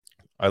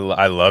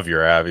I love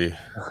your Abby.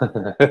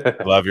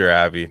 Love your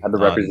Abby. Had to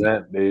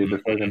represent,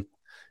 dude.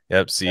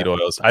 Yep, seed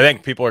oils. I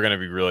think people are going to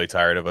be really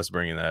tired of us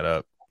bringing that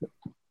up.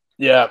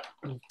 Yeah,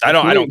 I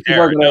don't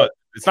care. No,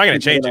 it's not going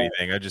to change gonna,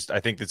 anything. I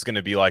think it's going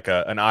to be like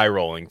an eye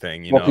rolling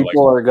thing.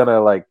 People are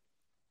gonna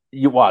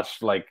you watch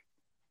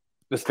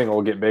this thing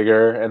will get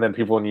bigger, and then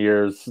people in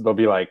years they'll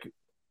be like,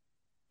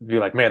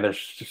 man, there's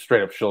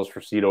straight up shills for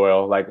seed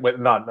oil. But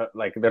not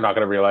they're not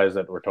gonna realize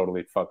that we're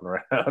totally fucking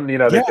around. They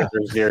think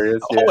they're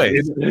serious.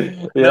 Always.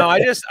 Yeah. No, I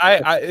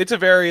it's a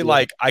very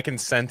I can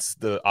sense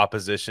the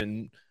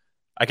opposition.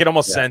 I can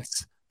almost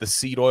sense the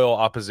seed oil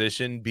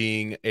opposition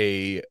being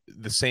the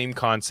same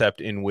concept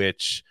in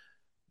which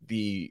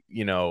the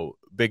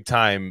big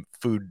time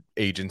food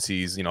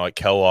agencies, like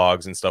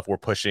Kellogg's and stuff, were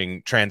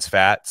pushing trans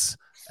fats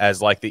as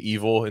the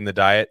evil in the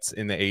diets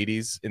in the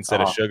 80s instead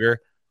of sugar.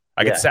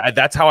 I could say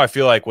that's how I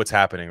feel like what's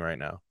happening right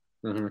now.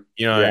 Mm-hmm.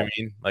 You know what I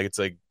mean? It's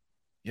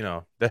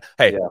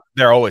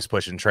they're always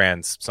pushing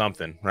trans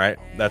something, right?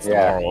 That's the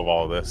moral of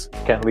all of this.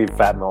 Can't leave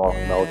fat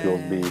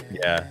molecules be.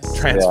 Yeah,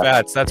 trans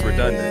fats, that's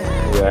redundant.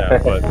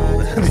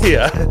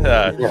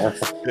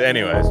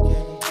 Anyways.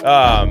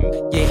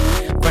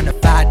 From the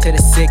 5 to the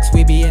 6,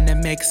 we be in the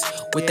mix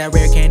with that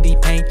rare candy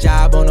paint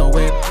job on the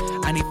whip.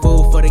 I need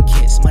food for the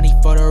kids, money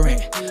for the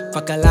rent.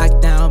 Fuck a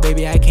lockdown,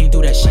 baby, I can't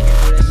do that shit.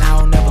 And I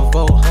don't never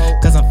vote,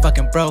 cause I'm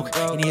fucking broke.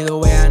 And either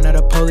way, I know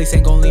the police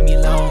ain't gon' leave me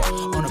alone.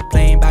 On a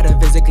plane by the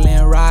visit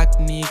Glen Rock,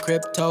 need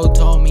crypto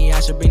told me I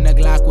should bring the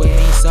Glock with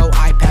me. So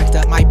I packed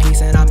up my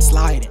piece and I'm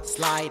sliding.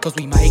 Cause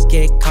we might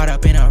get caught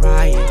up in a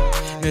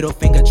riot. Middle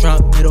finger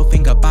Trump, middle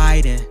finger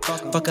Biden.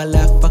 Fuck a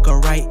left, fuck a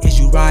right, is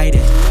you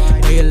riding?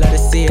 Know you love to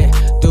see it,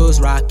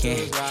 dudes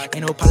rocking.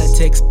 Ain't no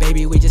politics,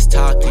 baby, we just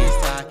talking.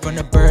 From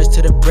the birds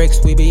to the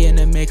bricks, we be in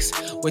the mix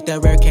with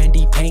that rare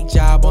candy paint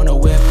job on the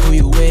whip. Who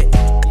you with?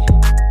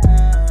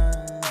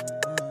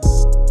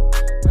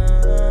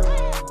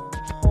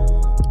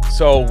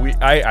 So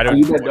I don't.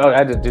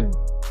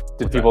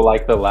 Did people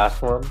like the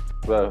last one,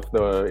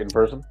 the in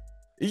person?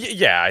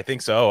 Yeah, I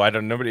think so. I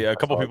don't. A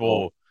couple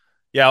people.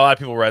 Yeah, a lot of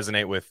people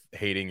resonate with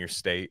hating your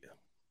state.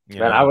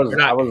 I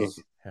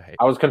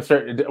was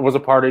concerned. Was a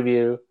part of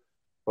you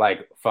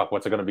fuck?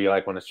 What's it gonna be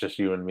like when it's just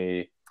you and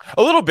me?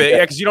 A little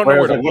bit, because you don't know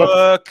where to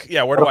look.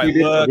 Where do I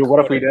look? What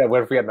if we did?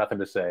 What if we had nothing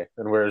to say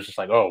and we're just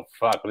oh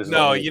fuck?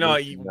 No,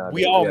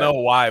 we all know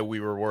why we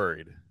were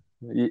worried.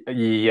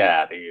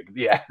 Yeah, dude.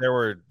 Yeah, there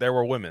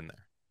were women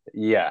there.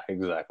 Yeah,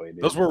 exactly.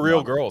 Dude. Those were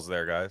real girls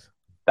there, guys.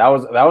 That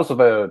was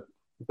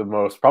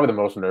probably the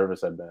most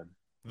nervous I've been.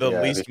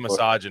 The least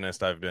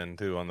misogynist I've been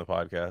too on the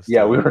podcast.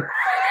 Yeah, we were.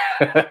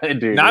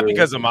 Dude, not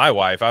because of my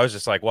wife. I was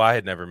just well, I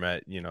had never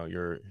met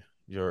your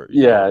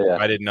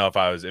I didn't know if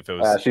it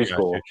was she's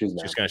cool.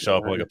 She's gonna show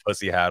up with a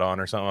pussy hat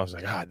on or something. I was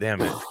like, God damn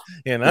it,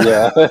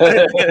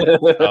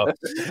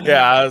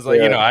 I was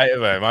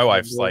like, my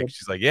wife's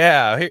she's like,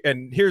 yeah,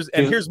 and here's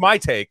my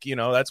take.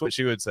 That's what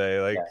she would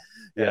say.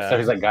 So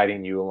he's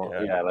guiding you along.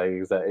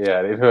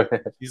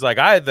 He's like,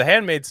 The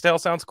Handmaid's Tale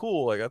sounds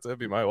cool. That'd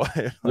be my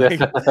wife. But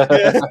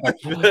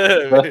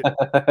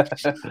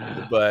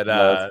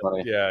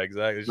yeah,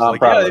 exactly.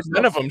 She's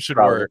none of them should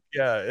work.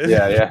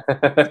 Yeah.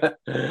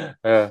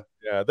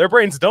 Yeah, their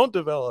brains don't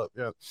develop.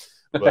 Yeah,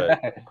 but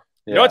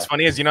what's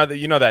funny is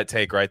that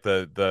take, right?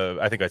 The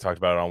I think I talked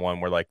about it on one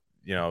where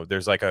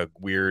there's a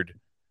weird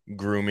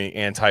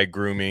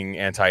anti-grooming,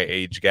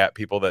 anti-age gap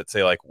people that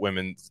say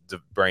women's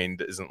brain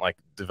isn't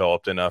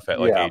developed enough at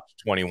age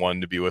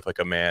 21 to be with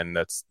a man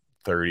that's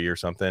 30 or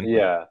something.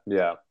 Yeah.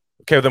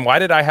 Okay, then why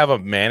did I have a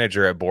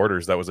manager at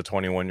Borders that was a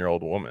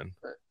 21-year-old woman?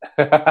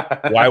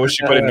 Why was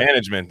she put in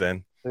management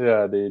then?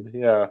 Yeah, dude.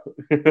 Yeah.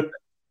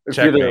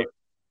 Checkmate.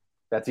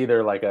 That's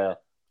either a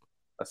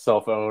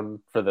cell phone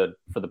for the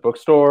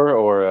bookstore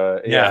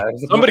or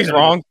somebody's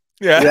wrong.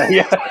 Yeah.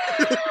 Hey,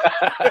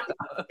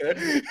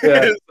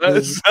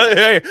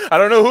 I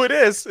don't know who it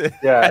is.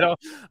 Yeah,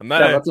 I'm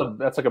not.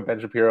 That's a Ben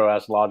Shapiro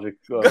ass logic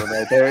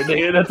right there,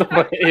 dude. That's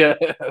funny.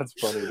 That's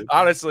funny. Dude.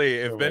 Honestly,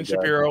 if Ben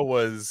Shapiro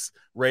was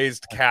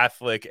raised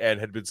Catholic and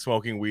had been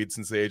smoking weed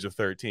since the age of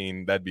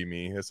 13, that'd be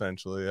me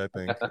essentially. I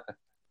think.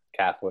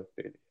 Catholic,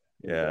 dude.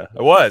 Yeah,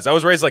 I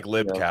was raised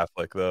lib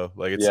Catholic though.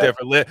 It's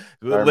different.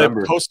 Lib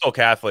coastal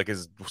Catholic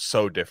is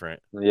so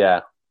different.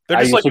 Yeah.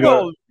 They're just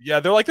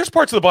they're there's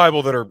parts of the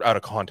Bible that are out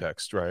of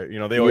context, right?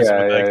 They always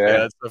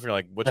that stuff.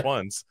 You're which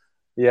ones?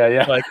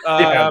 Yeah.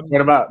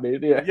 What about,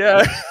 dude?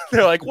 Yeah.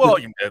 They're well,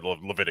 you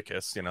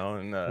Leviticus,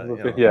 and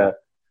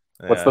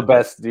What's the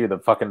best, dude? The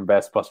fucking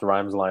best Busta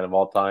Rhymes line of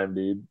all time,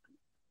 dude.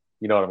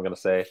 You know what I'm gonna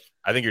say?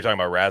 I think you're talking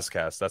about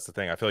Razcast. That's the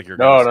thing. I feel like you're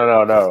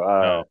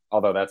no.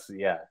 Although that's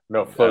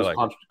flows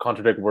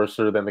contradict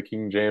worser than the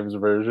King James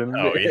version.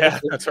 Oh yeah,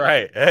 that's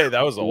right. Hey,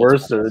 that was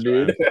worser,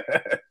 dude.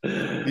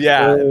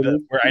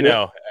 I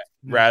know.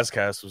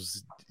 Razcast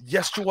was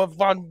Yeshua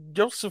von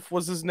Joseph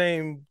was his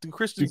name. Do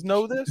Christians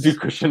know this?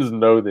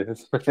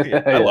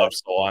 I love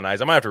Soul on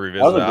Ice. I might have to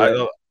revisit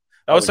that.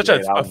 That was such a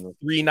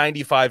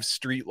 $3.95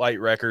 Streetlight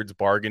Records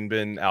bargain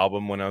bin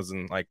album when I was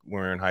in when we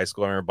were in high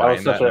school. I remember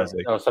buying that. That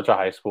was such a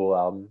high school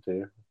album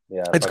too.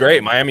 Yeah, it's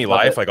great. Miami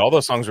Life, like all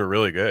those songs were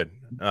really good.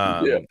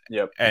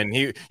 And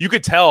you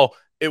could tell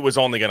it was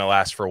only going to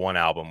last for one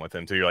album with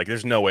him too. You're like,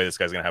 there's no way this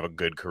guy's going to have a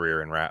good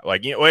career in rap.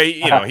 Like, you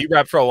know, he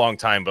rapped for a long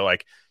time, but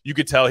like you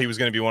could tell he was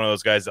going to be one of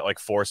those guys that like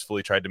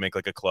forcefully tried to make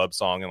like a club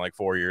song in like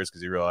 4 years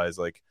because he realized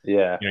like, you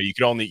know, you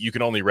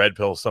can only red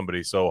pill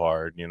somebody so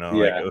hard, you know.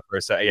 Like the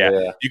first,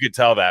 you could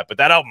tell that. But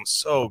that album's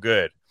so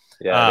good.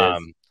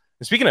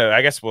 Speaking of,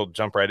 I guess we'll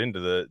jump right into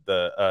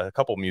the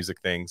couple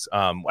music things.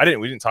 We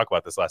didn't talk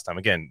about this last time.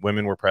 Again,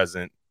 women were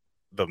present.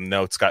 The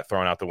notes got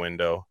thrown out the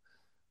window.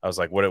 I was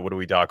like, what do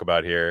we talk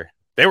about here?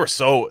 They were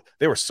so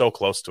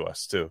close to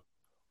us too.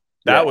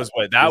 That was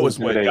what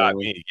got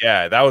me.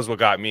 Yeah, that was what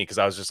got me because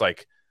I was just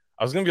like,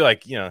 I was gonna be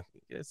like, you know,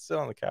 sit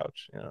on the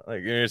couch, you know,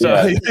 like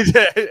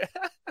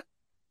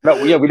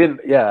No, we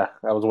didn't. Yeah,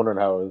 I was wondering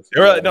how it was. They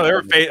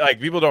were like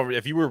people don't.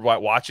 If you were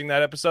watching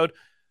that episode,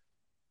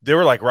 they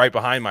were like right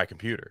behind my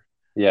computer.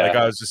 Yeah, like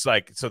I was just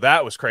like, so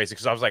that was crazy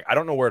because I was like, I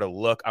don't know where to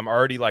look. I'm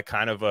already like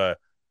kind of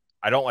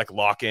I don't like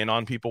lock in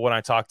on people when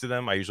I talk to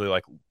them. I usually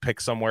like pick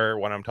somewhere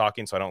when I'm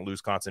talking so I don't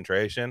lose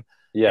concentration.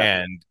 Yeah,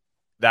 and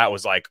that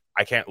was like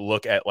I can't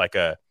look at like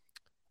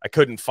I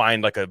couldn't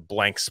find like a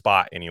blank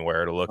spot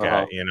anywhere to look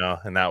at, you know,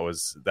 and that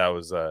was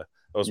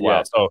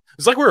wild. So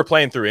it's like we were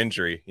playing through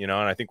injury, you know,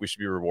 and I think we should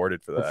be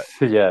rewarded for that.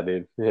 Yeah,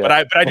 dude. Yeah.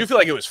 But I do feel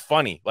like it was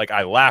funny. Like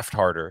I laughed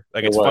harder.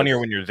 Like it's funnier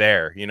when you're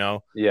there, you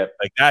know. Yeah.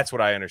 Like that's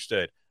what I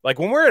understood. Like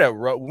when we're at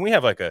when we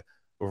have like a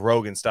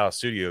Rogan style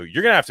studio,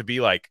 you're gonna have to be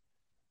like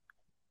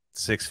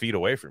 6 feet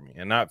away from me,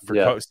 and not for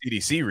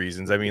CDC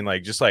reasons. I mean,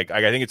 like just like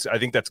I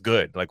think that's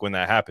good. Like when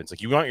that happens,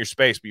 like you want your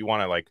space, but you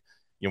want to like,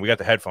 you know, we got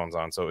the headphones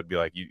on, so it'd be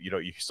like you know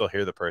you still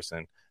hear the person,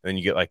 and then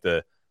you get like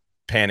the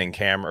panning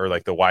camera or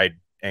like the wide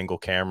angle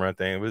camera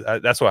thing.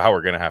 That's how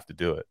we're gonna have to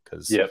do it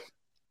because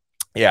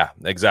yeah,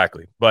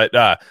 exactly.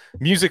 But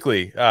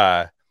musically,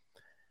 I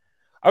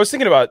was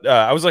thinking about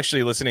I was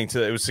actually listening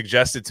to, it was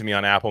suggested to me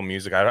on Apple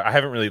Music. I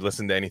haven't really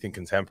listened to anything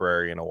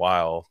contemporary in a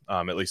while,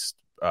 at least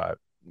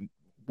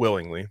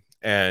willingly.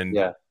 And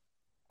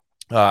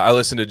I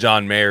listened to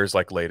John Mayer's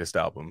like latest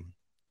album,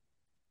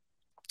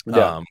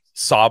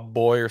 Sob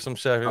Boy or some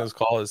shit I think it was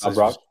called.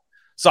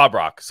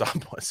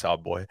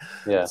 Sob Boy.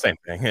 Yeah, same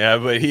thing. Yeah,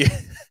 but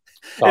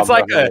it's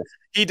like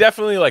he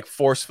definitely like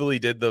forcefully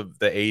did the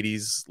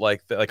 80s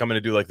like I'm gonna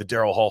do like the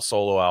Daryl Hall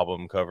solo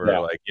album cover.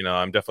 Like, you know,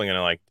 I'm definitely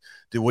gonna like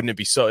do, wouldn't it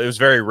be so, it was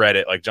very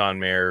Reddit, like John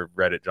Mayer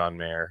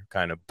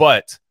kind of,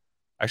 but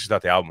I actually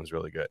thought the album was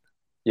really good.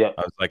 Yeah,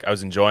 I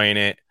was enjoying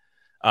it.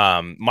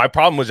 My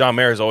problem with John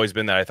Mayer has always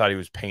been that I thought he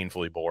was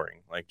painfully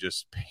boring, like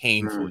just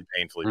painfully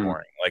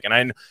boring. Like,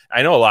 and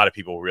I know a lot of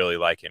people really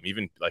like him,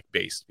 even like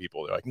bass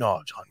people. They're like,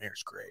 no, John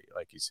Mayer's great.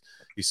 Like he's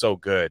so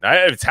good.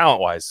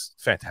 Talent wise,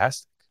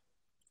 fantastic.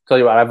 Tell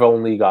you what, I've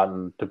only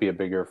gotten to be a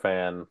bigger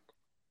fan,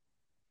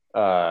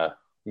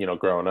 you know,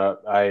 growing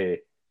up.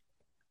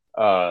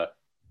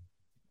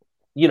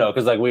 You know,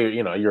 because like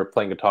you're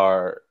playing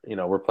guitar, you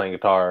know, we're playing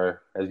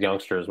guitar as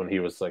youngsters when he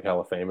was like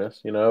hella famous,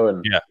 you know,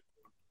 and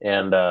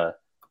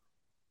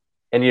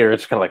and you're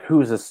just kind of like, who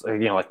is this? You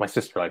know, like my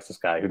sister likes this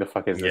guy. Who the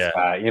fuck is this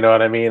guy? You know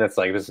what I mean? It's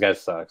like, this guy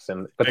sucks.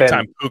 And but big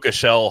time Puka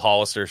Shell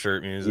Hollister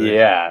shirt music.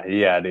 Yeah,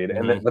 dude.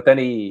 Mm-hmm.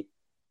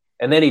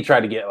 And then he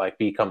tried to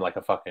become like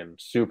a fucking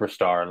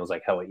superstar and was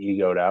like hella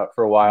egoed out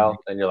for a while.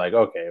 Mm-hmm. And you're like,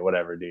 okay,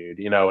 whatever, dude.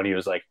 You know, and he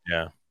was like,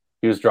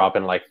 he was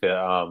dropping like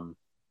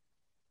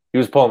he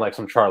was pulling like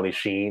some Charlie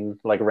Sheen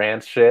like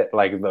rant shit,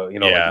 like the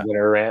like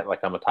winter rant, like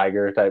I'm a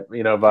tiger type,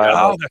 you know. Vibe.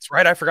 Oh, that's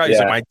right, I forgot. He's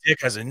like, my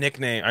dick has a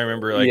nickname. I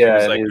remember like he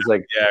was like,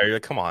 you're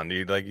like, come on,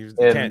 dude, like you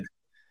can't.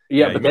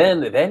 Yeah, but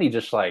then he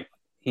just like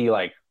he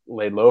like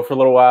laid low for a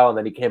little while, and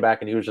then he came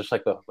back and he was just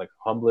like the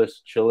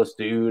humblest, chillest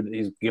dude.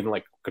 He's giving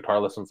like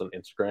guitar lessons on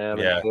Instagram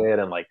and shit,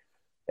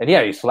 and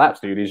he slaps,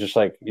 dude. He's just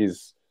like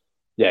he's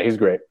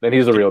great, and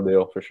he's a real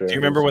deal for sure. Do you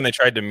remember when they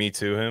tried to Me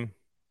Too him?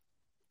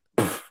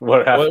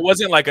 What happened? Well,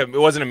 it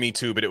wasn't a Me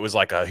Too, but it was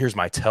like here's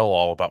my tell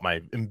all about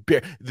my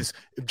this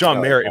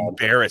John Mayer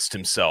embarrassed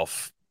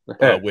himself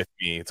with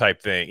me type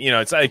thing. You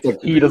know, it's like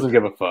he doesn't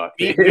give a fuck.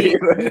 Me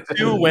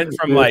Too went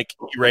from like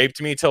he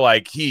raped me to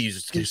like he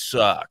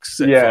sucks.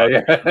 So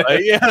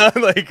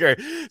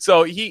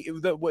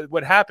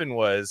what happened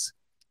was,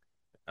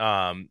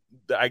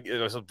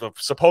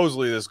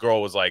 supposedly this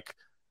girl was like,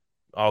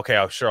 okay,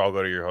 I'll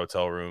go to your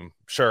hotel room.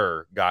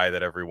 Sure, guy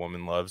that every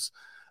woman loves.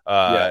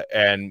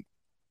 And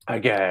I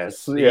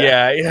guess.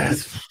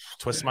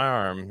 Twist my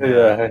arm.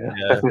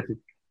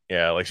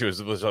 Yeah, like she was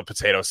a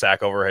potato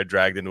sack over her head,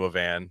 dragged into a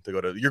van to go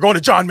to. You're going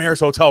to John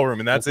Mayer's hotel room,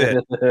 and that's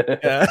it.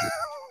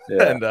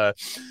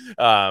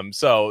 And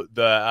so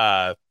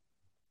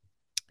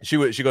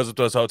she goes up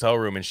to his hotel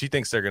room, and she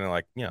thinks they're gonna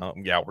like, you know,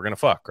 we're gonna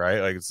fuck,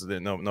 right? Like it's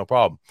no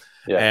problem.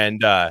 Yeah.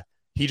 And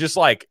he just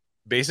like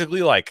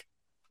basically like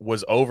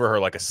was over her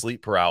like a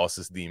sleep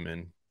paralysis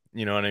demon.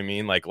 You know what I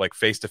mean? Like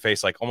face to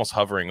face, like almost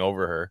hovering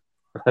over her.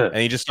 And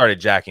he just started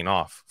jacking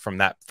off from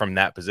that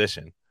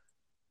position.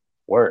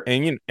 Word.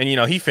 And you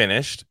know he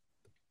finished,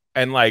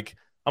 and like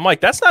I'm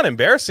like, that's not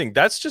embarrassing.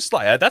 That's just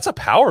like that's a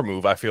power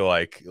move. I feel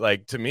like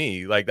to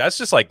me, like that's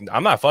just like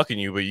I'm not fucking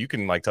you, but you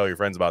can like tell your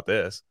friends about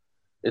this.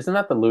 Isn't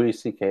that the Louis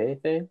C.K.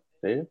 thing?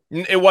 Dude?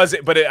 It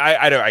wasn't, but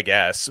I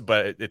guess,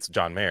 but it's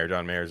John Mayer.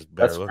 John Mayer's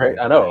better That's looking. great.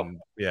 I know.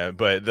 Yeah,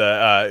 but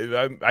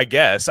I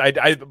guess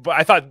I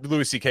thought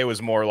Louis C.K.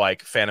 was more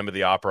like Phantom of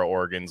the Opera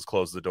organs,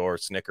 close the door,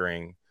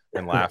 snickering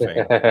and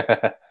laughing.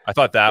 I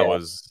thought that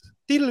was,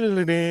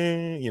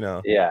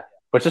 Yeah,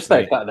 but just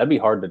like that'd be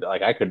hard to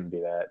like. I couldn't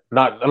do that.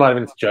 I'm not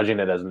even judging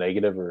it as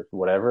negative or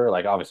whatever.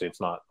 Like obviously it's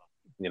not,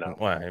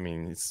 Well, I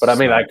mean, but I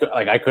mean, I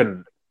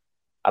couldn't.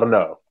 I don't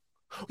know.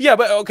 Yeah,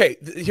 but okay.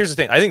 Here's the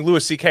thing. I think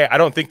Louis C.K. I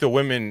don't think the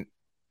women.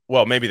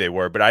 Well, maybe they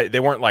were, but they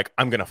weren't like,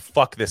 I'm gonna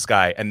fuck this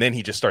guy, and then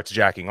he just starts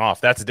jacking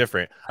off. That's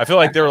different. I feel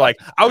like they were like,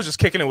 I was just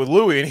kicking it with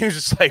Louis, and he was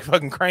just like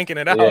fucking cranking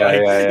it out.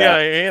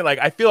 Yeah. Like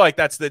I feel like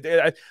that's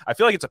I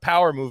feel like it's a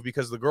power move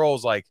because the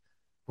girl's like,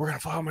 we're gonna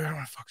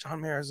fuck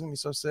John Mayer. It's gonna be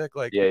so sick.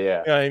 Like, you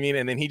know what I mean?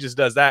 And then he just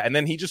does that, and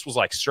then he just was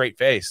like straight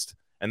faced,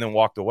 and then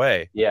walked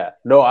away. Yeah.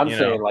 No, I'm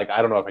saying like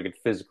I don't know if I could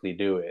physically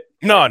do it.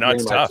 No,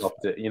 it's tough.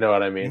 You know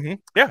what I mean? Mm-hmm.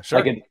 Yeah,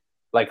 sure.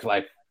 Like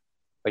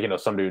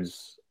some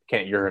dudes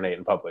can't urinate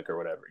in public or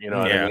whatever. You know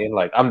what I mean?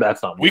 Like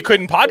that's not me. We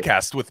couldn't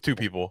podcast with two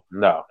people.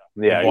 No.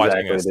 Yeah,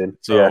 exactly.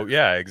 So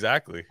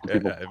exactly.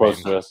 People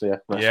close to us, we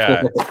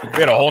had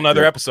a whole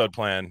nother episode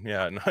planned.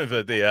 Yeah,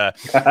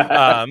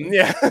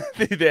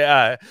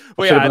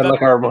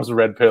 like our most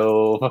red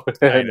pill.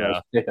 I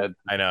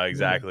know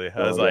exactly.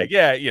 I was like,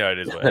 it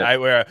is. I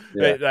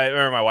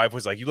remember my wife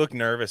was like, "You look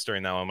nervous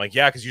during that one." I'm like,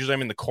 "Yeah, because usually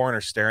I'm in the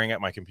corner staring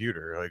at my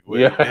computer,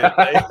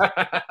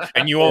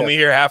 and you only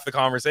hear half the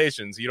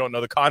conversations. You don't know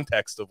the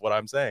context of what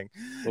I'm saying."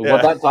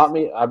 What that taught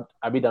me,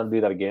 I'd be down to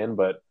do that again,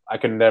 but I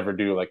could never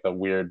do like the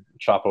weird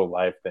Chocolate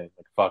Live thing.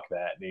 Like fuck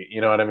that.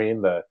 You know what I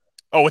mean?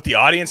 With the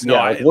audience?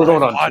 No, we're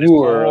going on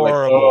tour.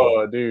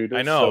 Like, dude,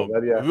 I know.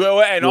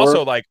 So and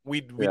also like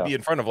we'd be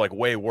in front of like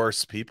way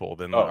worse people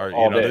than like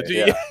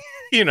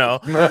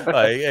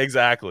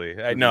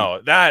exactly. I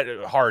know that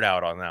hard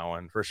out on that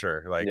one for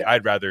sure. Like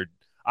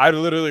I'd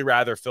literally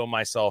rather film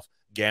myself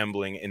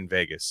gambling in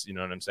Vegas. You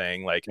know what I'm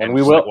saying? Like, and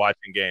we will like,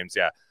 watching games.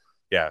 Yeah,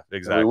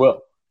 exactly. And we will.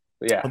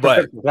 Yeah,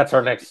 but that's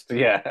our next.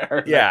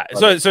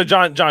 So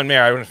John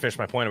Mayer. I want to finish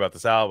my point about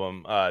this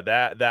album.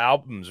 The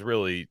album's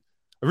really,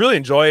 I really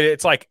enjoyed it.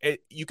 It's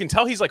like you can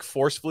tell he's like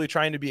forcefully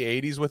trying to be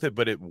 80s with it,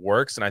 but it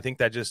works. And I think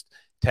that just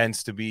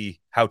tends to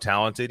be how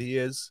talented he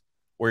is.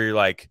 Where you're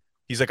like,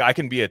 he's like, I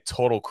can be a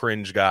total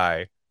cringe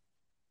guy,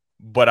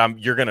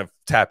 but you're gonna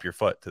tap your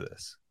foot to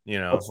this.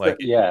 It's like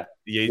you're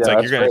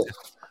gonna.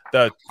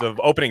 The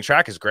opening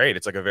track is great.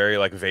 It's like a very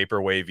like vapor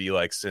wavy,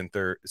 like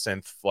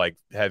synth like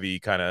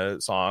heavy kind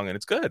of song, and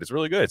it's good. It's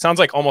really good. It sounds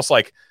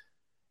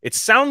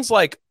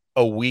like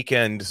a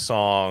Weekend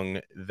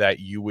song that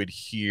you would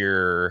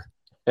hear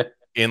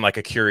in like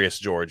a Curious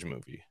George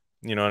movie.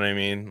 You know what I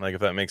mean? Like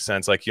if that makes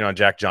sense. Like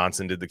Jack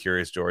Johnson did the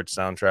Curious George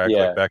soundtrack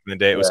like back in the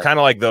day. It was kind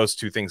of like those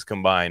two things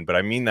combined, but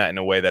I mean that in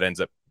a way that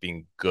ends up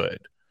being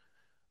good.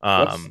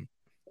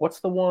 What's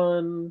the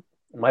one?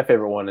 My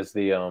favorite one is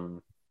the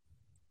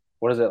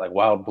what is it, like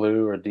Wild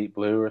Blue or Deep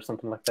Blue or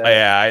something like that?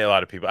 A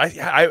lot of people.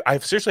 I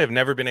seriously have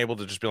never been able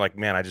to just be like,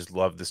 man, I just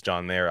love this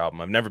John Mayer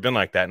album. I've never been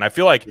like that, and I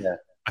feel like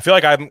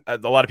a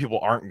lot of people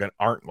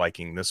aren't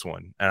liking this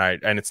one,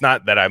 and it's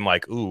not that I'm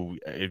like, ooh,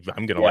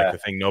 I'm gonna like the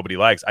thing nobody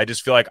likes. I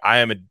just feel like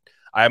I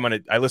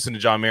listen to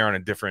John Mayer on a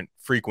different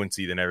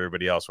frequency than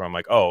everybody else, where I'm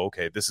like, oh,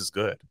 okay, this is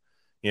good,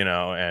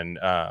 and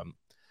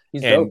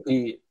he's dope.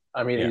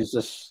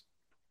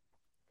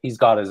 He's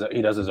got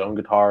he does his own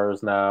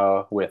guitars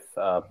now with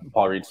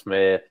Paul Reed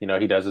Smith. He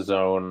does his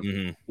own.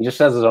 Mm-hmm. He just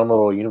has his own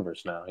little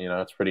universe now.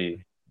 It's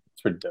pretty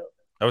dope.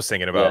 I was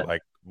thinking about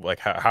like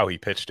how he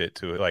pitched it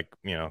to like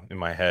in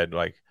my head.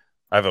 Like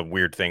I have a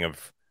weird thing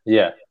of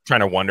trying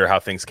to wonder how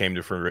things came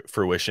to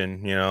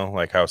fruition.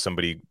 Like how when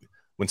somebody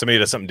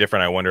does something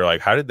different, I wonder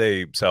like how did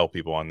they sell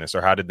people on this,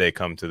 or how did they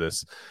come to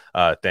this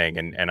thing?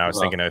 And I was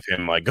thinking of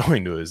him like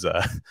going to his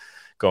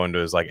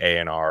like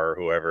A&R or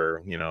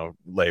whoever,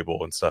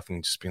 label and stuff,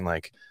 and just being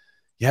like,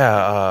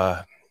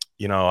 I'm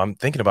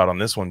thinking about on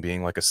this one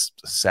being like a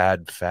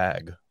sad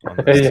fag on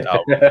this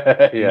album.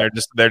 And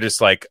they're just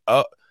like,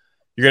 oh,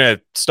 you're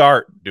gonna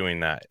start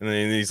doing that, and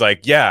then he's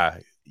like, yeah,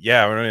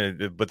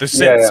 but there's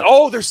synths.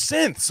 Oh, there's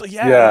synths. So do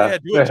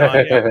it, John.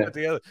 Put it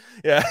together.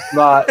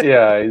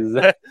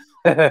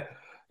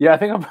 I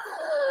think I'm.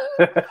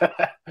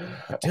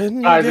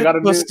 Didn't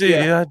get pussy,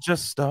 I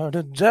just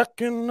started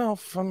jacking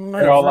off on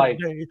they're all like,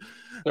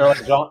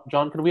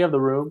 John, can we have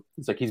the room?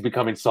 It's like he's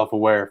becoming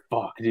self-aware.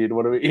 Fuck, dude,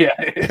 what do we?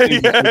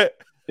 Exactly.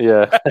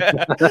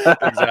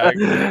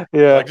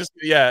 Like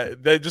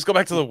they just go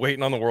back to the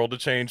waiting on the world to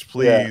change,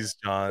 please,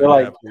 John.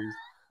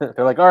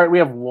 They're like, all right, we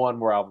have one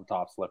more album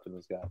tops left in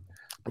this guy.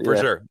 For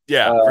sure.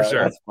 For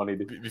sure. That's funny,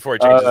 dude. Before he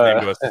changes his name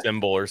to a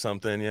symbol or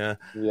something.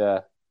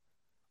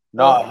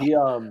 No, he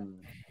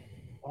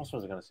what else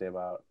was I gonna say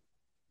about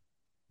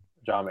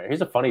John Mayer?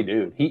 He's a funny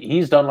dude.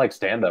 He's done like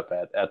stand up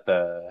at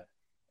the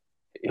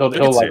He'll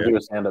like do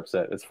a stand-up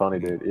set. It's funny,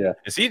 dude. Yeah.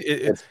 Is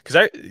he?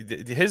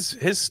 Because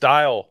his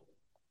style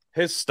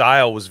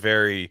was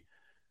very.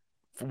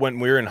 When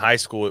we were in high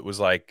school, it was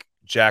like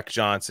Jack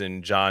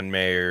Johnson, John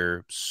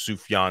Mayer,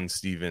 Sufjan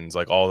Stevens,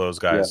 like all those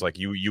guys. Yeah. Like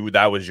you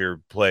that was your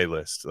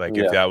playlist. Like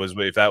if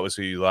that was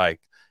who you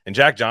liked. And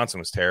Jack Johnson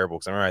was terrible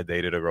because I remember I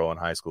dated a girl in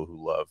high school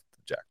who loved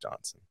Jack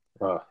Johnson.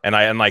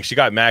 And like she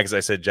got mad because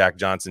I said Jack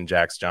Johnson,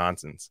 Jack's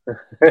Johnsons,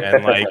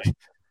 and like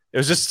it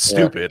was just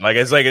stupid. Like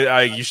it's like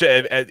you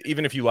should,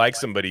 even if you like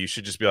somebody, you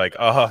should just be like,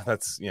 oh,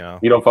 that's you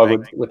don't fuck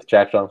with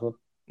Jack Johnson.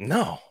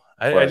 No,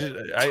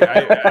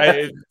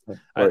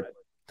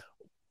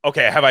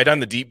 okay, have I done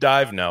the deep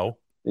dive? No.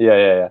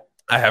 Yeah.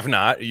 I have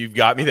not. You've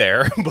got me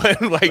there,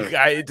 but like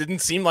it didn't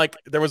seem like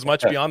there was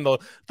much beyond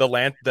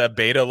the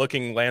beta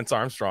looking Lance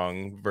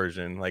Armstrong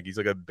version. Like he's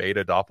like a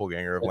beta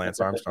doppelganger of Lance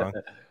Armstrong.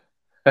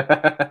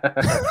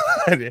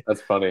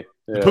 That's funny.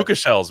 Yeah. The Puka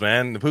Shells,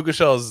 man. The Puka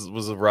Shells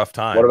was a rough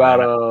time.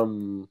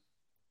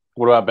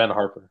 What about Ben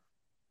Harper?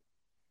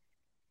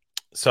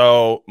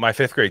 So my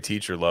 5th grade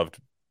teacher loved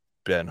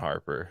Ben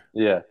Harper.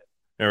 Yeah.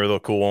 Remember the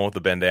cool one with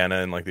the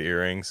bandana and like the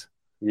earrings?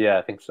 Yeah,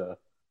 I think so.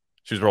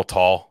 She was real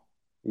tall.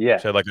 Yeah.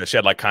 She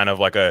had kind of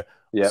like a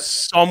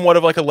somewhat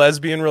of like a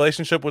lesbian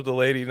relationship with the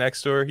lady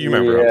next to her. You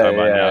remember what I'm talking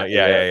about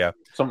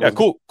now.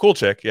 Yeah. Cool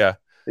chick. Yeah.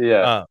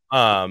 Yeah.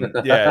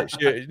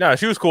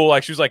 She was cool.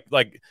 Like she was like,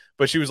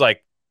 but she was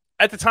like,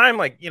 at the time,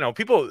 like,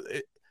 people,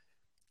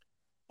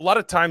 a lot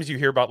of times you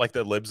hear about like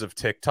the libs of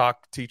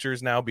TikTok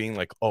teachers now being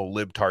like, oh,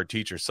 libtard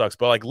teacher sucks.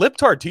 But like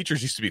libtard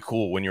teachers used to be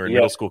cool when you were in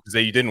middle school because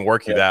they didn't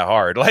work you that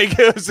hard. Like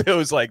it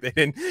was like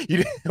they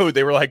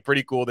were like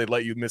pretty cool. They'd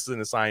let you miss an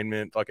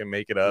assignment, fucking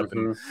make it up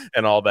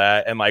and all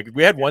that. And like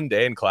we had one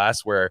day in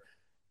class where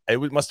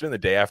must have been the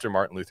day after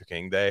Martin Luther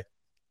King Day.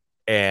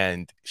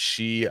 And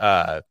she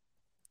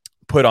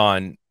put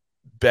on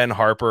Ben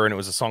Harper, and it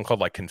was a song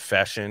called like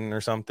Confession or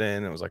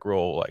something. It was like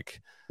real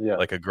like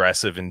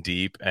aggressive and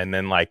deep. And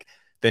then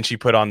she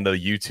put on the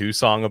U2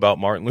 song about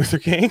Martin Luther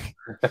King,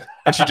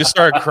 and she just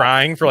started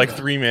crying for like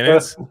 3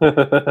 minutes.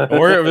 And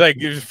we're like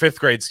 5th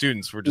grade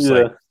students. We're just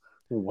like,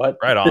 what?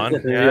 Right on.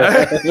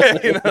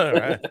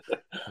 Yeah.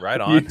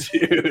 Right on.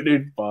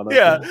 Dude,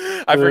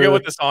 yeah. I forget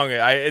what the song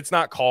is. It's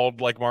not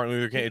called like Martin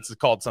Luther King. It's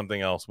called something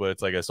else, but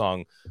it's like a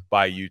song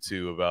by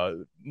U2 about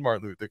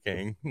Martin Luther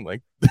King.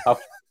 Like how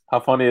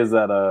funny is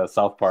that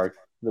South Park?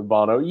 The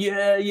Bono,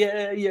 yeah.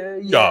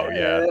 Oh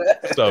yeah,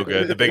 so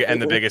good. The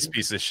biggest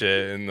piece of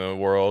shit in the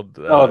world.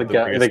 The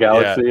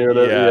galaxy. Yeah,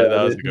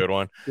 that was a good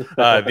one. So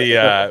what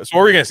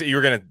were you gonna say? You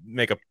were gonna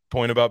make a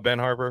point about Ben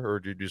Harper,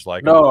 or did you just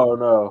like him?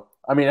 No.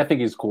 I mean, I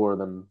think he's cooler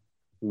than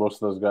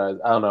most of those guys.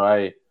 I don't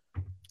know.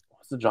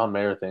 What's the John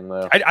Mayer thing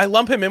though? I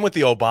lump him in with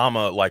the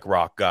Obama like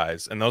rock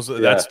guys, and that's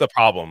the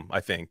problem.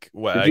 I think.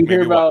 Did you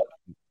hear about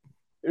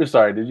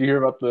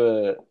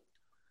the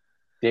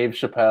Dave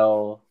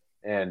Chappelle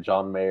and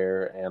John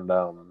Mayer and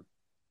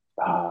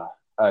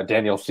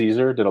Daniel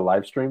Caesar did a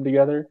live stream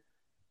together?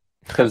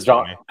 Because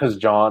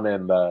John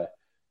and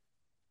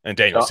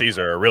Daniel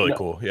Caesar are really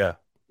cool. Yeah.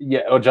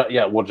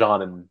 Yeah. Well,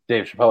 John and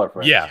Dave Chappelle are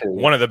friends. Yeah. Too.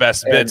 One of the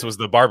best bits was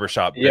the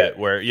barbershop bit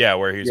where he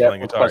was playing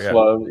guitar.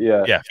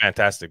 Yeah.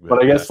 Fantastic bit.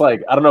 But I guess I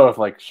don't know if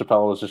like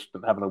Chappelle was just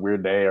having a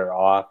weird day or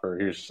off, or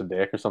he was just a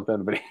dick or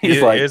something. But he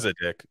is a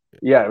dick.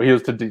 Yeah. He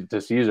was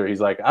to Caesar.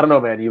 He's like, I don't know,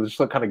 man. He was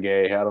just kind of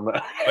gay. I don't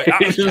know.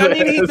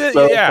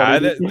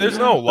 There's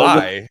no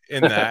lie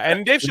in that.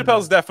 And Dave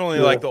Chappelle's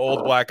definitely like the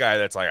old black guy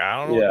that's like, I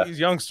don't know what these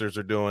youngsters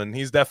are doing.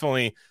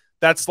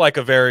 That's like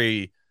a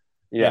very.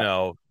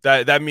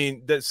 That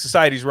means that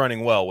society's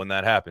running well when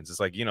that happens. It's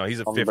like,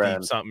 he's a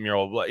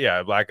 50-something-year-old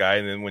black guy,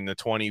 and then when the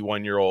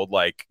 21-year-old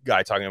like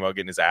guy talking about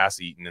getting his ass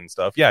eaten and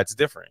stuff, it's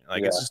different.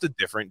 Like it's just a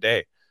different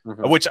day.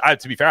 Which,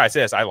 to be fair, I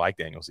say this, I like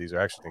Daniel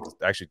Caesar. I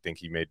actually think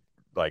he made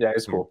like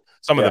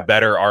some of the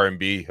better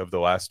R&B of the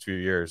last few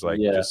years. Like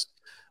just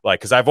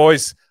like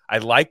because I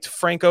liked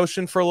Frank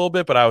Ocean for a little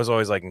bit, but I was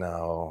always like,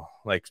 no,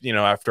 like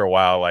after a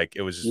while, like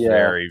it was just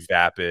very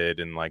vapid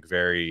and like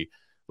very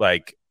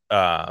like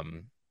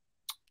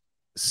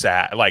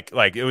sad, like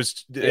it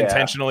was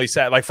intentionally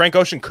sad. Like Frank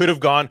Ocean could have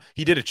gone,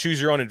 he did a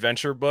choose your own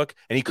adventure book,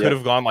 and he could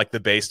have gone like the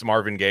based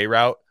Marvin Gaye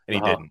route, and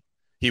he didn't.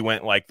 He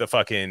went like the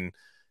fucking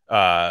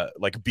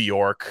like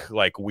Bjork,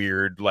 like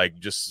weird, like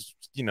just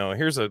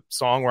here's a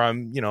song where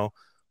I'm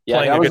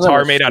playing a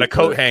guitar made out of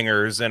coat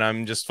hangers, and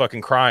I'm just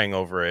fucking crying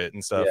over it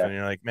and stuff, and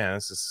you're like, man,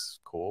 this is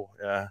cool.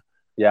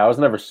 That was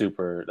never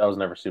super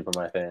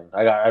my thing.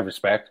 I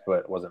respect, but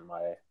it wasn't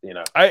my,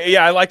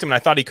 I liked him, and I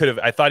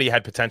thought he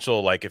had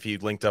potential. Like if he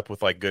linked up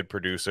with like good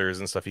producers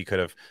and stuff, he could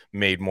have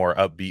made more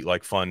upbeat,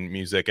 like fun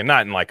music, and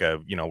not in like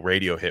a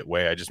radio hit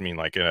way. I just mean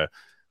like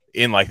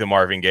in like the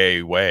Marvin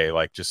Gaye way,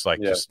 like just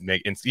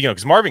make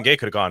because Marvin Gaye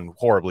could have gone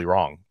horribly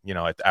wrong,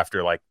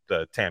 after like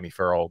the Tammy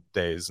Farrell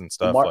days and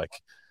stuff.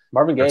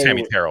 Marvin Gaye,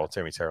 Tammy Terrell,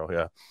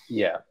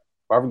 yeah.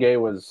 Marvin Gaye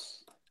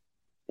was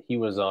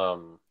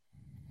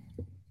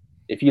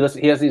if you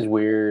listen, he has these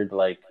weird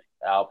like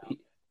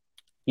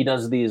he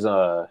does these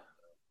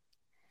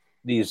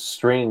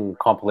string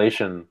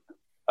compilation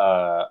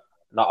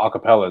not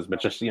acapellas,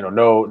 but just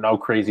no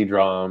crazy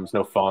drums,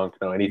 no funk,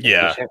 no anything.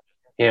 Yeah, just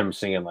him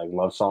singing like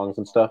love songs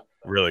and stuff.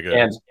 Really good.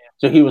 And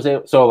so he was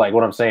so like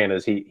what I'm saying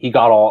is he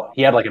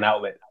had like an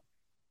outlet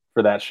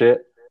for that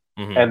shit,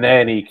 and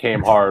then he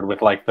came hard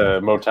with like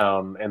the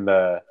Motown and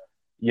the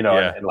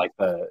and like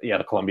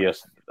the Columbia.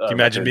 Can you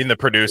imagine being the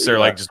producer,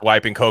 like just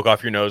wiping coke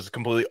off your nose,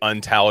 completely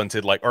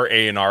untalented, like or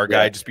A&R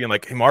guy, just being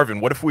like, "Hey Marvin,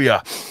 what if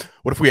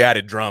we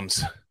added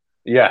drums?"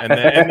 Yeah,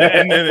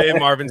 and then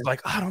Marvin's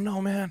like, "I don't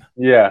know, man.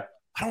 Yeah,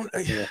 I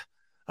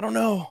don't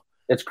know."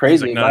 It's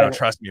crazy. He's like, no,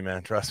 trust me,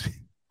 man, trust me.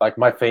 Like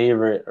my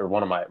favorite, or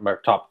one of my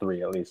top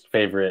 3 at least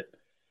favorite,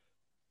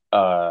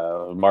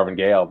 Marvin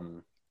Gaye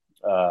album,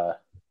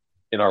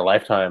 in our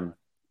lifetime,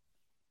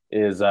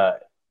 is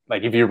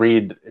like if you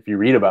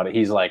read about it,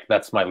 he's like,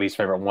 that's my least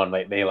favorite one.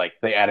 Like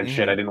they added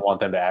shit I didn't want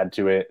them to add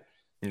to it.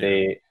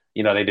 They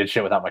did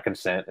shit without my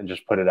consent and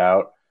just put it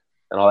out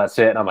and all that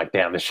shit. And I'm like,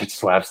 damn, this shit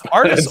slaps.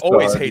 Artists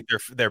always hate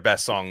their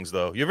best songs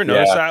though. You ever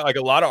notice that? Like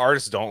a lot of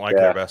artists don't like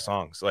their best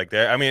songs. Like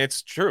I mean,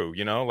 it's true,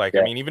 like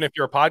I mean, even if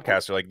you're a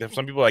podcaster, like there's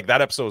some people like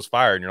that episode was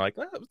fire and you're like,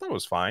 that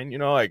was fine,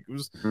 like it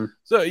was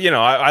so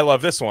I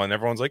love this one.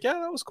 Everyone's like, yeah,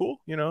 that was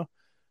cool,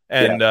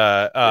 And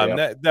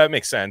that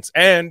makes sense.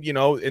 And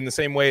in the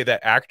same way that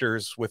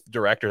actors with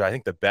directors, I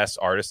think the best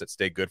artists that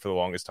stay good for the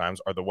longest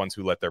times are the ones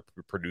who let their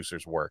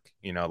producers work.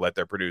 Let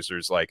their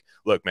producers like,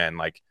 look, man,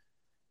 like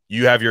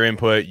you have your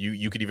input.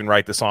 You could even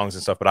write the songs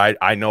and stuff, but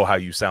I know how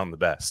you sound the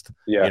best.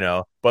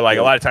 But like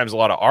a lot of times, a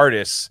lot of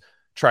artists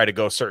try to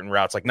go certain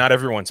routes. Like not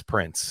everyone's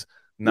Prince.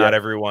 Not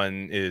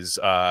everyone is,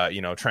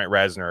 Trent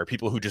Reznor, or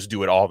people who just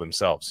do it all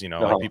themselves.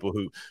 Like people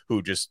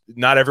who just,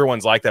 not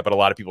everyone's like that, but a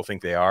lot of people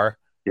think they are.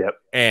 Yep.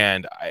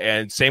 And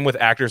same with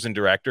actors and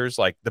directors.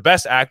 Like the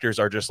best actors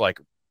are just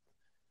like,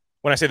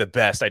 when I say the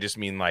best, I just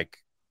mean like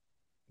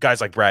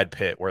guys like Brad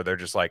Pitt, where they're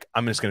just like,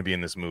 I'm just going to be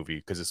in this movie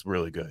because it's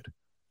really good.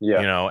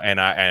 Yeah.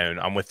 And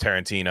I'm with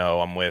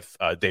Tarantino, I'm with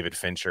David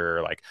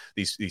Fincher, like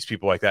these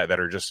people like that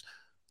are just,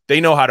 they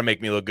know how to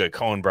make me look good.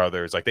 Coen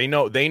Brothers, like they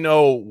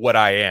know what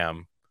I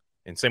am.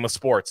 And same with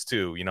sports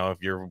too. If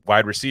you're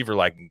wide receiver,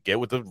 like get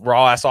with the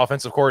raw ass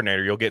offensive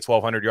coordinator, you'll get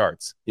 1,200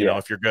 yards.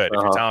 If you're good,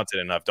 if you're talented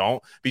enough,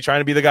 don't be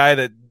trying to be the guy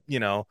that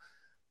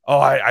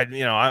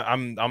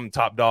I'm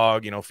top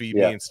dog. Feed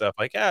me and stuff.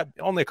 Like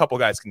only a couple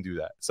guys can do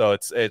that. So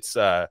it's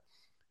I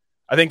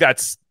think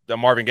that's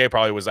Marvin Gaye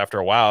probably was after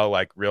a while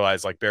like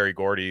realized like Berry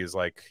Gordy is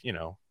like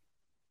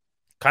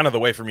kind of the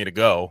way for me to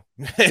go.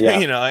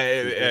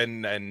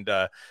 And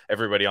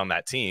everybody on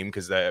that team,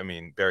 because I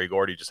mean Berry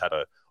Gordy just had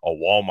a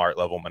Walmart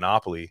level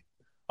monopoly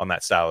on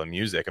that style of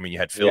music. I mean, you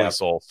had Philly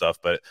soul stuff,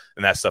 and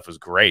that stuff was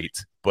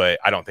great, but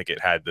I don't think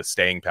it had the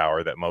staying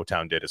power that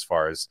Motown did as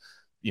far as,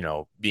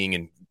 being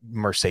in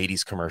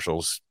Mercedes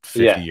commercials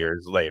 50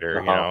 years later,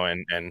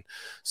 and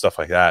stuff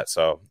like that.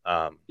 So,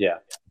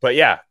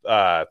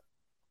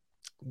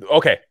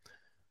 okay.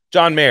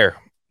 John Mayer,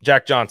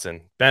 Jack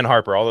Johnson, Ben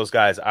Harper, all those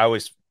guys, that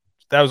was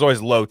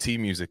always low T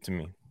music to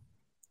me.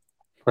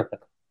 You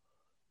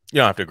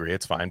don't have to agree.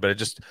 It's fine, but it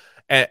just,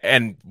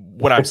 and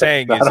what I'm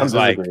saying is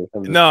like,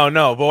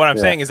 no, but what I'm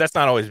saying is that's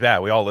not always bad.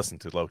 We all listen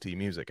to low T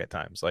music at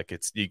times. Like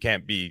you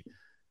can't be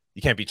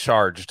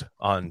charged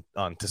on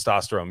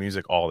testosterone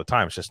music all the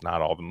time. It's just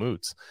not all the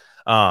moods.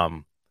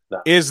 No.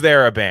 Is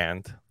there a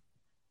band,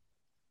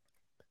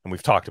 and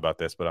we've talked about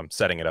this, but I'm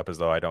setting it up as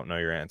though I don't know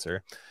your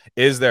answer.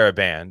 Is there a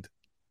band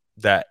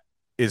that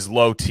is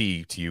low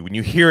T to you? When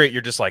you hear it,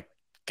 you're just like,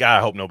 God,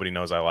 I hope nobody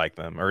knows I like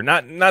them. Or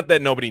not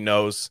that nobody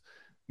knows,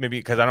 maybe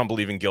because I don't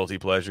believe in guilty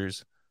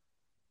pleasures.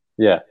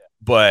 Yeah.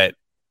 But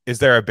is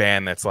there a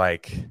band that's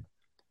like,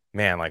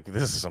 man, like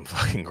this is some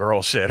fucking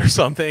girl shit or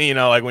something,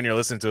 like when you're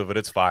listening to it, but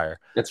it's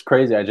fire. It's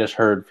crazy. I just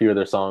heard a few of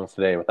their songs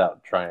today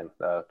without trying.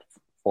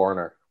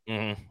 Foreigner.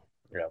 Mm-hmm.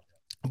 Yeah.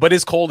 But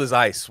is Cold as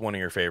Ice one of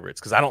your favorites?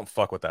 Because I don't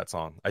fuck with that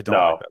song. I don't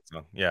like that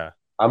song. Yeah.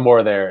 I'm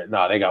more there.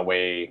 No, they got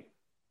way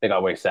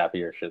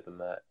sappier shit than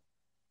that.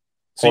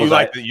 So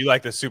you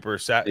like the super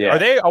sap? Yeah. Are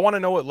they? I want to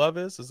know what love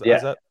is. Is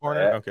that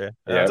Foreigner? Yeah. Okay,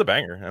 that's a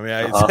banger. I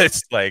mean,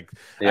 it's like,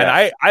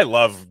 and I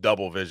love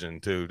Double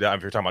Vision too.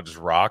 If you're talking about just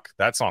rock,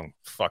 that song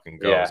fucking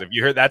goes. Yeah. If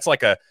you hear, that's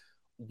like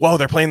whoa,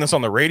 they're playing this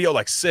on the radio,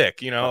 like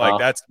sick. Like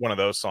that's one of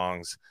those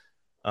songs.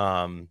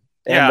 I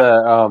just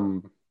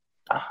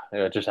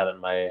had it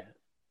in my.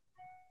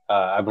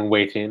 I've been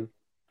waiting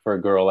for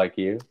a girl like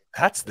you.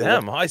 That's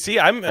them. I see.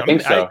 I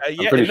think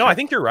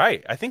you're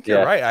right. I think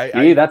you're right.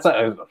 That's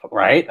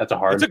right. That's a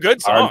hard. It's a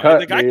good song.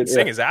 The guy can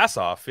sing his ass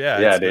off. Yeah,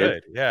 it's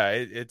good. Yeah,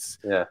 it's.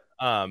 Yeah.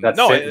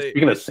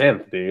 Speaking of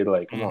synth, dude,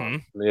 like, come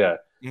on. Yeah.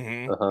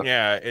 Mm-hmm.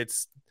 Yeah,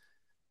 it's.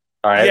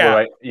 All right. Yeah.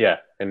 Right. Yeah.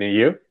 And then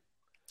you.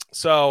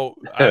 So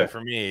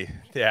for me,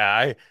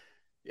 and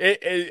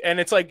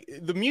it's like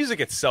the music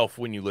itself,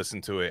 when you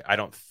listen to it, I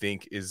don't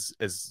think is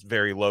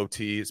very low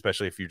T,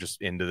 especially if you're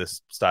just into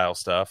this style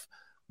stuff.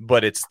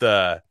 But it's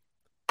the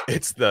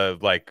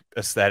like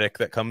aesthetic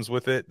that comes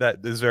with it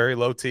that is very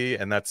low T,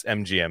 and that's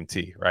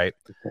MGMT, right?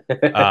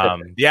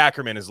 The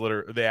acronym is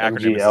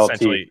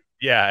essentially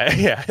Yeah,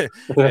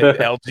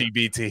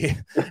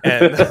 LGBT,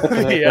 and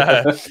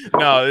the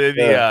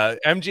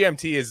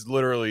MGMT is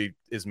literally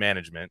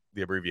management,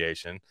 the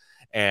abbreviation,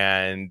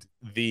 and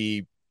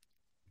it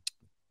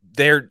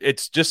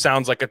just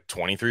sounds like a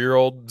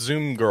 23-year-old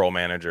Zoom girl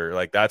manager.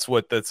 Like that's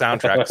what the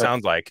soundtrack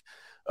sounds like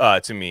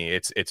to me.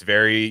 It's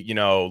very,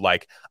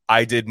 like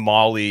I did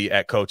Molly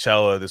at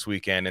Coachella this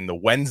weekend, and the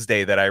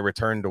Wednesday that I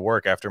returned to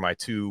work after my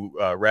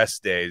 2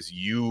 rest days,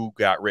 you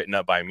got written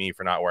up by me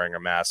for not wearing a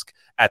mask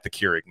at the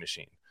Keurig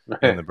machine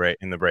in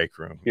the break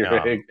room.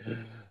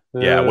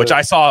 Yeah, which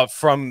I saw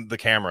from the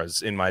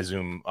cameras in my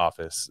Zoom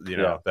office.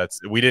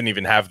 We didn't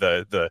even have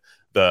the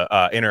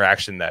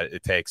interaction that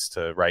it takes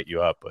to write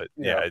you up, but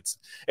it's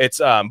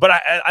but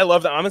I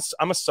love that.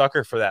 I'm a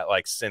sucker for that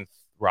like synth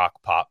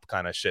rock pop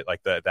kind of shit,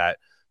 like that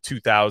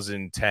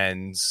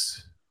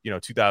 2010s,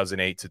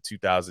 2008 to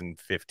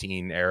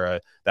 2015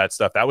 era, that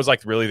stuff. That was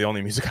like really the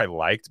only music I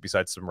liked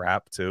besides some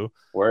rap too.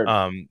 Word.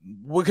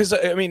 Because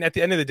I mean, at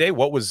the end of the day,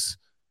 was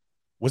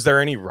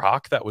there any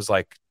rock that was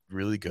like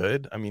really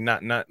good? I mean,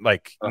 not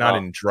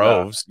in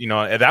droves.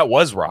 That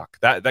was rock.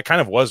 That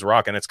kind of was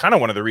rock, and it's kind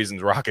of one of the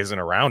reasons rock isn't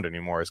around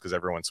anymore is because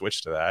everyone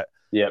switched to that.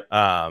 Yep.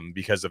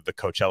 Because of the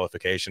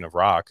Coachellafication of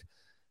rock,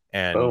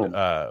 and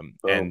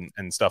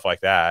and stuff like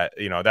that.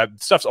 That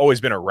stuff's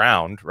always been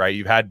around, right?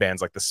 You've had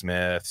bands like the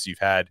Smiths. You've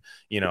had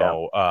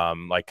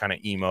like kind of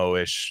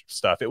emo-ish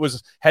stuff. It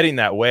was heading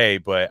that way,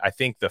 but I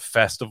think the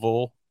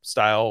festival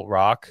style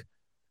rock,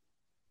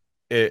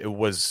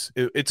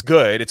 it's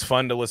good. It's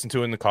fun to listen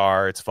to in the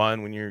car. It's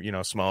fun when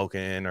you're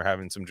smoking or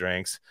having some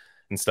drinks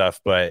and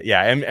stuff. But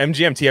yeah,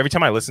 MGMT, every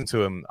time I listen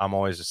to him, I'm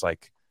always just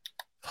like,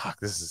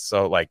 fuck, this is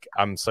so like,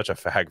 I'm such a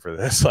fag for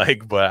this.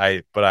 Like, but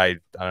I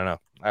don't know.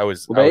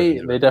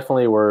 They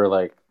definitely were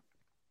like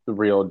the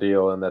real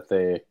deal, in that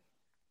they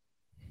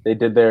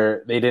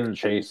didn't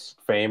chase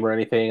fame or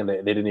anything, and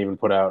they didn't even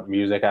put out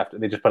music after.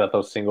 They just put out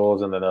those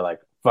singles, and then they're like,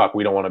 fuck,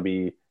 we don't want to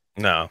be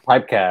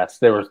typecast.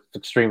 They were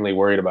extremely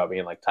worried about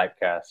being like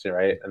typecast,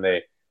 right? And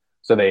they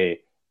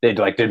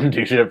like didn't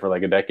do shit for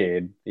like a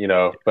decade,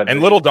 but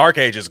Little Dark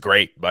Age is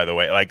great, by the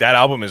way. Like that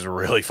album is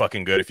really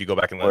fucking good. If you go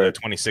back and listen to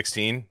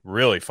 2016,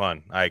 really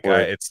fun.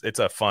 It's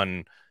a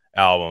fun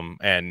album,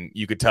 and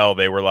you could tell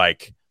they were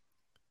like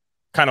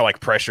kind of like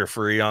pressure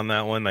free on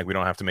that one. Like, we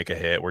don't have to make a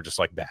hit, we're just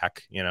like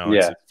back,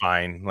 it's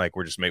fine, like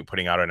we're just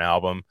putting out an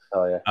album.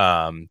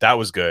 That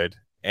was good.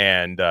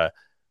 And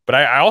but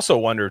I also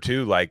wonder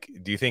too, like,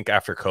 do you think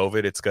after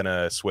COVID it's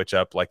gonna switch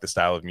up like the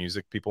style of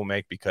music people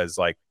make? Because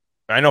like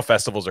I know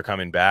festivals are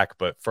coming back,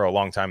 but for a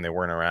long time they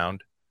weren't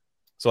around.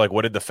 So like,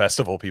 what did the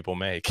festival people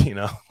make?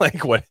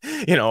 Like what,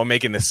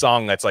 making this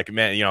song that's like,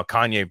 man,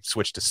 Kanye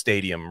switched to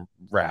stadium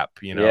rap,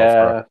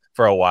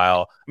 for a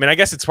while. I mean, I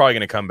guess it's probably going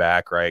to come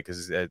back, right?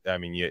 Because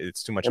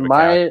it's too much of a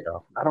catch,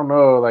 I don't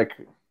know. Like,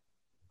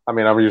 I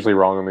mean, I'm usually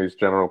wrong on these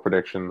general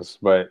predictions,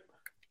 but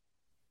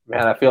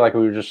man, I feel like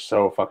we were just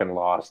so fucking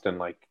lost in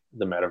like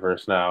the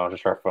metaverse now,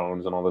 just our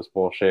phones and all this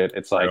bullshit.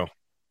 It's like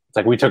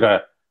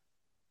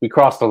we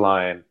crossed the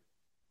line.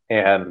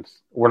 And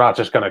we're not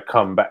just going to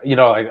come back.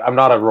 Like, I'm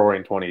not a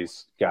Roaring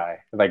 20s guy.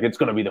 Like, it's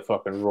going to be the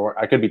fucking roar.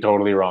 I could be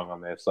totally wrong on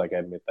this. Like, I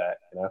admit that,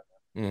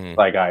 Mm-hmm.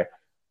 Like,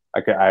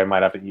 I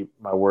might have to eat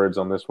my words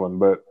on this one.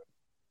 But,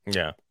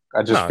 yeah.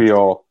 I just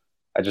feel,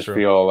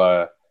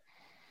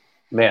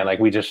 man, like,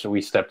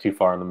 we stepped too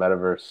far in the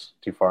metaverse,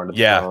 too far into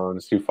the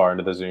phones, too far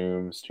into the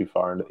Zooms, too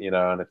far into, and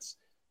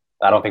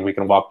I don't think we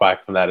can walk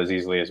back from that as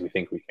easily as we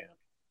think we can.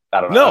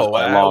 I don't know.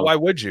 No, why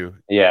would you?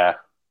 Yeah.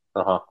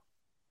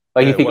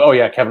 Like, you think,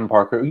 Kevin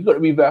Parker, you got to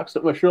be vaxxed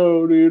at my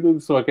show, dude.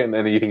 And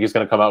then you think he's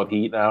going to come out with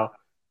heat now?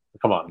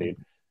 Come on, dude.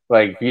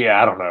 Like,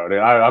 I don't know, dude.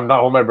 I'm not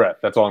holding my breath.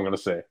 That's all I'm going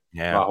to say.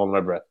 Yeah. I'm not holding my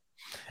breath.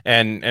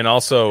 And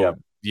also,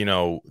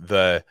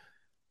 the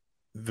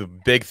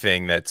big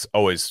thing that's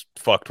always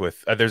fucked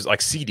with, there's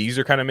like CDs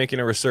are kind of making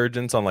a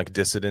resurgence on like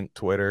dissident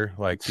Twitter.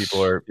 Like,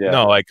 people are, and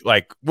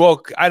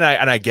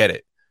I get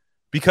it.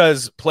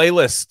 Because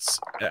playlists,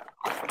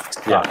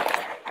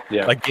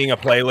 like being a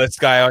playlist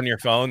guy on your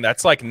phone,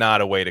 that's like not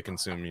a way to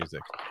consume music.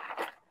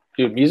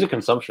 Dude, music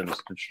consumption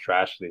is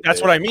trash. That's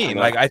what I mean.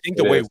 Like, I think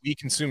the way we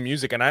consume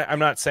music, and I'm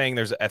not saying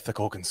there's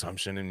ethical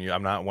consumption, and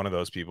I'm not one of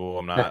those people.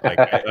 I'm not like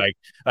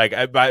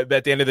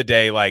at the end of the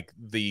day, like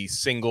the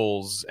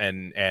singles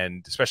and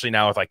especially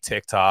now with like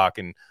TikTok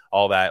and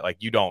all that, like,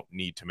 you don't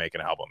need to make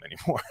an album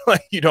anymore.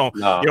 Like, you don't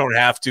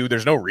have to.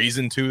 There's no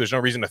reason to. There's no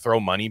reason to throw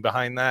money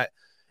behind that.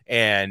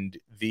 And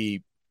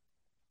the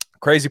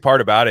crazy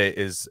part about it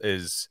is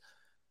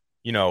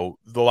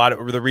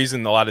the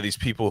reason a lot of these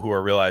people who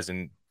are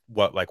realizing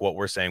what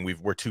we're saying,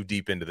 we're too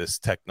deep into this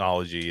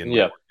technology, and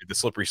the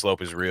slippery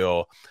slope is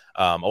real.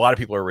 A lot of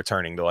people are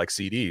returning to like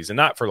CDs, and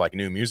not for like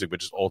new music, but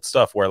just old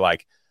stuff where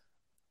like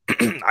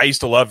I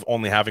used to love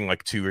only having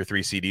like 2 or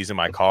 3 CDs in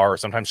my car, or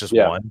sometimes just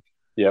one.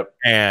 Yep.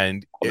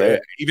 And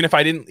even if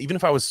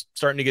I was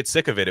starting to get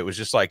sick of it, it was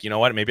just like,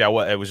 maybe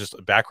it was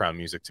just background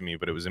music to me,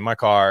 but it was in my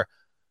car,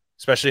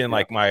 especially in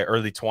like my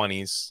early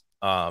 20s.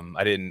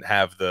 I didn't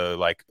have the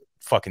like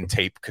fucking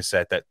tape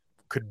cassette that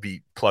could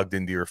be plugged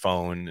into your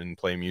phone and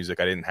play music.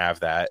 I didn't have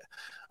that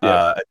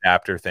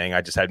adapter thing.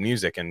 I just had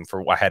music, and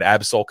I had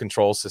Absol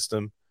Control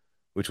System,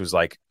 which was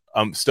like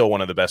still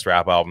one of the best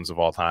rap albums of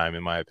all time,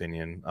 in my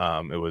opinion.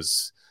 It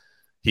was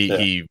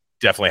he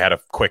definitely had a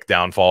quick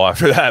downfall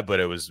after that, but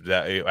it was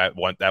that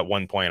at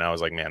one point I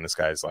was like, man, this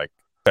guy's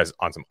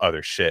on some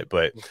other shit.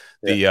 But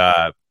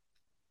I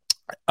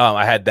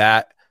had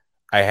that.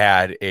 I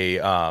had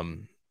a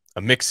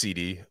mix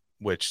CD,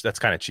 which that's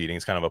kind of cheating.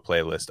 It's kind of a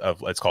playlist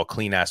of, it's called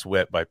Clean Ass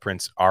Whip by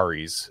Prince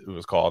Aries, it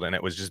was called. And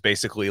it was just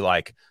basically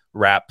like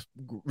rap,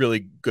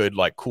 really good,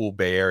 like cool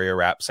Bay Area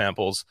rap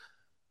samples,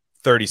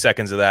 30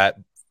 seconds of that,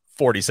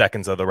 40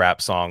 seconds of the rap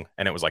song.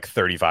 And it was like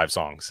 35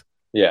 songs.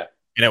 Yeah.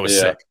 And it was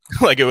sick.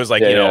 Like, it was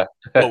like,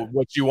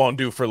 What You Won't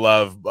Do for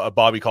Love,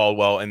 Bobby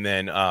Caldwell, and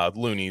then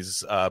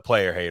Looney's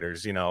Player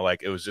Haters,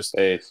 like it was just,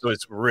 it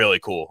was really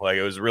cool. Like,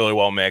 it was really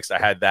well mixed. I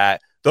had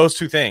those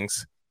two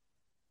things.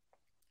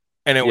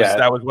 And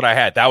that was what I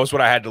had. That was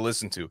what I had to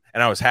listen to.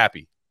 And I was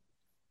happy.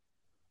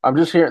 I'm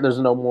just hearing there's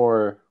no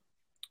more.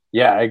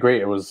 Yeah, I agree.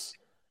 It was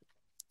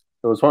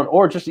fun.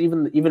 Or just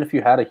even if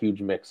you had a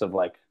huge mix of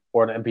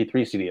or an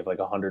MP3 CD of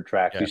 100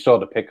 tracks, you still had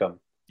to pick them.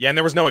 Yeah, and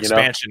there was no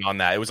expansion on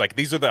that. It was like,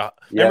 these are the.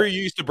 Remember,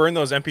 you used to burn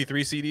those MP3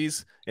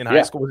 CDs in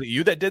high school? Was it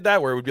you that did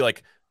that, where it would be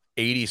like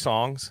 80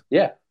 songs?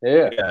 Yeah.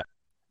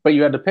 But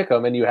you had to pick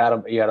them, and you had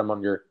them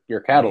on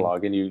your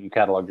catalog, and you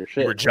cataloged your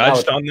shit. You were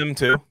judged on them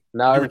too.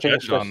 Now you were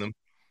judged on them.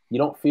 You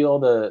don't feel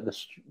the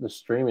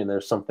streaming.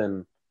 There's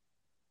something.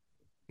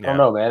 I don't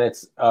know, man.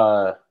 It's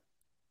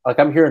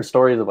I'm hearing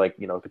stories of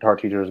guitar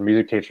teachers,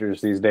 music teachers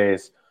these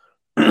days.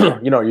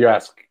 You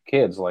ask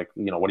kids what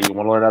do you want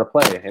to learn how to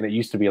play, and it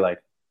used to be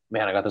like,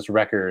 man, I got this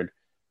record,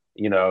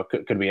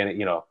 could be any,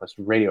 this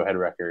Radiohead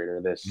record or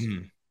this,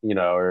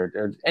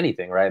 or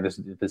anything, right?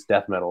 This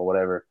death metal,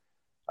 whatever.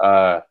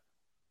 And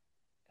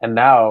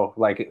now,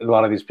 a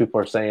lot of these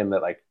people are saying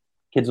that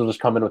kids will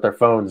just come in with their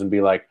phones and be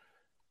like,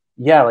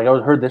 yeah, I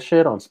heard this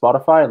shit on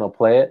Spotify, and they'll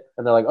play it,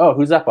 and they're like, oh,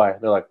 who's that by?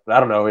 They're like,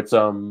 I don't know. It's they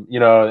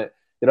don't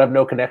have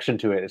no connection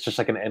to it. It's just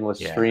like an endless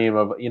stream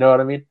of, you know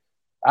what I mean?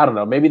 I don't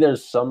know. Maybe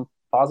there's some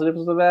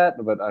positives to that,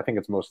 but I think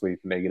it's mostly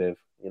negative.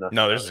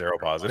 No, there's zero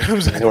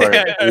positives. I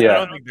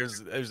don't think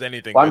there's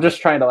anything. Well, I'm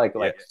just trying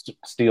to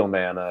steel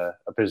man a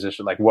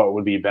position, what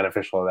would be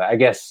beneficial of that. I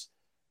guess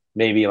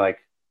maybe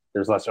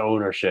there's less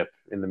ownership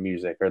in the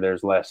music, or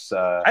there's less.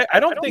 I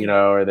don't think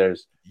or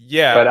there's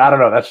but I don't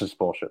know. That's just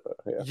bullshit, though.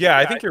 Yeah,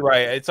 I think you're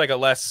right. It's a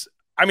less.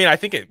 I mean, I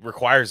think it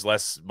requires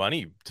less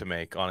money to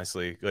make,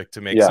 honestly, to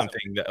make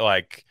something that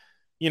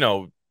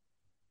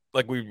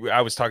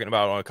I was talking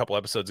about on a couple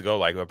episodes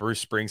ago, a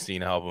Bruce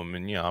Springsteen album,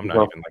 and I'm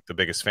not even the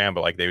biggest fan,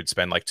 but they would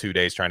spend 2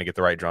 days trying to get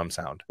the right drum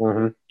sound.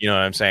 Mm-hmm. You know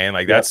what I'm saying?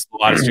 That's a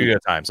lot of studio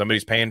time.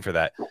 Somebody's paying for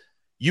that.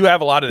 You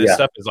have a lot of this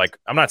stuff is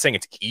I'm not saying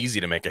it's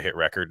easy to make a hit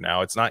record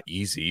now. It's not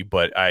easy,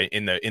 but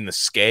in the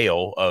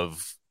scale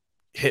of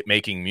hit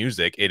making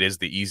music, it is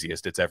the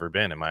easiest it's ever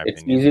been, in my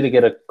opinion. It's easy to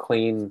get a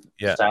clean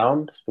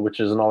sound, which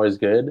isn't always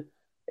good,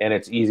 and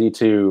it's easy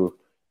to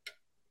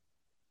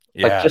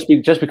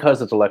just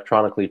because it's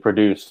electronically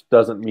produced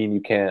doesn't mean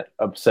you can't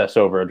obsess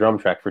over a drum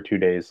track for 2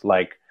 days,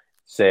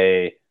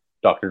 say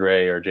Dr.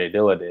 Dre or Jay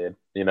Dilla did.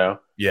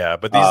 Yeah,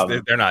 but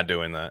they're not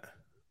doing that.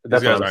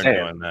 That's what I'm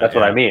saying. That's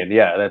what I mean.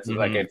 Yeah, that's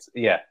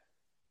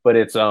but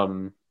it's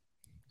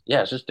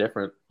it's just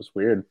different. It's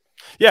weird.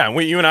 Yeah,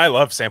 and you and I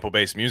love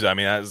sample-based music. I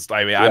mean,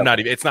 I'm not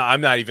even.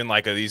 I'm not even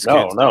these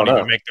kids don't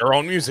even make their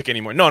own music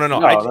anymore.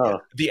 No.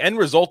 The end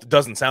result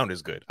doesn't sound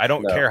as good. I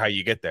don't care how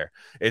you get there.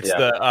 It's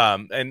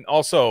and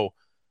also,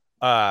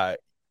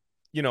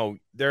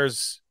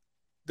 there's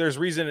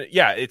reason.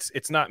 Yeah,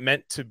 it's not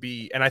meant to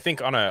be. And I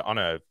think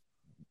on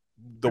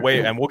the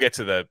way, and we'll get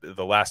to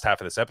the last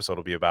half of this episode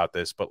will be about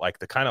this, but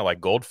the kind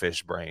of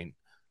goldfish brain,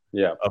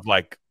 of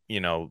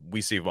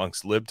we see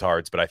amongst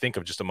libtards, but I think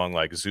of just among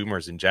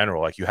Zoomers in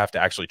general. You have to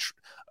actually,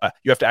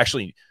 you have to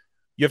actually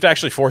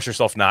force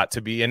yourself not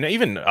to be, and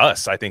even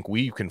us, I think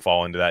we can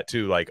fall into that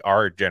too.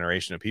 Our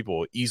generation of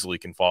people easily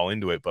can fall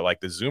into it,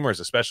 but the Zoomers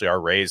especially are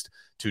raised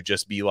to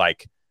just be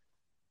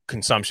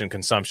consumption,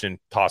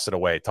 toss it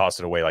away.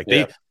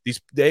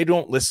 They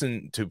don't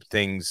listen to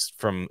things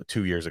from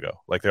 2 years ago.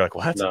 They're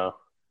what? No.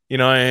 You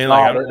know what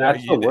I mean?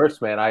 That's the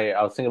worst, man.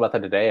 I was thinking about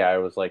that today. I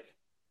was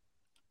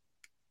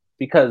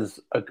because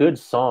a good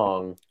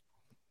song,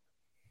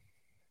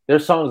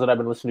 there's songs that I've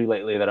been listening to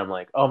lately that I'm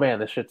oh man,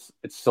 this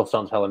it still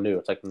sounds hella new.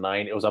 It's it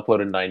was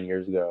uploaded 9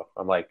 years ago.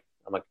 I'm like,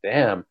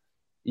 damn,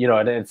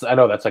 and it's, I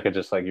know that's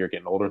just you're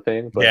getting older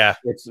thing, but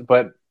it's,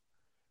 but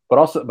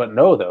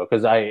no though.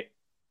 Cause I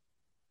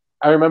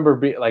remember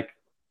being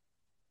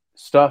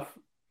stuff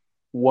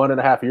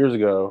 1.5 years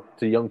ago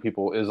to young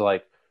people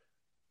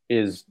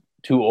is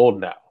too old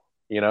now,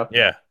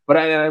 Yeah. But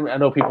I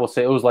know people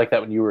say it was like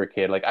that when you were a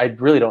kid. I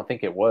really don't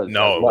think it was.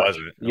 No, it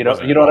wasn't. You know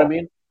what I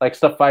mean?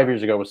 Stuff 5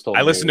 years ago was still.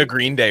 I listened to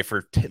Green Day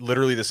for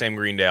literally the same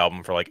Green Day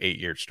album for 8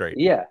 years straight.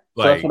 Yeah,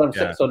 so that's what I'm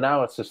saying. So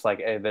now it's just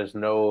hey, there's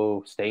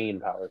no staying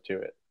power to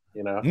it.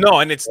 No,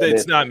 and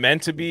it's not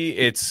meant to be.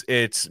 It's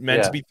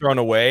meant to be thrown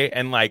away.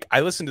 And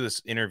I listened to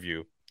this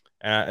interview,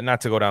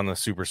 not to go down the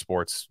super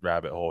sports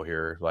rabbit hole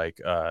here, like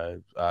I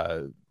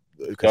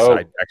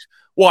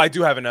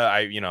do have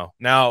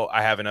now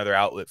I have another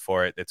outlet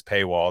for it that's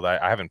paywalled.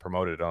 I haven't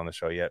promoted it on the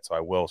show yet, so I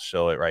will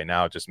show it right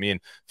now. Just me and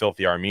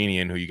Filthy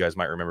Armenian, who you guys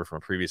might remember from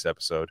a previous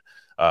episode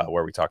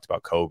where we talked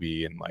about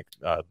Kobe and like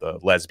the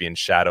lesbian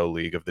shadow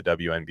league of the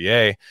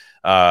WNBA.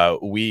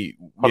 We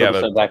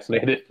have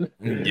vaccinated.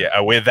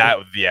 With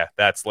that,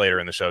 that's later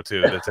in the show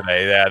too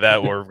today.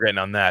 That we're getting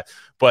on that.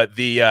 But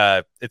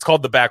it's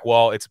called The Back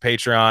Wall. It's a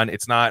Patreon.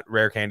 It's not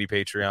Rare Candy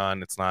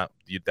Patreon. That's not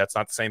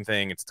the same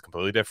thing. It's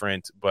completely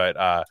different. But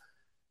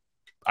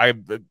I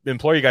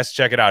implore you guys to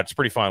check it out. It's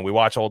pretty fun. We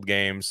watch old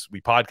games. We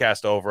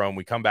podcast over them.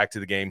 We come back to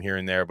the game here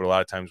and there, but a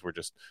lot of times we're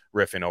just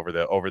riffing over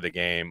the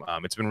game.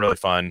 It's been really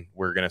fun.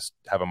 We're going to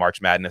have a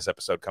March Madness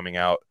episode coming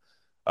out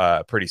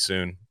pretty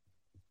soon,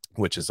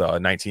 which is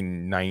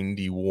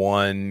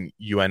 1991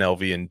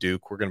 UNLV and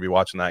Duke. We're going to be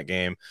watching that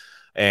game.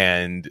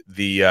 And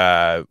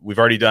we've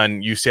already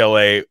done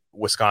UCLA,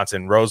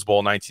 Wisconsin, Rose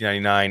Bowl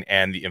 1999,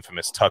 and the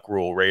infamous Tuck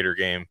Rule Raider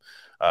game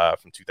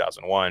from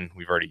 2001.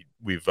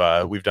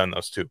 We've done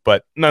those two,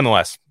 but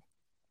nonetheless,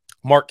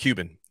 Mark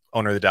Cuban,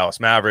 owner of the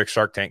Dallas Mavericks,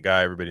 Shark Tank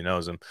guy, everybody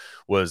knows him,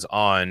 was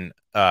on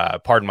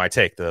Pardon My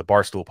Take, the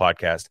Barstool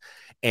podcast,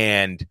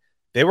 and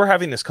they were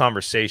having this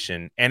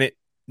conversation, and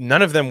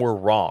none of them were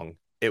wrong.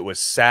 It was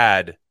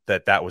sad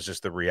that was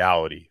just the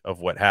reality of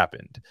what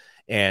happened,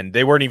 and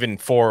they weren't even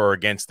for or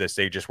against this.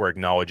 They just were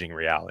acknowledging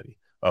reality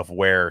of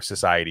where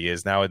society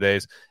is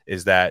nowadays.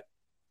 Is that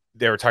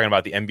they were talking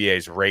about the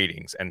NBA's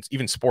ratings and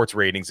even sports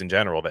ratings in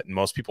general, that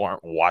most people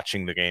aren't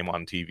watching the game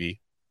on TV,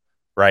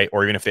 right?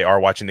 Or even if they are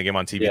watching the game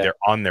on TV, they're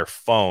on their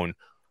phone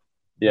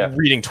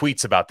reading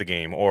tweets about the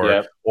game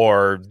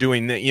or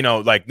doing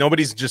like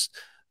nobody's just,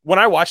 when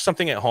I watch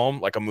something at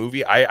home, like a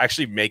movie, I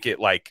actually make it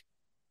like,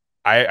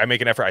 I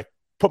make an effort. I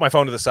put my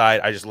phone to the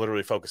side. I just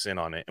literally focus in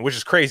on it, which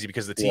is crazy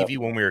because the TV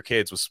when we were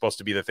kids was supposed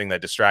to be the thing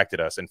that distracted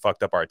us and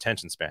fucked up our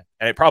attention span.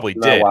 And it probably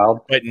did.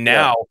 Wild? But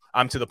now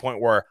I'm to the point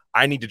where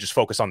I need to just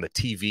focus on the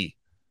TV.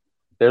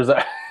 There's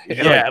a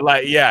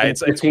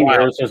it's 15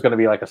 years there's going to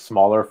be like a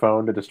smaller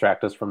phone to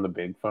distract us from the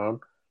big phone.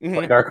 Mm-hmm.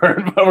 Like our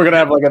current phone, we're gonna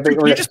have like I think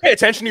you just pay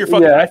attention to your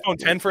fucking iPhone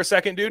 10 for a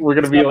second, dude. We're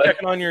gonna be like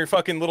checking on your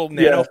fucking little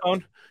nano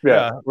phone.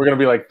 Yeah, we're gonna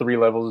be like 3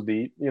 levels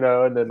deep,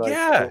 and then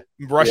like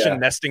Russian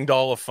nesting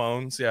doll of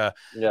phones.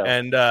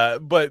 And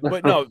but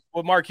no,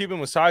 what Mark Cuban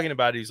was talking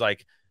about, he's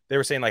like, they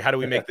were saying like, how do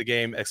we make the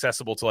game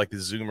accessible to like the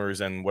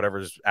Zoomers and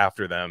whatever's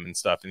after them and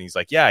stuff? And he's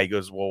like, he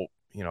goes, well,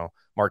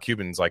 Mark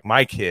Cuban's like,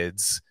 my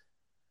kids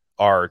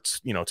are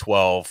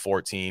 12,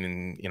 14,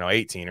 and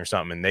 18 or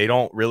something, and they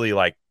don't really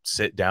like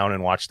sit down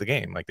and watch the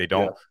game. Like they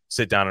don't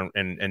sit down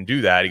and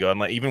do that. He goes,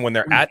 like, even when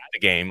they're at the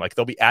game, like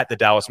they'll be at the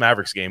Dallas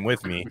Mavericks game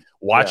with me,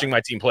 watching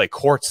my team play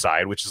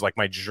courtside, which is like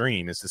my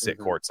dream is to sit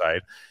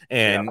courtside.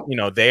 And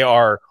they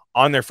are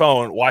on their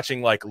phone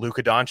watching like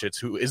Luka Doncic,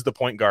 who is the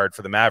point guard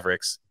for the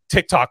Mavericks,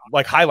 TikTok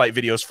like highlight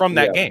videos from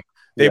that game.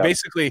 They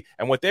basically,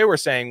 and what they were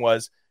saying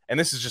was, and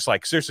this is just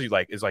like seriously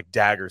like is like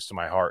daggers to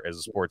my heart as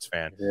a sports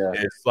fan.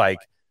 It's like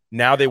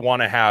now they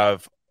want to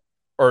have,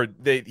 or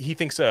he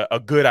thinks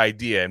a good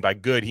idea, and by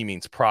good he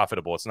means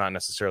profitable. It's not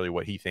necessarily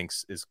what he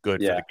thinks is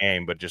good for the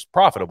game, but just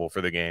profitable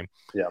for the game.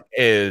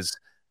 Is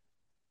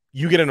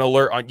you get an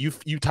alert on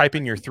you type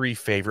in your 3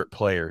 favorite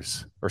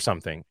players or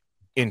something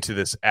into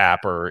this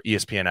app or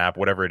ESPN app,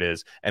 whatever it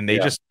is, and they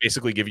just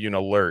basically give you an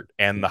alert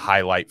and the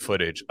highlight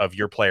footage of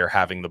your player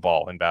having the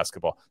ball in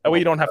basketball. That way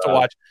you don't have to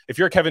watch. If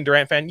you're a Kevin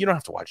Durant fan, you don't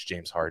have to watch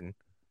James Harden.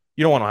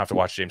 You don't want to have to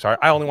watch James Harden.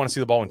 I only want to see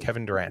the ball when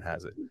Kevin Durant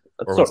has it.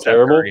 That's so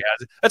terrible.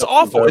 That's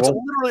awful. It's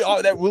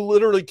literally that will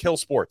literally kill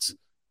sports.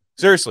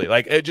 Seriously,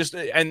 like it just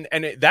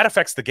that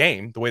affects the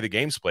game, the way the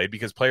game's played,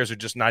 because players are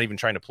just not even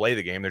trying to play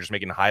the game; they're just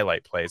making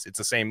highlight plays. It's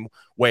the same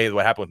way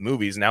what happened with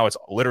movies. Now it's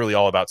literally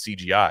all about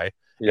CGI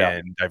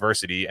and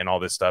diversity and all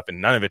this stuff,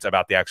 and none of it's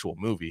about the actual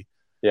movie,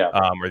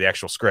 or the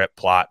actual script,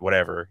 plot,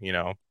 whatever,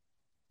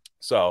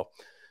 So.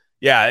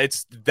 Yeah,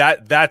 it's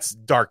that's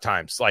dark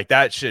times. Like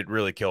that shit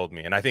really killed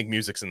me. And I think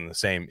music's in the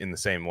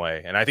same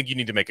way. And I think you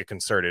need to make a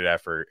concerted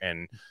effort.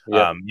 And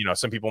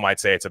some people might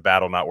say it's a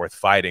battle not worth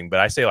fighting, but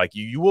I say like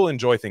you will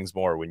enjoy things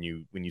more when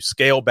you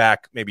scale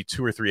back maybe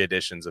 2 or 3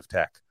 editions of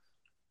tech.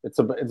 It's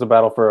a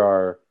battle for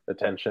our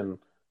attention,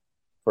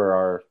 for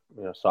our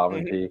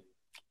sovereignty.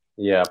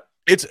 Mm-hmm. Yeah.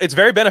 It's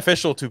very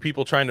beneficial to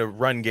people trying to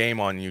run game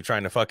on you,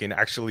 trying to fucking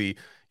actually,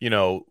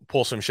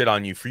 pull some shit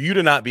on you, for you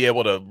to not be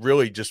able to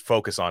really just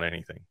focus on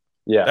anything.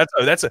 Yeah,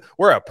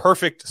 we're a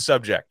perfect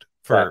subject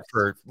for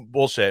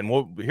bullshit.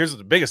 And here's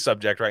the biggest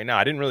subject right now.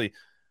 I didn't really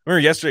remember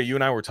yesterday. You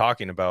and I were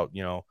talking about,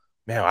 man,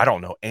 I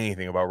don't know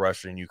anything about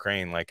Russia and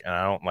Ukraine, like, and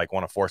I don't like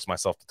want to force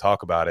myself to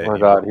talk about it. Oh my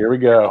God, here we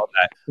go.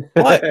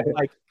 But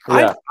like,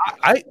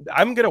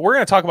 we're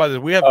gonna talk about this.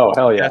 We have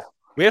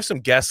we have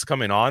some guests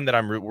coming on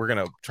that we're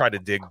gonna try to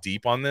dig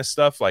deep on this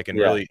stuff, like, and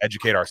really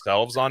educate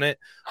ourselves on it.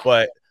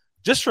 But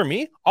just for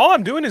me, all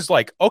I'm doing is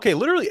like, okay,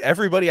 literally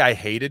everybody I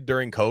hated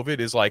during COVID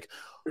is like,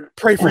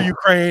 pray for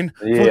Ukraine.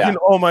 Fucking,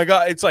 oh my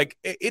God. It's like,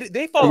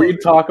 they follow. Can we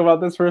talk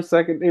about this for a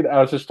second, dude? I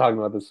was just talking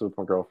about this with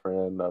my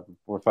girlfriend.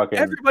 We're fucking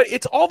everybody.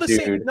 It's all the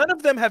same. None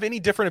of them have any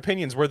different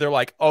opinions where they're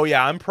like, oh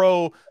yeah, I'm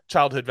pro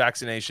childhood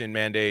vaccination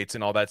mandates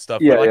and all that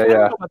stuff. Yeah, but like, I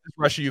don't know about this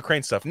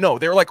Russia-Ukraine stuff. No,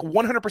 they're like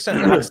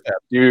 100%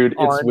 dude,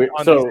 it's weird.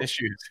 On these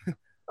issues.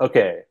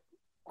 Okay.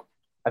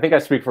 I think I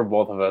speak for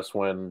both of us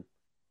when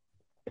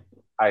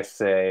I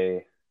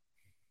say,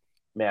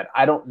 man,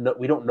 I don't know.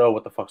 We don't know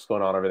what the fuck's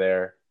going on over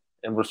there.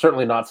 And we're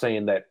certainly not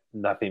saying that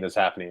nothing is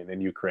happening in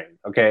Ukraine.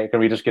 Okay,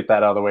 can we just get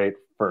that out of the way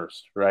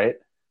first, right?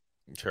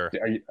 Sure.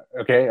 Are you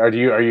okay? Are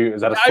you?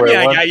 Is that a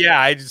square one? Yeah.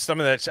 I just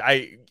some of that.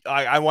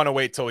 I want to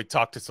wait till we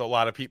talk to a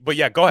lot of people. But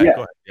yeah, go ahead.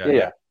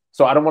 Yeah.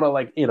 So I don't want to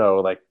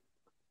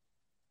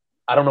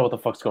I don't know what the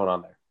fuck's going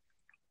on there.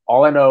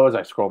 All I know is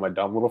I scroll my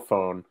dumb little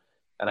phone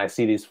and I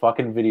see these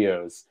fucking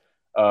videos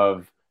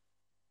of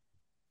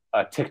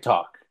a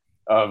TikTok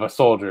of a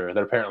soldier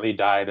that apparently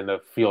died in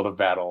the field of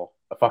battle.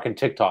 A fucking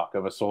TikTok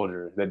of a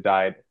soldier that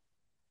died.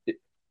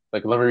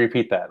 Like, let me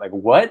repeat that. Like,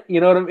 what? You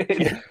know what I mean?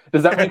 Yeah.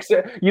 Does that make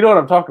sense? You know what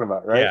I'm talking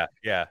about, right?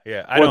 Yeah.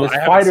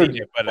 The fighter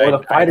jet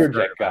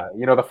guy.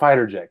 You know, the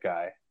fighter jet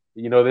guy.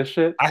 You know this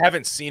shit? I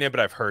haven't seen it,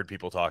 but I've heard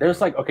people talking. There's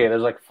like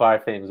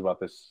 5 things about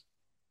this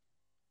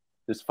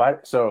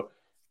fight. So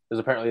there's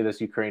apparently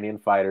this Ukrainian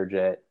fighter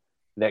jet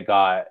that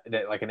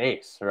like an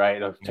ace, right?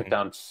 It took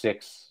down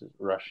 6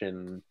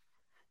 Russian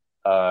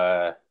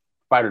fighter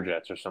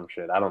jets or some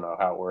shit. I don't know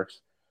how it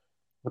works.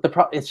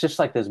 But it's just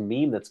like this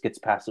meme that gets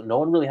passed. No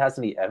one really has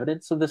any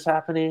evidence of this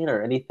happening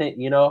or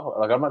anything, you know?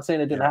 Like, I'm not saying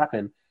it didn't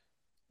happen,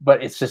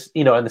 but it's just,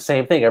 you know, and the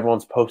same thing,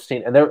 everyone's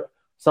posting, and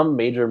some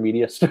major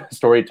media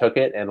story took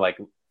it and like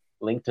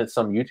linked to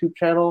some YouTube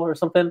channel or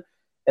something.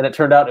 And it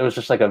turned out it was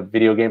just like a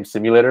video game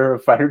simulator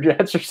of fighter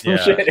jets or some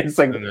shit. It's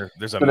like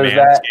there's a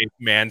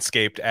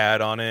Manscaped ad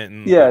on it,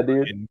 and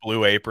dude, in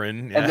Blue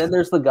Apron. Yeah. And then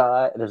there's the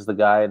guy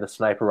in the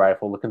sniper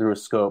rifle looking through a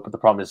scope, but the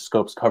problem is the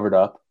scope's covered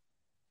up.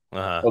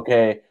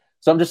 Okay.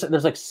 So I'm just,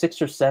 there's like 6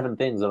 or 7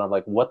 things that I'm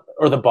like, what?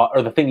 Or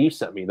the thing you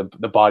sent me,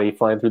 the body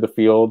flying through the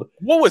field.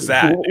 What was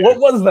that? What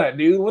was that,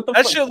 dude? What the?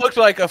 That shit looked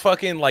like a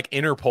fucking like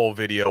Interpol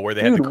video where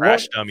they had the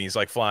crash dummies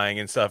like flying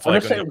and stuff.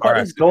 Like, what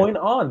is going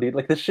on, dude?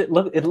 Like, this shit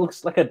it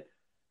looks like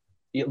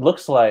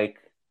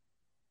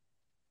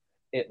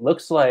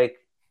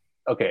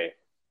okay.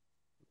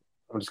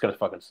 I'm just gonna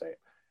fucking say it.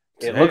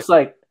 It looks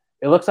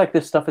like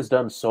this stuff is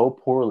done so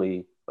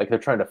poorly. Like they're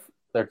trying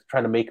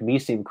to make me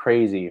seem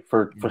crazy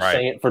for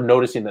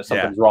noticing that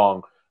something's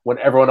wrong when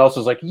everyone else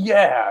is like,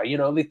 yeah, you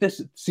know, like this.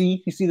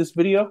 You see this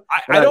video?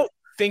 I don't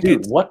think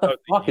dude, what the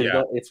fuck is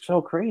that? It's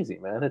so crazy,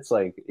 man. It's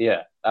like,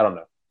 yeah, I don't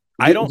know.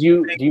 Do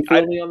you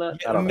feel me on that?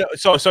 I don't know.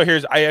 So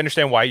here's, I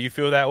understand why you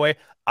feel that way.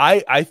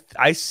 I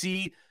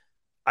see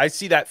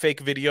that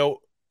fake video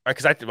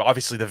because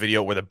obviously the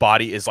video where the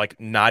body is like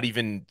not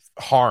even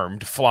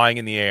harmed, flying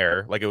in the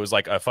air, like it was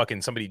like a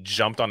fucking somebody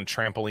jumped on a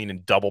trampoline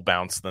and double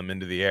bounced them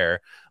into the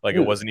air, like it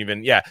wasn't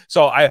even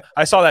So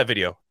I saw that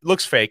video. It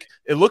looks fake.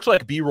 It looked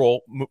like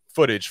B-roll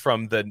footage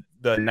from the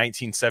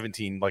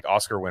 1917 like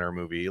Oscar winner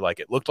movie. Like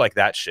it looked like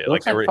that shit.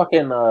 Like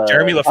fucking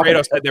Jeremy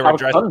Lafredo said they were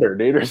dressed. Thunder,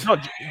 dude. No,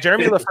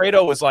 Jeremy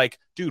Lafredo was like,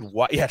 dude,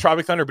 what? Yeah,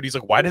 Tropic Thunder, but he's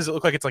like, why does it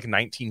look like it's like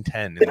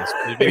 1910 in this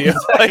video?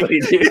 Exactly,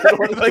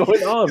 what's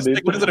going on, dude?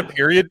 Like, what is it, a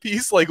period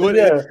piece? Like, what?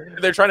 Yeah.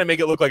 They're trying to make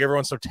it look like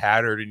everyone's so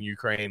tattered in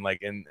Ukraine,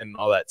 like and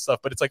all that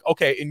stuff. But it's like,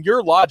 okay, in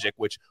your logic,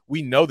 which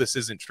we know this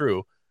isn't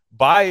true,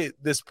 by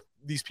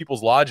these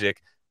people's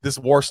logic, this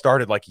war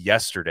started like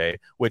yesterday,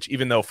 which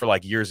even though for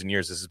like years and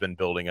years this has been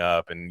building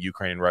up and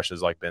Ukraine and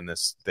Russia's like been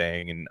this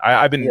thing, and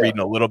I've been reading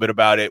a little bit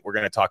about it. We're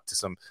going to talk to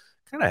some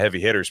kind of heavy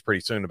hitters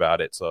pretty soon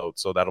about it, so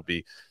that'll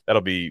be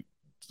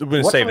we're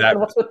going to save that.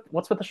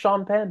 What's with the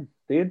Sean Penn,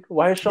 dude?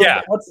 Why is Sean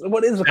Penn?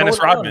 What is Dennis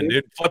Rodman,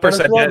 dude? Flipper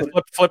said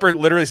Flipper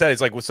literally said,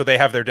 it's like, so they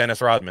have their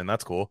Dennis Rodman.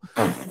 That's cool.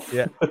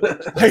 Yeah.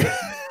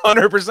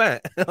 100%.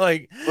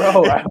 Like,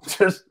 bro,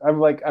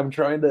 I'm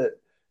trying to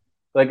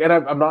like, and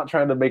I'm not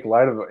trying to make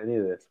light of any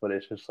of this, but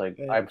it's just like,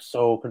 I'm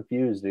so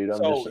confused, dude.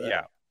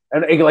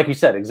 And like you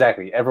said,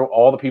 exactly.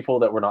 All the people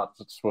that we're not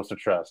supposed to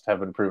trust have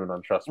been proven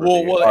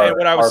untrustworthy. Well, and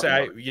what I was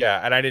saying,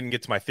 and I didn't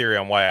get to my theory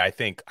on why I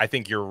think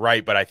you're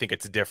right, but I think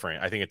it's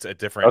different. I think it's a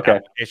different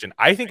application.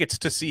 I think it's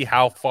to see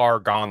how far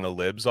gone the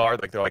libs are.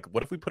 Like they're like,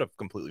 what if we put a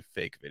completely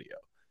fake video,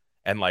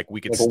 and like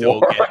we could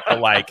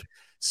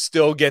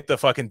still get the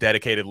fucking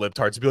dedicated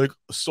libtards to be like,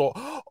 so,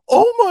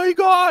 oh my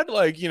god,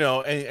 like, you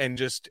know, and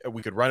just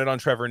we could run it on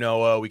Trevor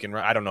Noah. We can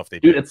run. I don't know if they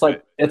do. Dude, it's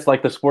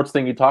like the sports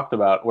thing you talked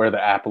about, where the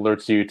app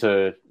alerts you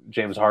to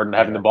James Harden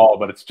having the ball,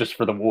 but it's just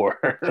for the war.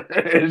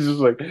 It's just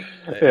like,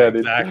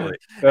 exactly.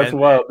 That's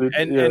wild, dude.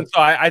 And so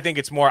I think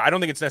it's more. I don't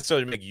think it's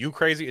necessarily to make you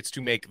crazy. It's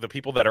to make the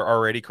people that are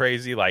already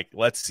crazy. Like,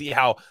 let's heat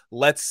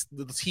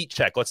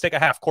check. Let's take a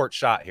half court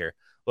shot here.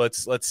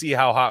 Let's see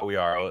how hot we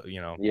are, you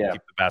know. Keep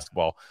the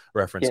basketball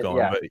reference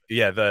going. But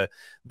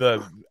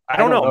I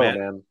don't know,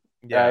 man.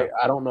 Yeah,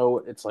 I don't know.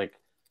 It's like,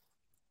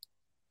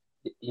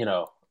 you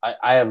know,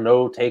 I have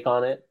no take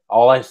on it.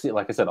 all I see,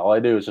 like I said, all I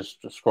do is just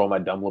scroll my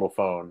dumb little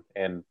phone,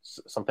 and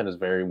something is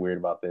very weird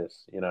about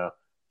this, you know.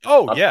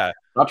 Oh, yeah. I'm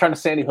not trying to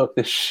Sandy Hook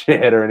this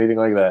shit or anything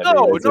like that.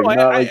 No,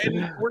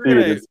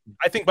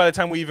 I think by the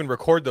time we even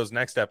record those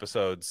next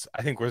episodes,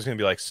 I think there's gonna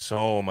be like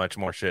so much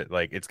more shit.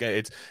 Like I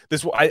think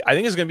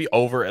it's gonna be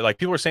over. Like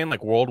people are saying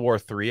like World War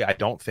III. I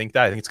don't think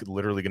that. I think it's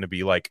literally gonna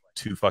be like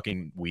 2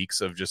 fucking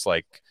weeks of just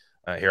like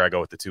here I go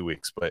with the 2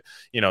 weeks, but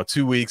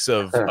 2 weeks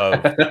of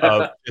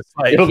just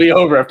like it'll be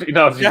over after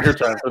it's your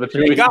turn for the 2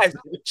 weeks. Guys,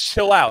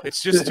 chill out.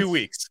 It's just 2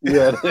 weeks.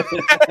 Yeah.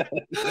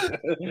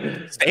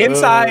 Stay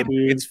inside.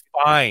 It's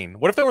fine.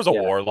 What if there was a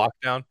war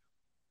lockdown?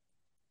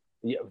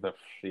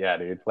 Yeah,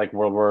 dude. Like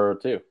World War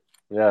II.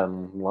 Yeah,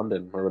 in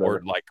London or whatever.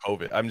 Or like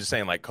COVID. I'm just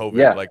saying like COVID.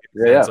 Yeah, like,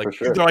 yeah, like, for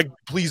sure. They're like,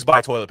 please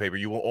buy toilet paper.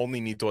 You will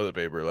only need toilet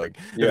paper. Like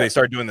if they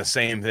start doing the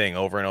same thing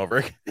over and over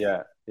again.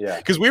 Yeah. Yeah.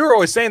 Because we were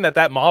always saying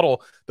that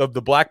model, the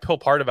black pill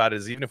part about it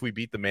is even if we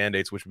beat the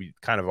mandates, which we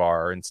kind of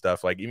are and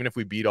stuff, like even if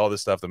we beat all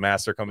this stuff, the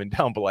masks are coming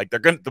down, but like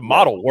the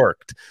model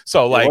worked.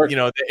 So like,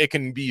 it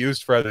can be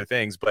used for other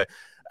things. But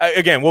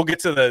again, we'll get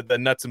to the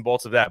nuts and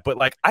bolts of that. But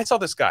like, I saw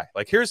this guy,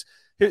 like this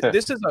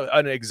is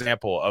an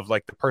example of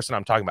like the person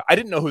I'm talking about. I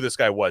didn't know who this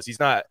guy was.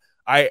 He's not,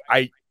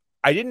 I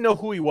didn't know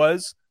who he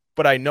was,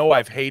 but I know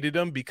I've hated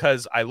him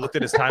because I looked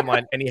at his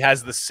timeline and he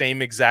has the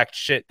same exact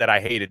shit that I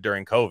hated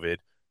during COVID.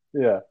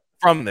 Yeah.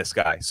 From this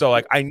guy. So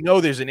like, I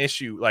know there's an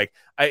issue. Like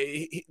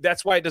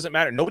that's why it doesn't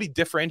matter. Nobody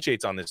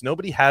differentiates on this.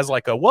 Nobody has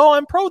like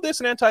I'm pro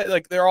this and anti,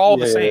 like they're all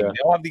the same.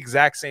 They all have the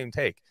exact same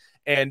take.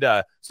 And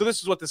so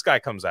this is what this guy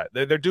comes at.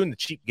 They're doing the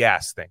cheap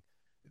gas thing.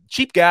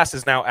 Cheap gas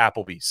is now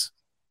Applebee's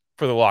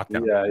for the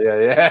lockdown.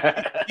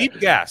 Yeah. Cheap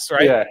gas,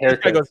 right? Yeah,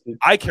 haircut. Goes,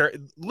 I care.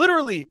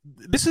 Literally,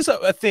 this is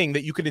a thing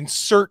that you could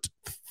insert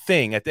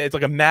thing it's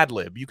like a Mad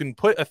Lib. You can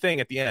put a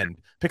thing at the end,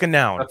 pick a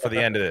noun for the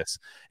end of this.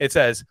 It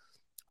says,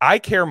 I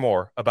care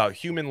more about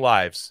human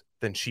lives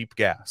than cheap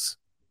gas.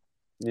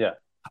 Yeah.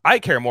 I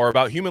care more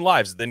about human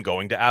lives than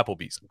going to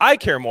Applebee's. I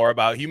care more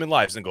about human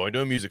lives than going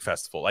to a music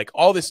festival. Like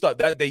all this stuff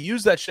that they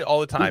use that shit all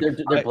the time.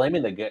 They're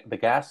blaming the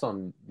gas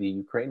on the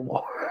Ukraine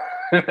war.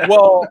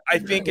 Well, I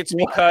think it's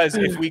because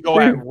if we go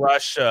at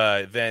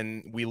Russia,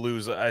 then we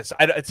lose. This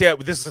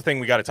is the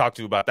thing we got to talk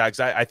to about that. Because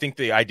I think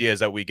the idea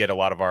is that we get a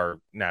lot of our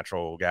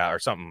natural gas or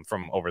something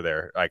from over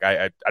there. Like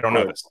I don't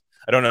know this.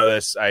 I don't know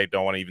this. I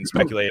don't want to even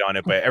speculate on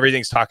it, but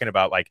everything's talking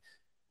about like,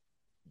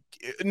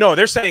 no,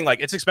 they're saying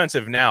like it's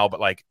expensive now, but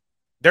like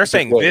they're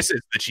saying this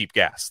is the cheap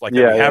gas like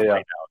we have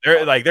right now.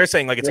 They're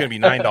saying like it's going to be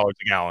 $9 a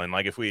gallon,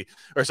 like if we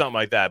or something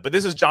like that. But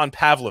this is John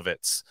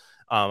Pavlovitz.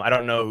 I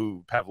don't know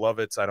who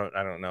Pavlovitz. I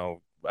don't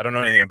know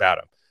anything about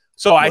him.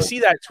 So I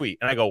see that tweet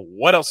and I go,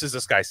 what else has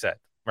this guy said?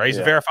 Right? He's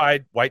a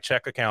verified white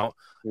check account.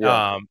 And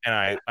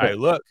I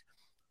look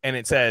and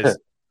it says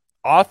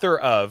author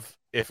of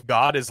If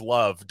God is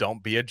Love,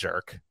 Don't Be a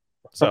Jerk.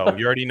 So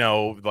you already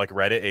know, like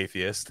Reddit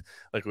atheist,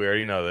 like we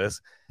already know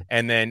this.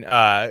 And then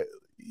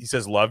he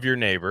says, love your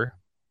neighbor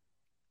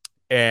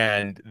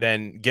and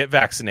then get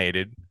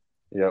vaccinated.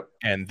 Yep.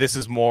 And this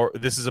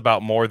is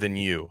about more than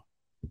you.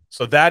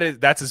 So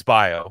that's his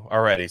bio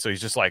already. So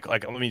he's just like,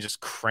 let me just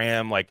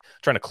cram, like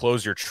trying to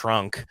close your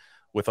trunk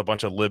with a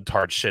bunch of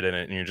libtard shit in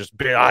it. And you're just,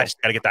 I just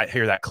got to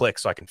hear that click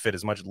so I can fit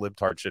as much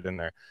libtard shit in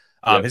there.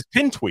 His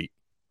pin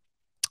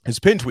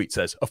tweet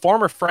says, a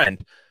former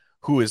friend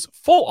who is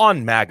full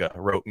on MAGA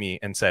wrote me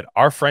and said,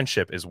 our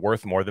friendship is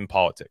worth more than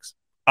politics.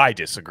 I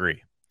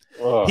disagree.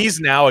 Ugh. He's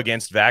now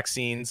against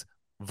vaccines,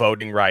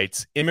 voting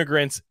rights,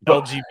 immigrants,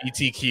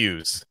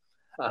 LGBTQs.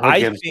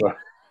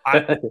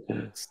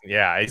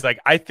 He's like,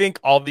 I think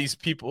all those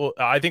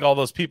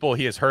people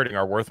he is hurting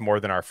are worth more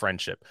than our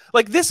friendship.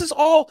 Like, this is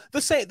all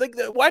the same. Like,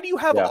 why do you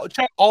have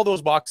check all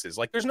those boxes?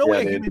 Like, there's no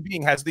way a human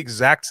being has the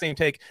exact same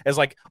take as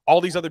like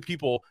all these other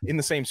people in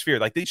the same sphere.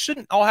 Like, they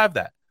shouldn't all have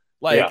that.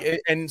 Like,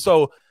 and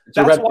so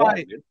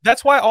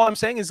that's why all I'm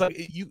saying is like,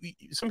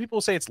 some people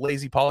say it's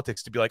lazy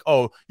politics to be like,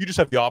 oh, you just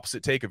have the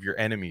opposite take of your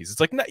enemies. It's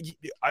like,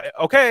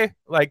 okay,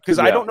 like, because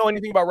I don't know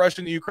anything about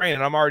Russia and the Ukraine,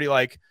 and I'm already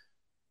like,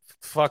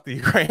 fuck the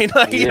Ukraine.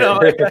 Like,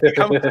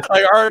 I'm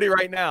like already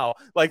right now,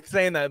 like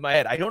saying that in my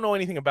head. I don't know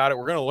anything about it.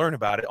 We're gonna learn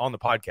about it on the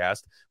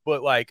podcast,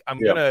 but like I'm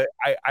gonna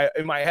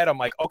in my head, I'm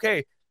like,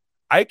 okay,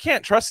 I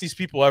can't trust these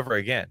people ever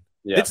again.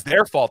 Yeah. It's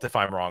their fault if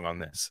I'm wrong on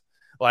this.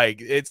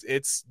 Like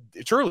it's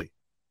truly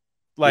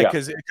like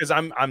because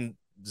I'm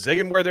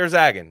zigging where they're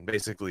zagging,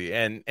 basically.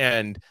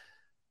 And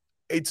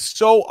it's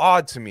so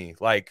odd to me,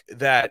 like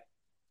that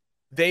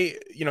they,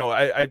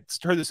 I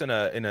heard this in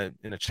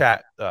a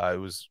chat. It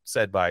was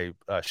said by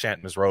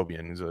Shant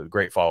Misrobian, who's a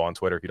great follow on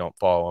Twitter. If you don't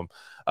follow him,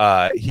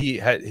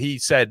 he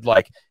said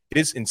like it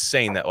is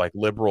insane that like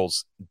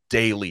liberals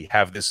daily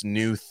have this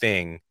new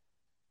thing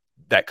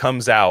that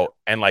comes out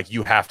and like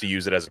you have to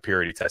use it as a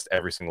purity test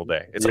every single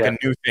day. It's like a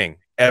new thing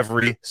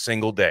every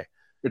single day.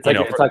 It's like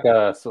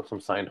some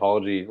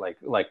Scientology like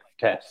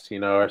test,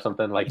 or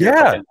something like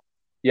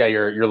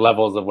your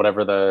levels of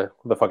whatever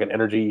the fucking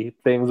energy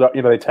things are.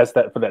 They test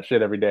that for that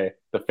shit every day.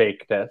 The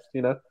fake test,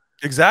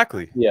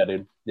 Exactly. Yeah,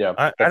 dude. Yeah,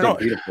 I don't.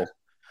 Beautiful.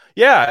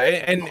 Yeah,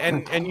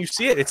 and you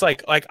see it. It's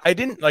like I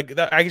didn't like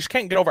that. I just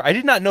can't get over. I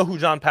did not know who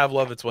John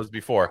Pavlovitz was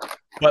before,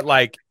 but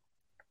like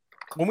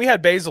when we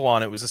had Basil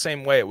on, it was the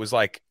same way. It was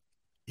like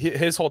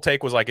his whole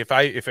take was like, if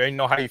I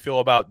know how you feel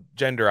about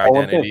gender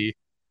identity,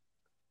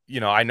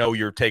 I know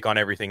your take on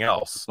everything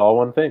else. It's all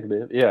one thing,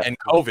 dude. Yeah. And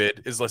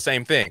COVID is the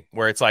same thing,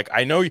 where it's like,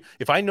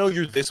 if I know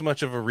you're this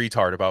much of a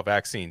retard about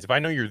vaccines, if I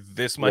know you're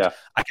this much,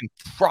 I can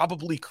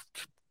probably,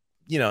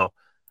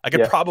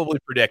 probably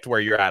predict where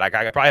you're at. I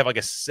probably have like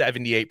a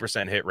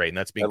 78% hit rate, and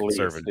that's being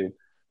conservative.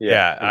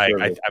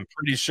 I'm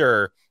pretty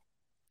sure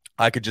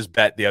I could just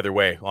bet the other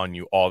way on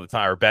you all the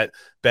time, or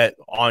bet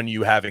on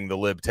you having the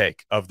lib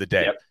take of the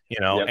day,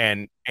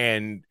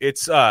 and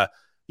it's, they're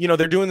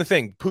doing the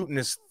thing. Putin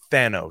is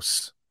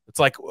Thanos. It's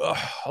like,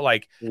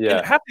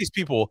 half these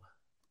people,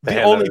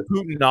 the only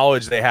Putin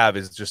knowledge they have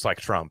is just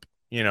like Trump.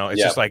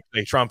 It's just like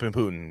Trump and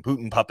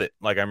Putin puppet.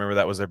 Like, I remember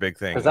that was their big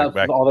thing. Because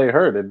that's all they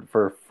heard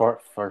for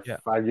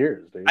 5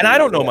 years. Dude. And I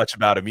don't know much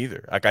about him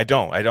either. Like, I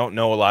don't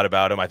know a lot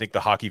about him. I think the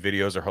hockey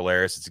videos are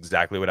hilarious. It's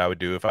exactly what I would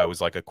do if I was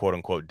like a quote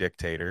unquote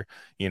dictator,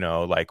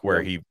 like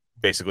where he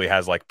basically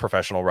has like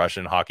professional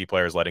Russian hockey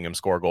players letting him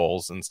score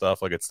goals and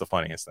stuff. Like, it's the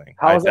funniest thing.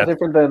 How is that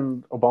different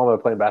than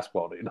Obama playing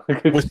basketball, dude?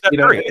 With Steph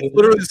Curry, it's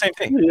literally the same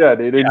thing. Yeah,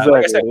 dude. Exactly.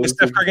 Like I said, is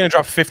Steph Curry going to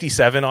drop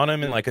 57 on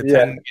him in like a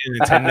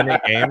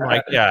 10-minute game?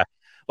 Like,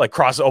 like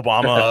cross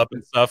Obama up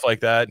and stuff like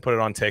that and put it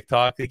on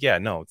TikTok. Like,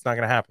 no, it's not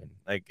going to happen.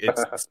 Like,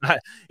 it's not.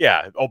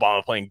 Yeah,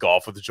 Obama playing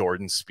golf with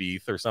Jordan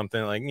Spieth or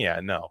something. Like,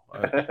 no,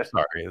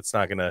 sorry, it's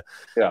not going to.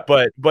 Yeah.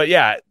 But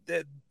yeah,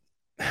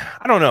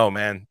 I don't know,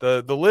 man.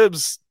 The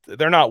libs,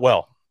 they're not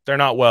well. They're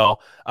not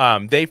well.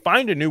 They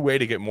find a new way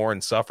to get more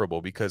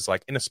insufferable because,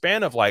 like, in a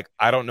span of like,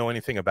 I don't know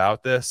anything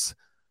about this.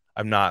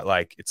 I'm not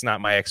like, it's not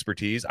my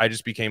expertise. I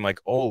just became like,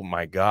 oh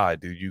my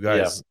God, dude, you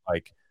guys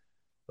like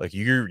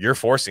you're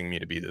forcing me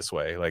to be this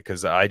way. Like,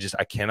 cause I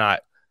can't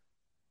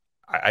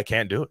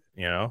do it,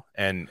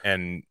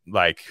 and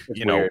like,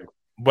 it's weird.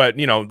 But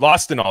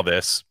lost in all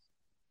this.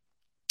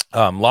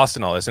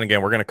 And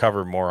again, we're going to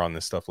cover more on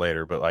this stuff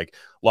later, but like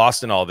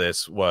lost in all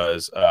this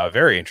was a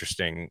very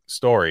interesting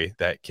story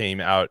that came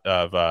out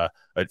of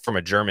from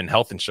a German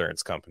health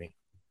insurance company.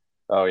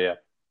 Oh yeah.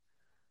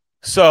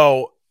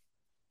 So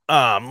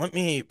let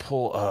me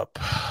pull up,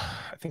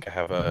 I think I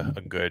have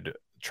a good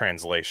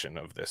translation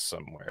of this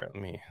somewhere.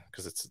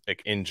 Because it's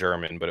like in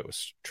German, but it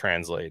was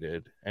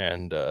translated.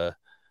 And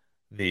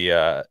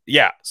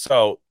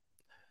so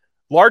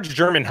large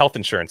German health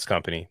insurance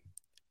company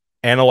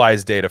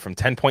analyzed data from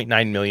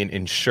 10.9 million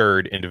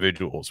insured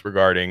individuals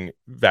regarding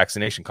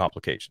vaccination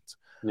complications.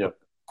 Yep.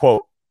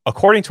 Quote,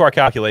 according to our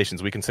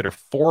calculations, we consider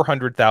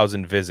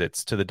 400,000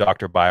 visits to the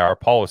doctor by our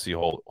policy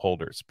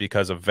holders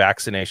because of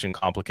vaccination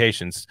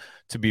complications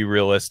to be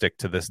realistic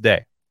to this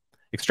day.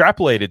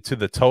 Extrapolated to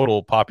the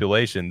total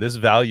population, this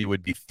value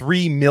would be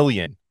 3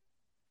 million,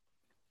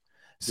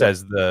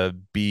 says the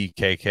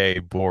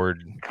BKK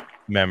board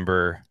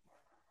member.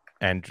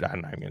 And I'm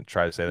not going to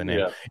try to say the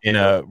name in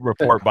a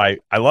report by,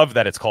 I love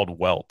that it's called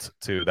Welt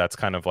too. That's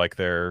kind of like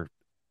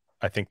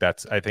I think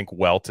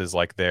Welt is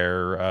like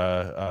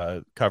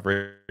their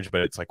coverage,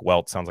 but it's like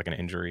Welt sounds like an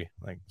injury.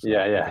 Like,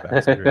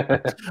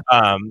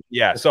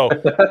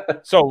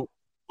 So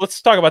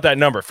let's talk about that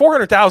number.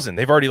 400,000.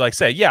 They've already like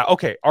said,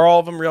 okay. Are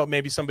all of them real?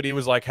 Maybe somebody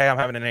was like, hey, I'm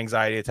having an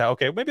anxiety attack.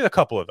 Okay. Maybe a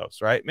couple of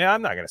those, right? Man,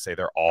 I'm not going to say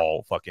they're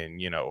all fucking,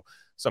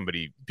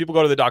 people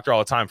go to the doctor all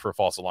the time for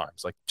false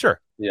alarms. Like, sure.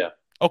 Yeah.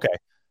 Okay.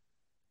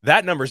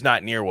 That number's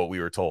not near what we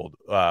were told.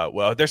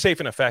 Well, they're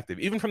safe and effective,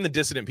 even from the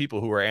dissident people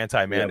who are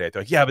anti-mandate.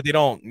 They're like, but they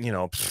don't,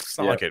 it's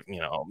not like it,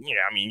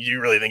 I mean, you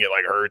really think it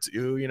like hurts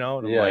you,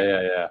 And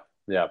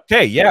yeah.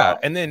 Okay, yeah.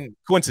 And then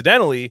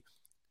coincidentally,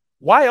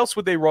 why else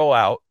would they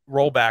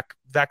roll back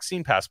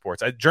vaccine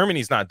passports?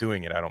 Germany's not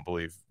doing it, I don't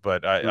believe,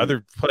 but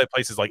other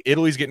places like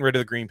Italy's getting rid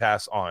of the green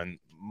pass on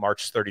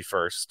March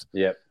 31st.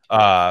 Yep.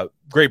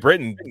 Great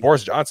Britain,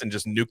 Boris Johnson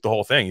just nuked the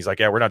whole thing. He's like,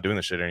 we're not doing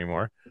this shit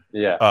anymore.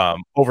 Yeah.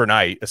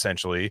 Overnight,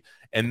 essentially.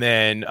 And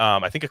then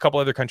I think a couple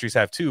other countries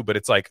have too, but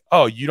it's like,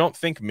 oh, you don't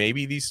think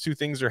maybe these two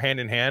things are hand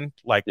in hand?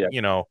 Like,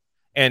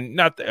 and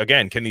not,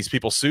 again, can these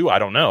people sue? I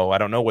don't know. I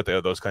don't know what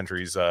those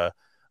countries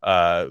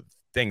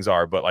things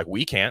are, but like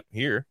we can't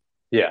here.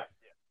 Yeah.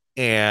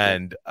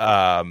 And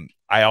I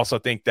also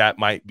think that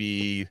might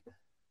be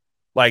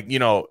like,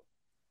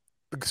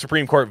 the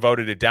Supreme Court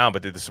voted it down,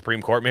 but did the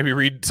Supreme Court maybe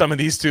read some of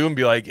these too and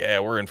be like,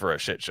 we're in for a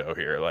shit show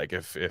here? Like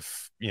if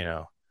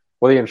Well,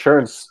 the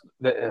insurance,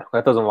 that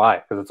doesn't lie,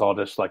 because it's all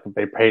just like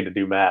they pay to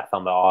do math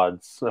on the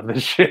odds of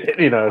this shit,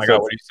 Oh my God,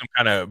 what are you, some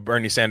kind of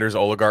Bernie Sanders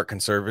oligarch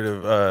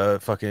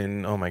conservative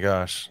fucking, oh my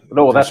gosh.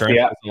 No,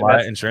 well,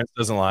 insurance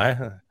doesn't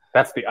lie.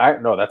 That's the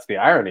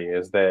irony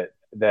is that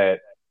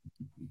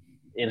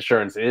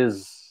insurance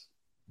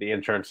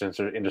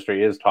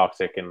industry is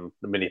toxic and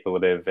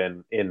manipulative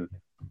and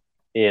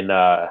in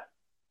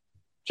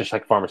just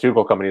like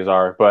pharmaceutical companies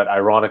are, but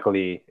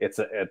ironically it's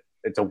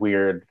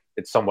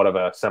somewhat of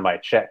a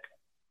semi-check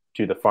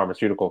to the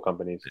pharmaceutical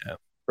companies,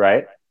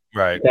 right?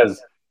 Right.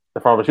 Because the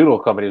pharmaceutical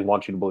companies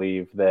want you to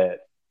believe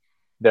that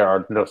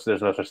there's no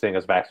such thing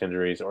as vax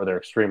injuries, or they're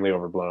extremely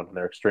overblown and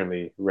they're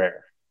extremely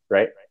rare,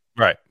 right?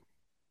 Right.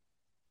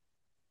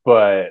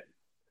 But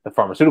the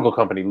pharmaceutical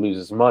company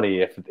loses money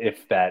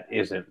if that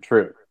isn't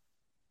true,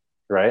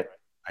 right?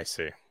 I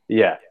see.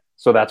 Yeah.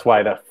 So that's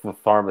why the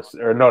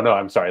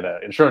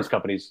insurance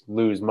companies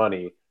lose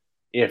money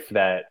if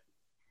that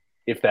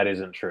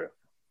isn't true.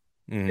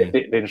 Mm-hmm.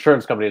 The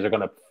insurance companies are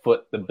going to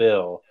foot the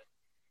bill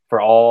for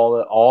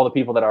all the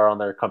people that are on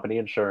their company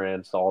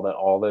insurance, all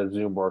the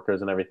Zoom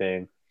workers and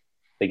everything.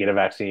 They get a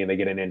vaccine, they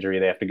get an injury,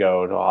 they have to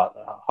go to a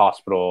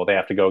hospital, they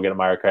have to go get a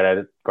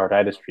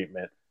myocarditis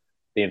treatment.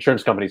 The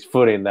insurance company's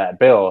footing that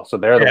bill, so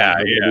they're the ones who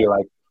are going to be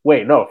like,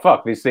 wait, no,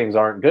 fuck, these things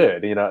aren't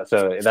good, you know.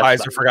 So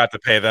Pfizer forgot to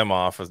pay them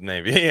off, as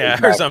maybe,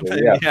 or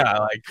something,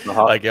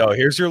 like, yo,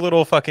 here's your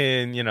little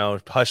fucking, you know,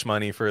 hush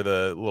money for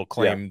the little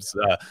claims,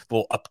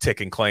 little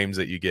uptick in claims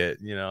that you get,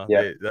 you know.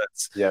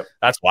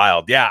 That's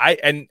wild. Yeah,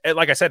 and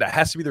like I said, that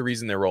has to be the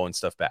reason they're rolling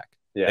stuff back.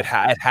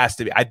 Yeah, it has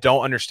to be. I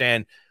don't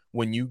understand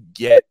when you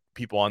get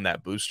people on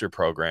that booster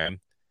program,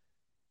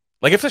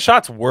 like if the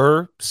shots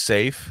were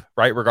safe,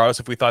 right, regardless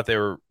if we thought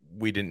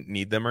we didn't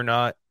need them or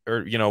not, or,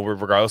 you know,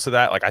 regardless of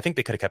that, like, I think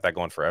they could have kept that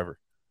going forever.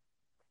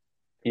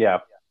 Yeah.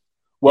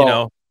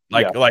 Well, you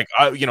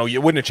know, you know, it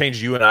wouldn't have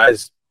changed you and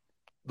I's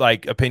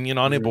like opinion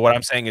on it. But what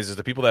I'm saying is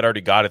the people that already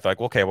got it, like,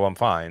 okay, well, I'm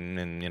fine.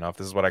 And, you know, if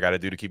this is what I got to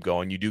do to keep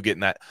going, you do get in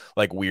that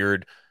like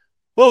weird,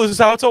 well, this is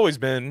how it's always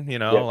been, you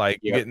know,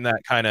 you get in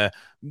that kind of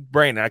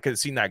brain. And I could have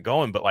seen that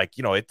going, but like,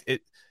 you know,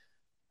 it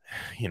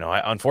you know,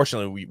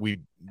 unfortunately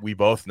we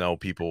both know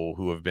people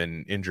who have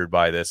been injured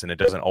by this, and it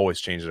doesn't always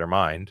change their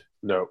mind.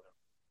 No.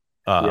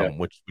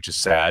 Which is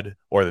sad,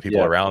 or the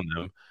people around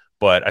them.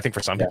 But I think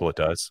for some people it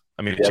does.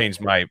 I mean, it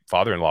changed my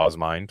father-in-law's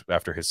mind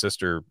after his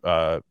sister,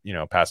 you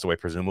know, passed away,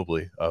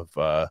 presumably of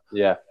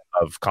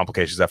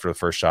complications after the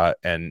first shot,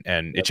 and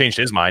it changed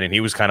his mind. And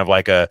he was kind of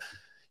like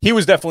he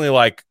was definitely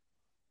like,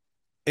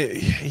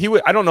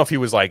 I don't know if he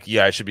was like,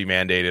 yeah, it should be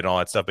mandated and all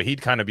that stuff, but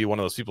he'd kind of be one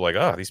of those people like,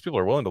 oh, these people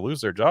are willing to lose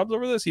their jobs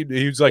over this. He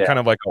was like kind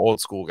of like an old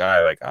school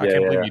guy, like, I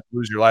can't believe you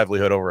lose your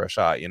livelihood over a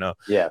shot, you know?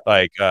 Yeah.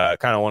 Like kind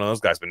of one of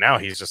those guys. But now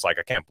he's just like,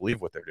 I can't believe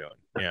what they're doing.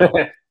 You know?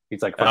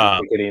 He's like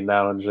fucking picketing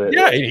now and shit.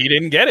 Yeah, he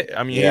didn't get it.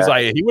 I mean, he's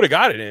like, he would have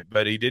gotten it,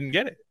 but he didn't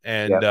get it.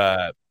 And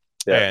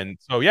and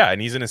so and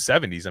he's in his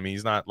 70s. I mean,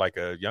 he's not like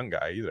a young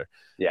guy either.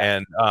 Yeah.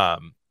 And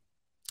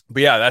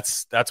but yeah,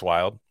 that's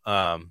wild.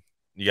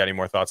 You got any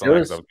more thoughts on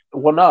that?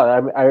 Well,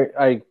 no,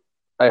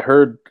 I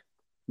heard,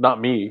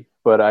 not me,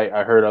 but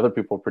I heard other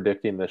people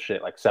predicting this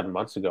shit like 7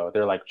 months ago.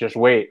 They're like, just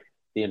wait,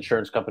 the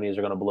insurance companies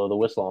are going to blow the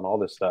whistle on all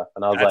this stuff.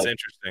 And I was that's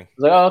interesting. I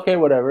was like, oh, okay,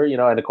 whatever, you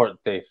know. And of course,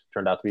 they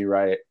turned out to be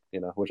right, you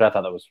know, which I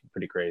thought that was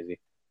pretty crazy.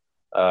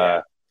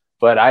 But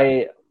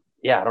I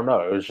don't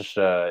know. It was just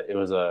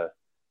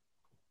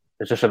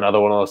it's just another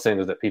one of those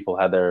things that people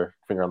had their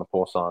finger on the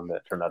pulse on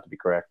that turned out to be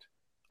correct.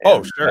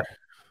 And, sure.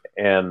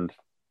 And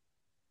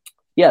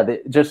yeah,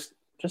 just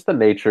the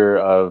nature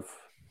of,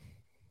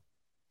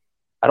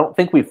 I don't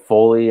think we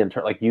fully,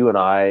 like you and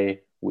I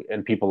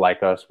and people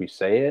like us, we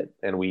say it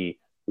and we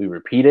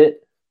repeat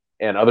it,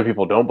 and other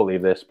people don't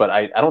believe this, but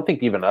I don't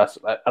think even us,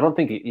 I don't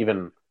think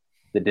even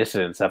the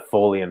dissidents have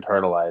fully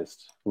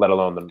internalized, let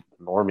alone the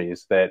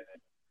normies, that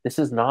this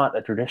is not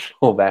a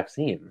traditional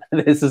vaccine.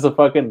 This is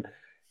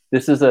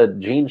a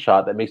gene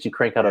shot that makes you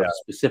crank out a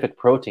specific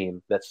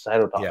protein that's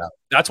cytotoxic. Yeah,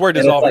 that's where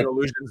dissolving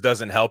illusions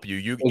doesn't help you.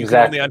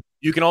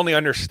 You can only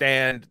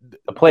understand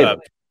the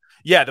playbook.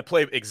 The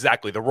play,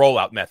 exactly, the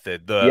rollout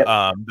method,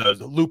 the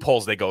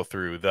loopholes they go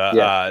through,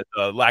 the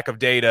lack of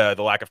data,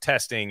 the lack of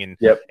testing,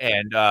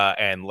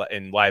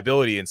 and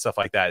liability and stuff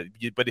like that.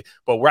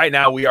 But right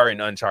now we are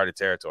in uncharted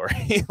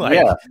territory.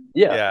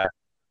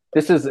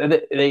 This is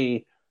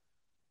they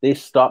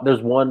stopped.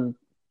 There's one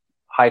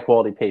high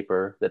quality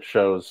paper that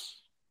shows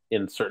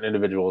in certain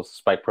individuals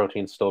spike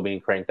protein still being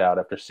cranked out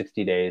after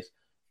 60 days.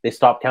 They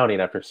stopped counting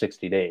after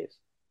 60 days.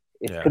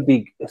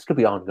 This could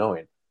be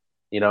ongoing,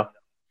 you know.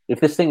 If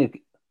this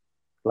thing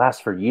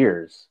lasts for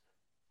years,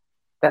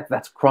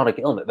 that's chronic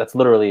illness. That's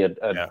literally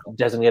a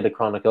designated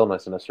chronic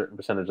illness in a certain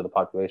percentage of the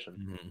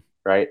population,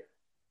 right?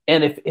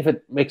 And if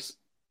it makes,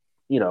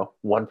 you know,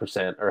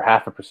 1% or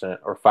 0.5%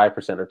 or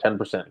 5% or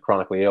 10%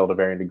 chronically ill to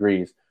varying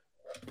degrees,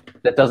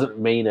 that doesn't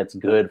mean it's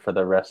good for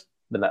the rest,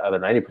 the other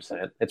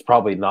 90%. It's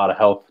probably not a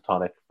health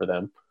tonic for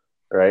them,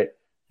 right?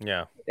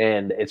 Yeah.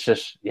 And it's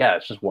just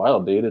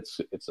wild, dude.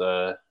 It's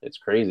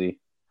crazy.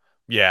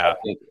 Yeah.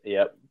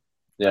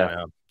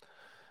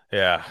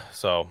 Yeah.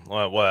 So,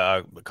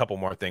 a couple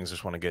more things I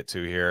just want to get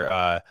to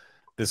here.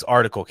 This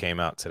article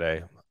came out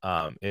today.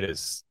 I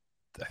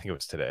think it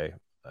was today.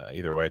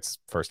 Either way, it's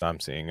the first I'm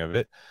seeing of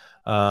it.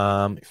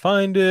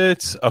 Find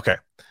it. Okay.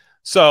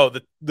 So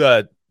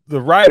the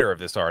writer of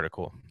this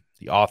article,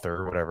 the author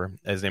or whatever,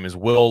 his name is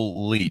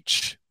Will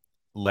Leach,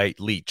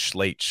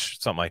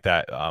 something like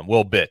that.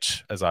 Will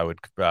Bitch, as I would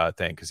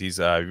think, because he's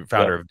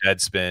founder of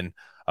Deadspin.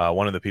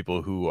 One of the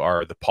people who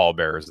are the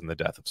pallbearers in the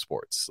death of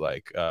sports,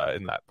 like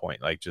in that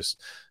point, like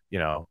just, you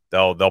know,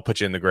 they'll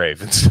put you in the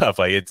grave and stuff.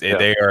 Like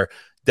they are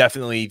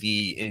definitely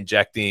the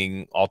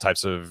injecting all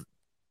types of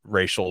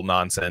racial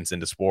nonsense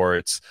into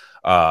sports.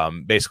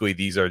 Basically,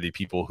 these are the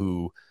people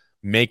who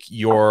make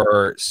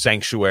your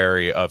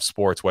sanctuary of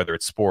sports, whether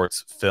it's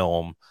sports,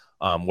 film,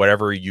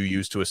 whatever you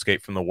use to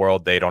escape from the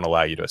world, they don't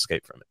allow you to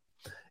escape from it.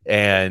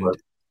 And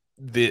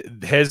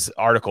his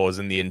article is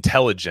in the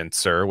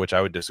Intelligencer, which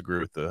I would disagree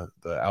with the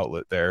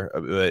outlet there.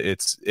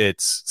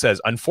 It says,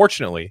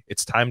 unfortunately,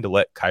 it's time to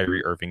let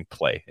Kyrie Irving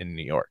play in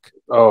New York.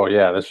 Oh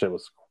yeah, this shit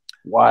was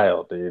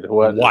wild, dude.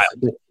 Wild, yeah.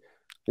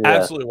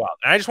 Absolutely wild.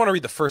 And I just want to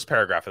read the first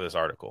paragraph of this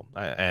article,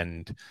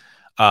 and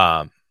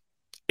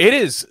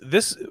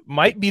this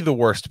might be the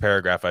worst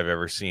paragraph I've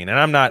ever seen.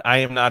 And I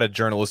am not a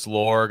journalist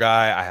lore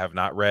guy. I have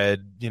not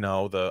read,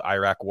 the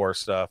Iraq war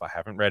stuff. I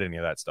haven't read any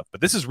of that stuff,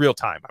 but this is real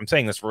time. I'm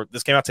saying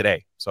this came out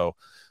today. So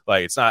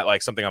like, it's not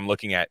like something I'm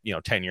looking at,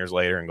 10 years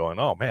later and going,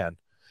 oh man,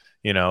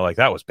 like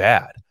that was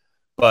bad.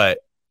 But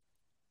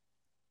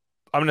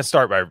I'm going to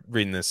start by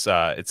reading this.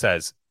 It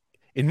says,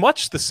 in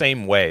much the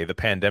same way, the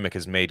pandemic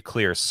has made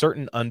clear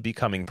certain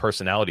unbecoming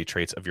personality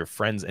traits of your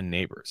friends and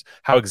neighbors.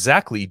 How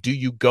exactly do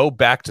you go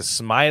back to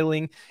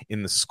smiling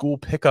in the school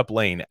pickup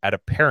lane at a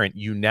parent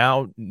you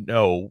now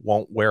know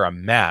won't wear a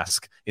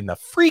mask in the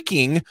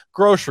freaking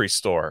grocery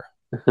store?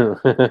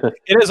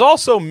 It has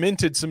also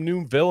minted some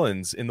new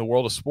villains in the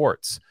world of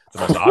sports. The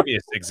most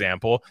obvious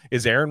example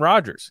is Aaron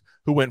Rodgers,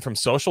 who went from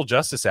social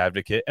justice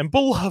advocate and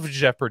beloved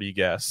Jeopardy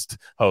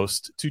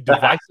host to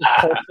divisive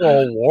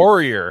cultural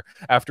warrior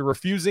after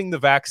refusing the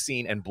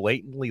vaccine and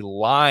blatantly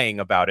lying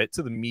about it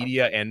to the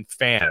media and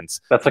fans.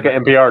 That's like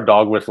an NPR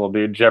dog whistle,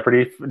 dude.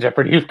 Jeopardy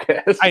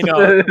guest. I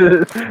know.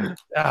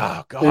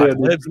 Oh God, yeah,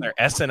 lives in their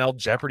SNL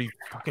Jeopardy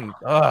fucking.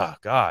 Oh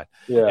God.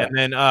 Yeah. And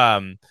then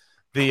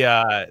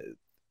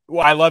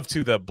well, I love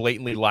the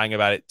blatantly lying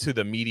about it to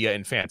the media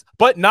and fans,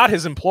 but not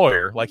his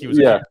employer, like he was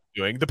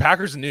doing. The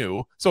Packers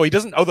knew, so he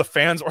doesn't owe the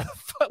fans or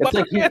why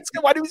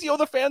does he owe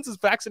the fans his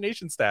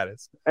vaccination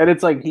status? And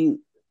it's like he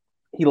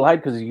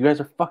lied because you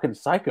guys are fucking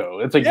psycho.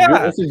 It's like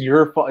this is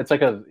your fault. It's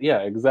like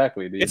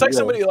exactly. Dude. It's like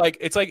somebody like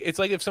it's like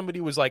if somebody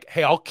was like,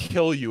 "Hey, I'll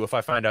kill you if I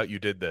find out you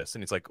did this,"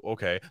 and he's like,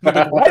 "Okay,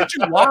 like, why did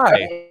you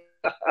lie?"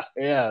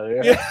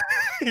 Yeah.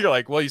 You're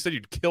like, well, you said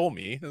you'd kill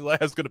me. I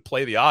was going to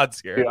play the odds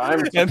here. Dude, I'm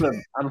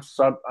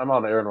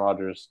on Aaron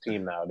Rodgers'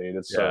 team now,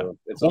 dude.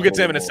 We'll get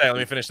to him in a second. Let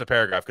me finish the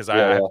paragraph because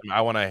I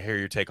want to hear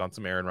your take on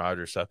some Aaron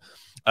Rodgers stuff.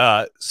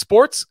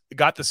 Sports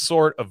got the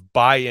sort of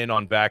buy-in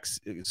on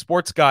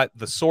Sports got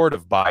the sort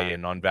of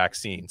buy-in on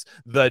vaccines.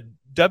 The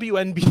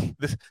WNBA.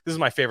 This is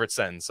my favorite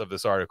sentence of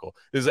this article.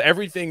 This is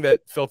everything that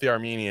Filthy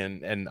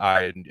Armenian and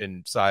I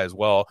and Sai as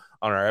well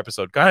on our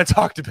episode kind of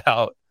talked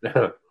about.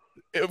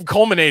 It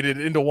culminated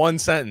into one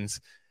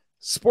sentence.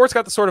 Sports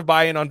got the sort of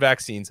buy-in on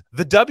vaccines.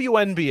 The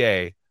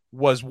WNBA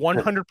was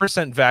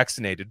 100%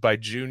 vaccinated by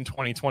June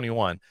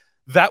 2021.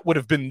 That would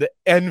have been the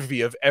envy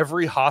of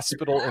every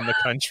hospital in the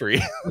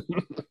country.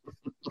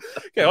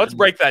 Okay, let's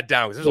break that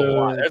down because there's a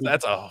lot.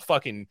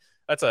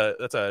 That's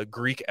a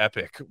Greek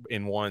epic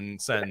in one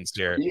sentence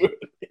here.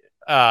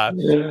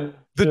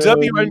 The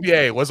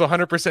WNBA was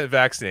 100%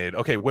 vaccinated.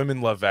 Okay,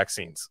 women love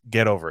vaccines.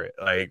 Get over it.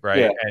 Like, right?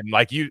 Yeah. And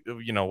like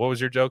what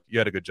was your joke? You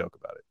had a good joke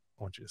about it.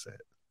 I want you to say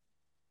it.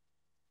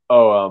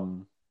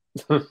 Oh,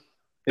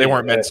 they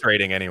weren't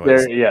menstruating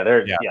anyways.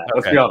 They're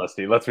Let's be honest,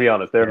 dude. Let's be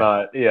honest. They're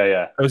not.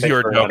 Yeah. That was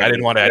your joke. I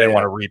didn't want to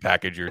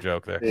repackage your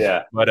joke there.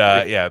 Yeah. But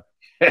I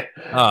don't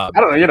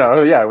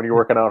know. When you're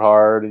working out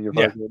hard and you're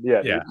that's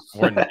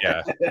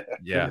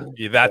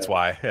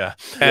why. Yeah.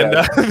 And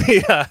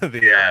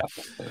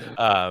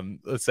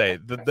let's say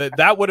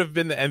that would have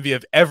been the envy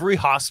of every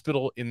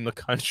hospital in the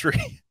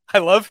country. I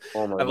love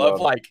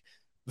like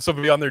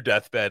somebody on their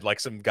deathbed, like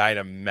some guy in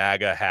a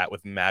MAGA hat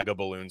with MAGA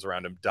balloons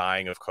around him,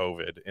 dying of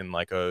COVID in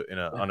like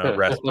on a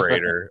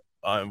respirator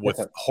with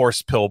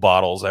horse pill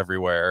bottles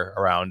everywhere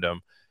around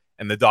him.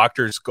 And the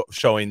doctors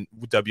showing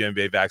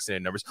WNBA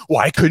vaccinated numbers.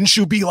 Why couldn't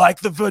you be like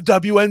the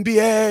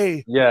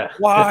WNBA? Yeah.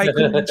 Why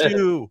couldn't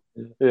you?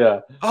 Yeah.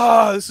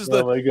 Oh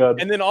my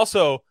God. And then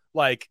also,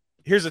 like,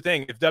 here's the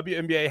thing. If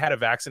WNBA had a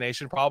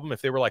vaccination problem,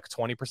 if they were like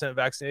 20%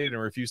 vaccinated and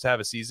refused to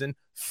have a season,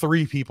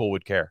 3 people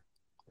would care.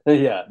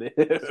 Yeah.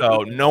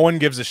 So no one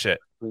gives a shit.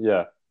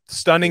 Yeah.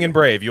 Stunning and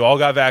brave. You all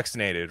got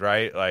vaccinated,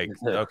 right? Like,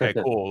 okay,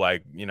 cool.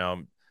 Like,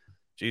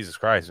 Jesus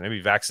Christ, maybe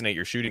vaccinate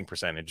your shooting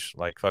percentage.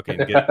 Like, fucking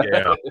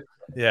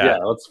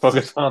let's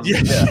focus on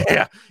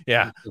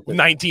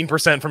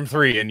 19% from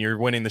 3 and you're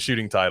winning the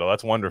shooting title.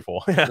 That's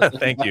wonderful.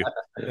 Thank you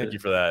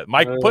for that.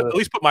 Mike, at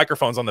least put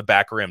microphones on the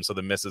back rim so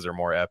the misses are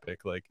more epic.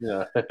 Like,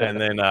 and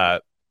then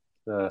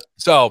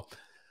so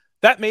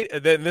that made,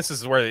 then this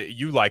is where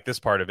you like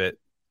this part of it.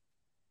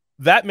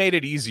 That made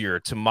it easier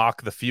to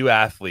mock the few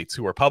athletes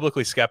who were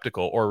publicly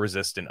skeptical or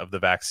resistant of the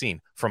vaccine,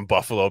 from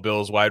Buffalo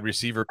Bills wide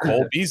receiver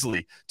Cole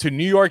Beasley to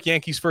New York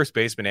Yankees first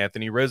baseman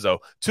Anthony Rizzo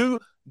to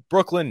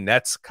Brooklyn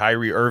Nets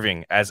Kyrie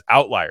Irving as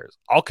outliers.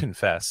 I'll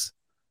confess,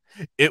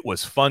 it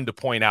was fun to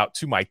point out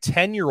to my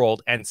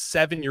 10-year-old and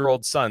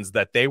 7-year-old sons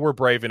that they were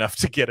brave enough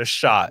to get a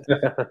shot,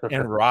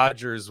 and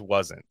Rodgers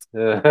wasn't.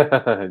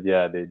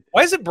 Yeah, dude.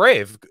 Why is it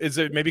brave? Is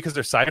it maybe because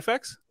there's side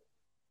effects?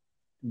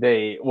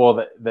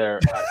 they're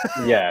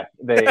yeah,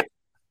 they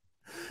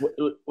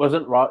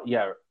wasn't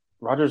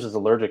Rogers is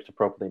allergic to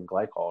propylene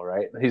glycol,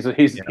 right?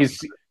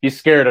 He's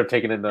scared of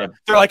taking in the.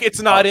 They're like, it's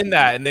not in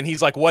that, and then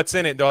he's like, what's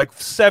in it? They're like,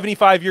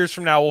 75 years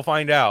from now, we'll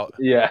find out.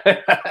 Yeah.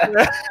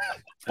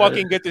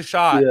 Fucking get the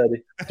shot. Yeah.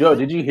 Joe,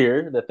 did you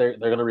hear that they're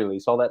gonna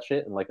release all that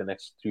shit in like the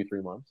next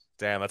 2-3 months?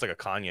 Damn, that's like a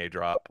Kanye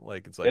drop.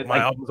 Like it's like my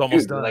album's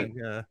almost done. Like,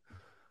 yeah.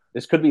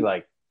 This could be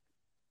like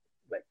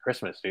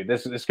Christmas, dude.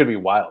 This could be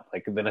wild.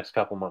 Like the next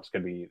couple months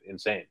could be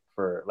insane.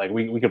 For like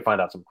we could find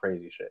out some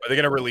crazy shit. Are they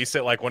gonna release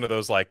it like one of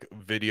those like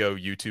video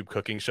YouTube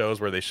cooking shows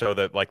where they show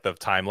that like the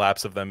time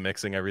lapse of them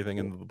mixing everything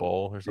into the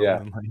bowl or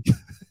something?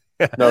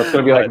 Yeah. No, it's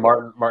gonna be like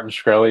Martin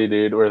Shkreli,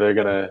 dude, where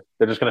they're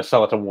just gonna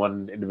sell it to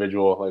one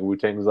individual, like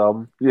Wu-Tang's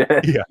album.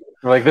 Yeah.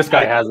 Like this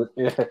guy has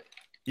it.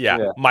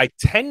 Yeah. My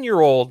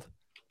 10-year-old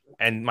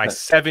and my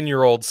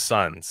 7-year-old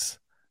sons.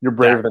 You're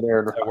braver than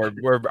Aaron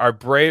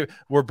Rodgers.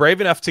 We're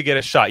brave enough to get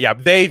a shot. Yeah,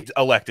 they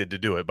elected to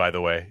do it, by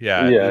the way.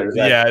 Yeah.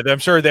 Exactly. Yeah. I'm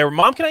sure they were,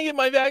 Mom, can I get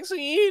my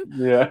vaccine?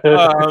 Yeah.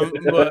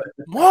 But,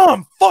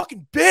 Mom,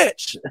 fucking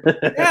bitch.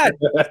 Dad,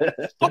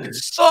 fucking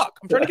suck.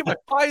 I'm trying to get my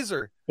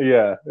Pfizer.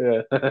 Yeah.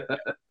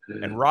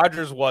 And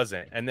Rodgers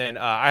wasn't. And then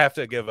I have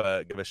to give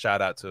a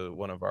shout out to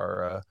one of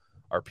our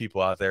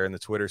people out there in the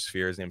Twitter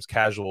sphere. His name's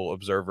Casual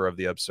Observer of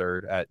the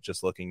Absurd at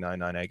Just Looking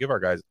 998. Give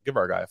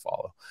our guy a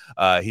follow.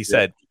 He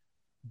said,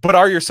 but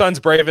are your sons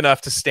brave enough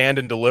to stand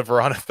and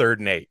deliver on a 3rd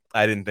and 8?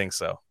 I didn't think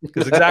so.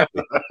 Because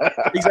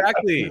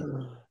exactly.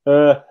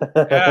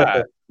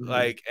 Yeah.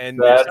 Like, and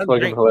that's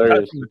fucking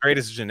hilarious. The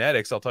greatest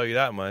genetics, I'll tell you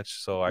that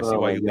much. So I see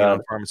why you lean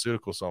on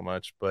pharmaceuticals so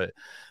much. But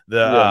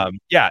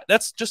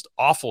that's just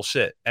awful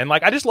shit. And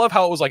like, I just love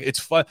how it was like,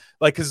 it's fun.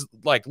 Like, because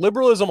like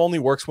liberalism only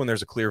works when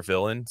there's a clear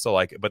villain. So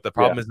like, but the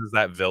problem is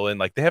that villain,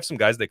 like they have some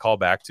guys they call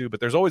back to, but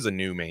there's always a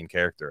new main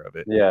character of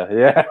it.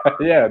 Yeah,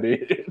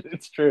 dude.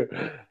 It's true.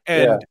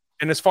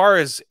 And as far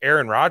as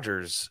Aaron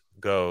Rodgers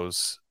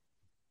goes,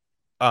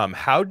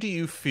 how do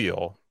you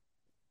feel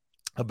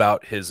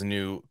about his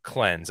new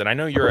cleanse? And I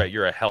know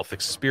you're a health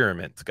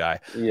experiment guy.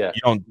 Yeah.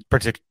 You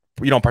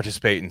don't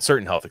participate in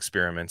certain health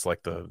experiments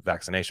like the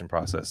vaccination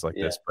process like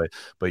this,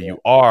 but you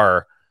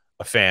are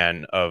a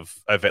fan of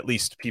at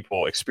least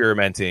people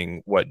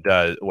experimenting with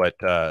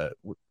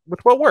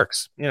what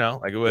works,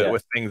 like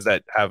with things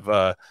that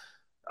have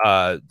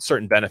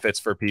certain benefits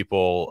for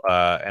people.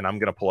 And I'm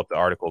going to pull up the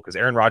article because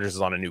Aaron Rodgers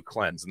is on a new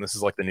cleanse. And this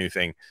is like the new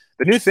thing.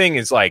 The new thing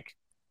is like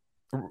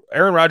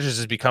Aaron Rodgers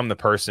has become the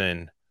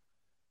person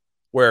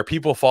where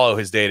people follow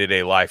his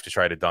day-to-day life to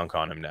try to dunk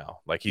on him now.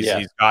 Like he's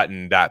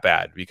gotten that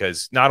bad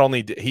because not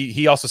only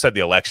he also said the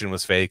election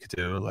was fake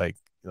too. Like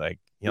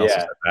he also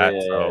said that.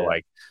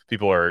 Like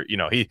people are,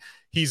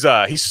 he's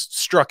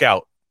struck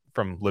out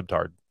from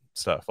libtard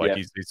stuff. Like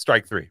he's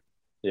strike 3.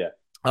 Yeah.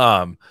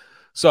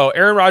 So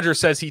Aaron Rodgers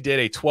says he did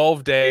a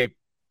 12-day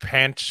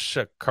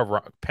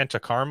panchakarma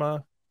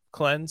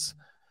cleanse.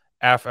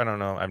 I don't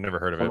know. I've never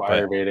heard of it.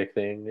 Ayurvedic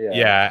thing.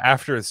 Yeah.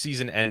 After the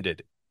season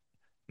ended.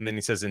 And then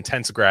he says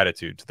intense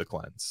gratitude to the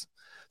cleanse.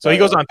 So he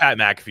goes on Pat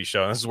McAfee's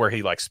show. And this is where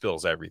he like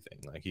spills everything.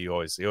 Like he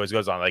always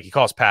goes on, like he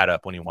calls Pat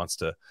up when he wants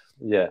to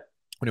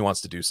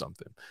do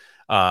something.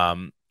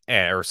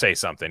 Or say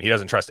something. He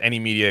doesn't trust any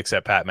media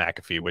except Pat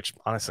McAfee, which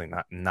honestly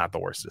not the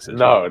worst decision.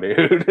 No,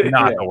 dude.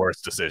 Not the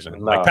worst decision.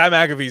 No. Like Pat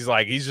McAfee's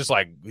like he's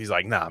like,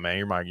 nah, man,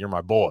 you're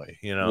my boy.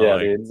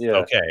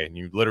 Okay. And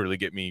you literally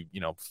get me,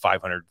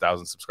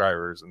 500,000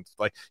 subscribers and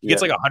like he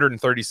gets like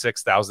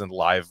 136,000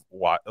 live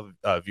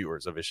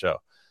viewers of his show.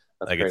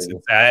 That's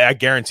like I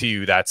guarantee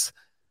you that's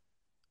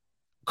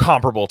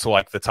comparable to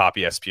like the top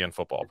ESPN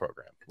football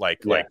program,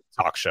 like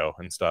talk show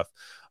and stuff.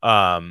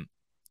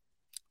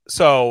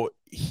 So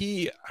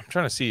I'm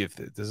trying to see if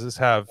does this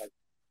have.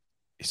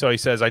 So he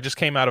says, I just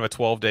came out of a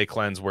 12-day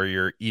cleanse where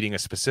you're eating a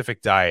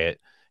specific diet.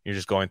 You're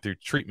just going through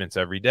treatments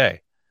every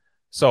day.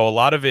 So a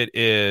lot of it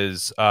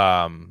is,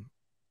 according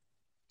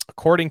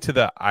to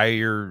the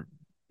Ayurvedic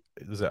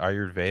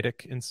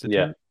Institute.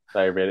 Yeah,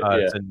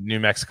 Ayurvedic. It's a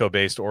New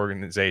Mexico-based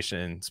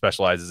organization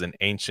specializes in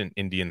ancient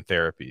Indian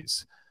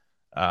therapies.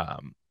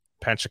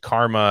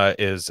 Panchakarma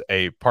is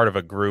a part of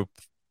a group.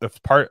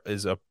 Part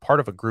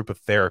of a group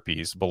of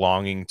therapies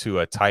belonging to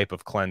a type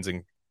of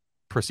cleansing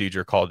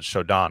procedure called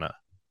Shodhana.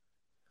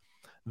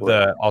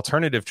 The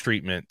alternative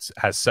treatment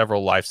has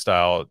several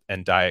lifestyle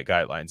and diet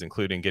guidelines,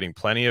 including getting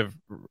plenty of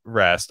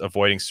rest,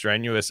 avoiding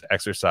strenuous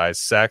exercise,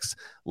 sex,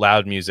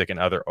 loud music, and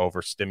other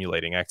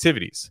overstimulating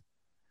activities.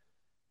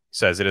 He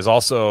says it is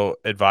also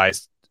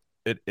advised.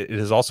 It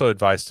is also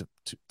advised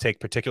to take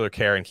particular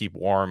care and keep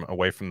warm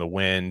away from the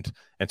wind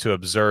and to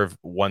observe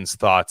one's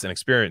thoughts and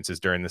experiences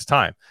during this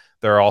time.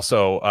 There are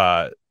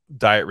also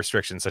diet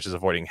restrictions such as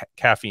avoiding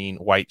caffeine,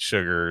 white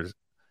sugars,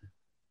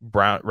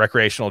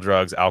 recreational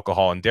drugs,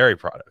 alcohol, and dairy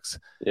products.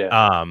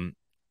 Yeah.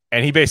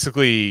 And he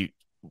basically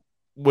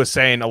was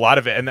saying a lot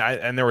of it,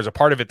 and there was a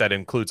part of it that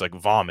includes like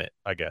vomit,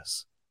 I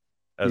guess.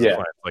 As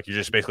a like you're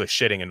just basically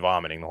shitting and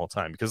vomiting the whole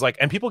time because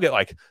and people get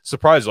like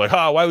surprised, like,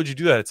 why would you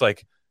do that? It's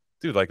like,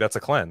 dude, like that's a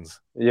cleanse.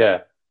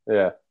 Yeah.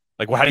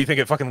 Like, how do you think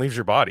it fucking leaves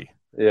your body?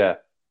 Yeah.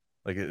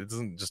 Like it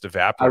doesn't just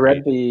evaporate. I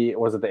read the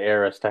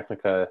Ars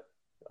Technica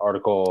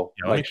article.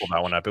 Yeah, let me pull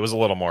that one up. It was a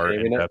little more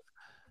in depth.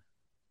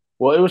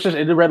 Well,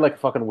 it read like a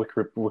fucking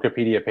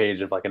Wikipedia page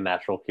of like a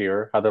natural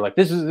cure. How they're like,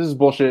 this is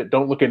bullshit.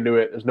 Don't look into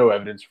it. There's no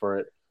evidence for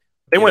it.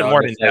 They went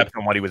more in depth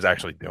on what he was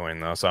actually doing,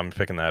 though. So I'm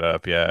picking that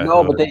up. Yeah.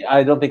 No, but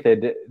I don't think they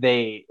did.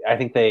 I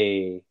think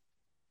they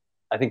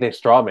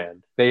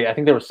strawmanned. I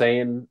think they were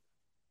saying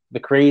the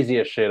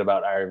craziest shit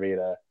about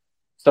Ayurveda,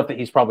 stuff that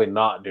he's probably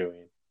not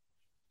doing,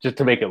 just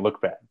to make it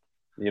look bad.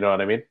 You know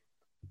what I mean?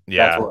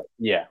 Yeah.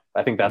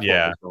 I think that's what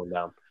was going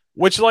down.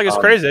 Which like is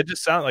crazy. It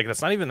just sounds like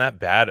that's not even that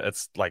bad.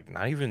 It's like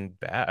not even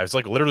bad. It's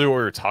like literally what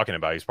we were talking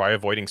about. He's probably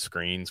avoiding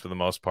screens for the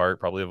most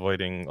part. Probably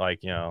avoiding like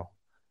Dude,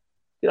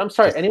 I'm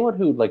sorry. Anyone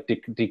who like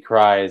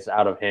decries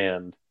out of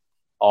hand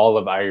all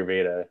of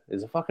Ayurveda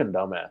is a fucking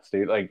dumbass,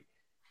 dude. Like,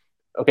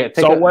 okay.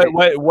 So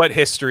what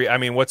history? I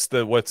mean, what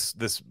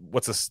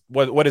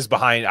is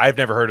behind? I've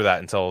never heard of that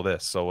until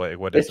this. So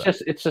what is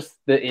that? It's just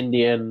the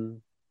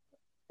Indian.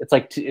 It's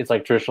like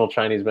traditional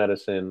Chinese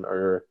medicine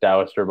or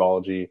Taoist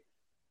herbology.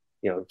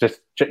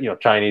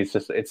 Chinese.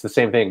 It's the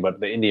same thing, but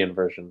the Indian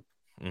version.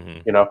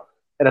 Mm-hmm.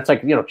 And it's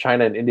like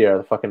China and India are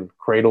the fucking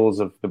cradles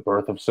of the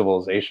birth of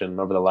civilization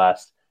over the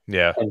last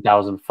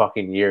 10,000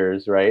 fucking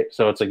years, right?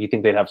 So it's like you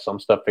think they'd have some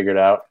stuff figured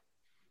out.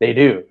 They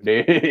do.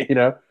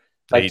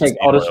 Like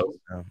I'll just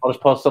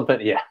post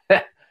something. Yeah,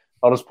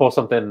 I'll just pull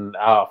something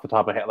out off the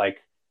top of my head, like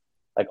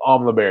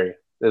amla berry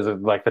is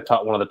like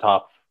one of the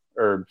top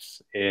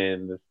herbs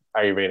in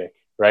Ayurvedic,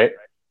 right?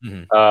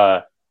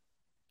 Mm-hmm.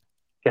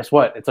 Guess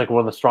what? It's like one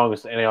of the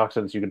strongest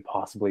antioxidants you could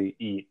possibly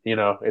eat.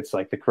 It's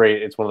like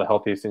it's one of the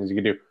healthiest things you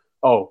could do.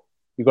 Oh,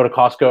 you go to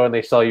Costco and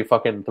they sell you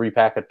fucking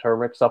 3-pack of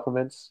turmeric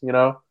supplements,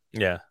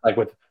 Yeah. Like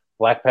with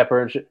black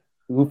pepper and shit.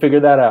 Who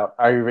figured that out?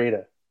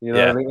 Ayurveda. You know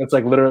what I mean? It's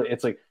like literally,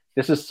 it's like,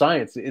 this is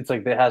science. It's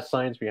like, it has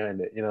science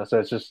behind it, so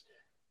it's just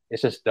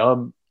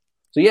dumb.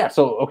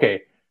 So,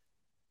 okay.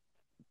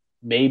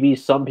 Maybe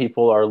some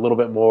people are a little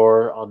bit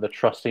more on the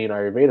trusting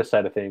Ayurveda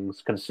side of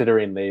things,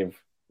 considering they've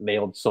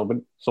nailed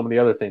so many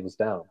other things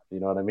down. You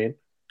know what I mean?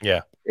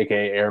 Yeah.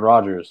 AKA Aaron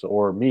Rodgers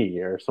or me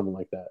or someone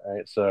like that,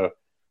 right? So,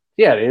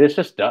 yeah, it's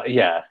just dumb.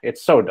 Yeah,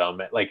 it's so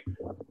dumb. Like,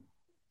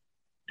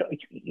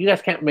 you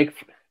guys can't make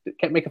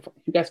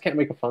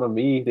fun of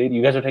me, dude.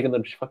 You guys are taking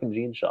the fucking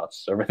gene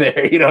shots over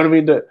there. You know what I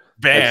mean?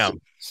 Bam.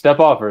 Like, step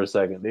off for a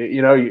second.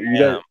 You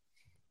guys,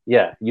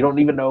 you don't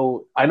even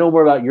know. I know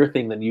more about your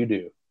thing than you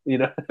do.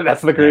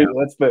 That's the crazy.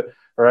 That's the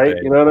right.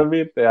 You know what I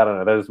mean? I don't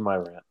know. That is my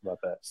rant about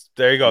that.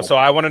 There you go. So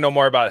I want to know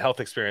more about health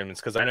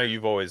experiments because I know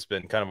you've always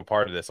been kind of a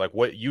part of this. Like,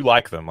 what you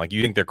like them? Like,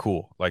 you think they're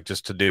cool? Like,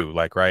 just to do?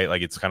 Like, right?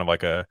 Like, it's kind of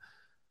like a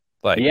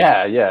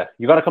yeah.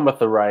 You got to come with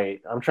the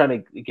right. I'm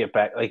trying to get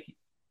back. Like,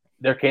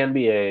 there can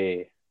be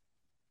a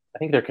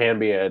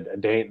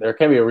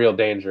real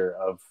danger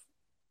of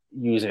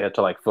using it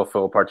to like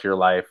fulfill parts of your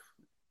life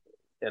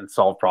and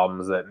solve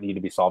problems that need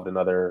to be solved in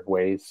other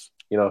ways.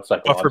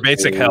 But for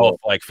basic health,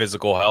 like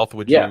physical health,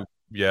 would you?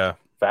 Yeah.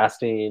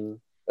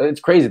 Fasting. It's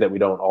crazy that we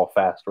don't all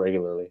fast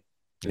regularly.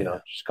 Just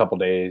a couple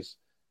days.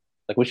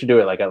 Like we should do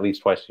it like at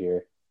least twice a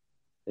year.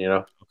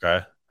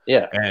 Okay.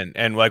 Yeah.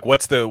 And like,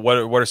 what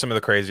are some of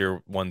the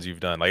crazier ones you've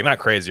done? Like not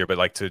crazier, but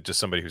like to just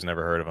somebody who's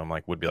never heard of them,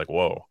 like would be like,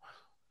 whoa.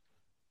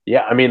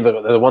 Yeah, I mean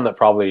the one that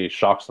probably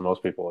shocks the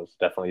most people is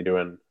definitely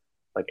doing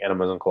like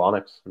enemas and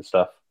colonics and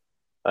stuff.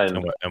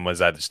 And was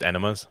that just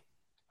enemas?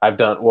 I've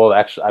done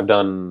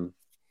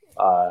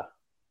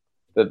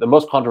the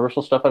most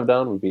controversial stuff I've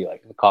done would be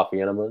like the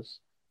coffee enemas.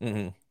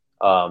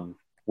 Mm-hmm.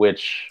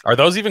 Which are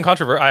those even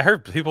controversial? I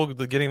heard people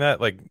getting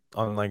that like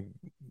on like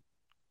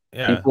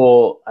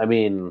people. I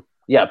mean,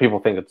 yeah, people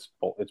think it's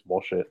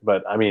bullshit,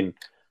 but I mean,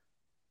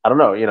 I don't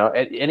know.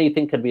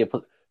 Anything could be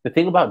the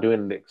thing about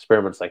doing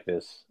experiments like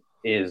this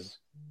is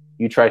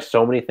you try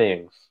so many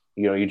things.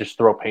 You just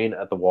throw paint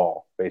at the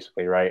wall,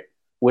 basically, right?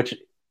 Which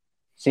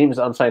seems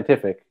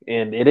unscientific,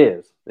 and it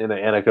is in an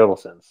anecdotal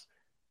sense.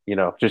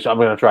 Just I'm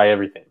going to try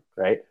everything,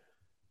 right?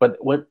 But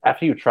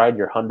after you tried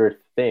your 100th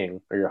thing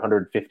or your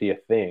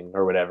 150th thing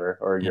or whatever,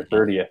 or your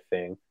 30th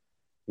thing,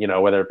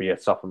 whether it be a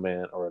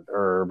supplement or an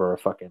herb or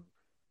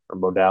or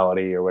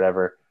modality or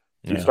whatever,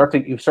 you start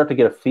to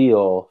get a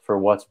feel for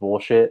what's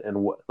bullshit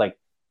and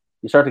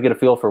you start to get a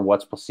feel for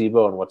what's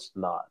placebo and what's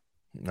not.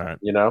 Right.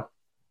 And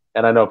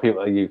I know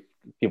people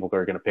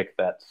are going to pick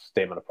that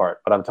statement apart,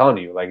 but I'm telling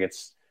you, like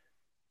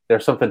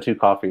there's something to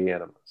coffee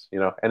enemas,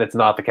 and it's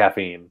not the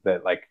caffeine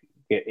that like.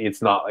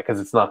 It's not because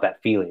it's not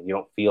that feeling. You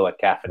don't feel like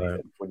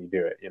caffeinated when you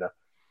do it,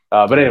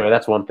 But anyway,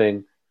 that's one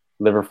thing.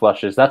 Liver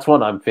flushes. That's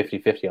one I'm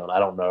 50-50 on. I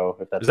don't know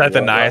if that's. Is that the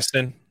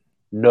niacin?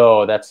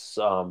 No, that's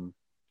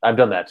I've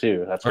done that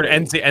too. That's or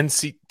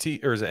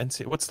NCT or is it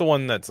NC? What's the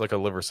one that's like a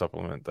liver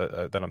supplement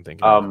that I'm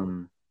thinking?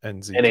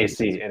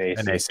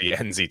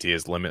 NZT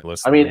is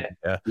limitless. I mean,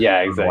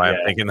 yeah, exactly. Why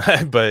I'm thinking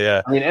that, but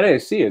yeah. I mean,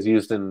 NAC is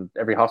used in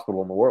every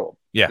hospital in the world.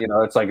 Yeah,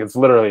 it's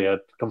literally a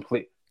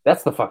complete.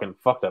 That's the fucking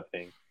fucked up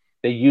thing.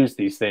 They use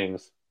these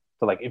things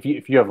to like if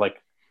you have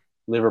like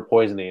liver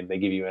poisoning, they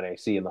give you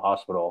NAC in the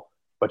hospital,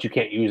 but you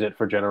can't use it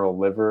for general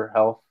liver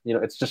health. You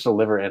know, it's just a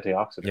liver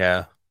antioxidant.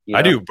 Yeah. You know?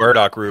 I do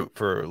burdock root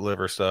for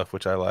liver stuff,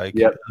 which I like.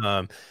 Yep.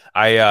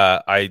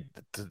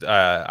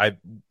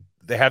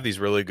 They have these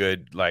really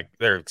good, like,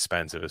 they're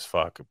expensive as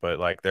fuck, but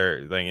like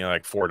they're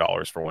like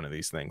 $4 for one of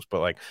these things.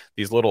 But like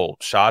these little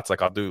shots,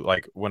 like I'll do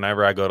like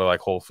whenever I go to like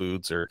Whole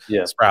Foods or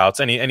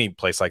Sprouts, any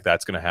place like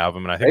that's gonna have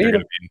them, and I think they're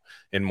gonna be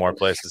in more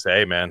places.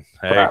 Hey man,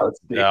 hey,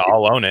 yeah,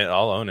 I'll own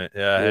it.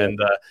 Yeah. And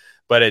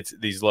but it's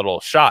these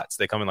little shots.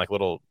 They come in like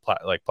little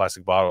like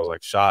plastic bottles,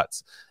 like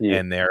shots,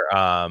 and they're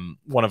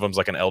one of them's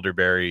like an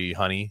elderberry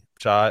honey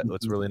shot.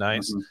 That's really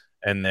nice.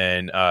 And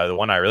then the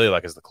one I really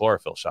like is the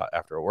chlorophyll shot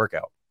after a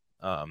workout.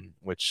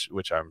 Which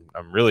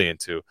I'm really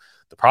into.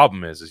 The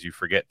problem is you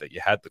forget that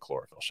you had the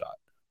chlorophyll shot.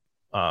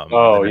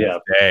 Dude,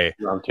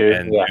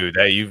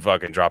 you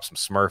fucking drop some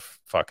Smurf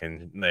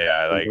fucking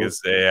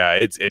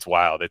it's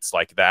wild. It's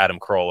like the Adam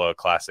Carolla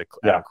classic.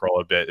 Adam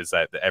Carolla bit is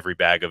that every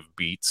bag of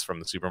beets from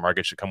the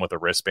supermarket should come with a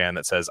wristband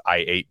that says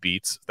 "I ate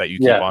beets" that you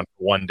keep on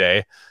for one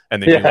day,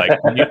 and then you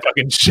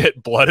fucking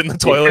shit blood in the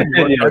toilet.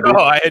 And you're like,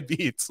 I had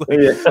beets.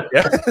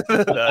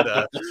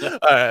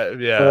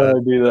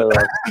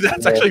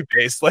 That's actually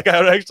based. Like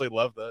I would actually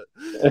love that.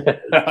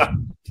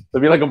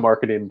 It'd be like a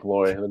marketing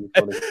ploy.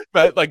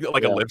 But like a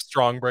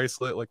Livestrong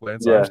bracelet, like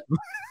Lance Armstrong.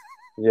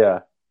 Yeah.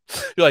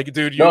 You're like,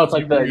 dude, it's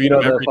like every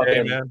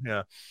day, man.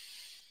 Yeah.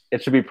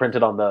 It should be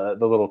printed on the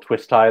little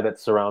twist tie that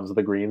surrounds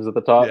the greens at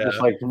the top. Yeah.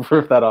 Just like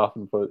rip that off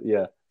and put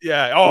Yeah.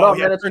 Oh,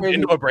 man, turned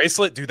into a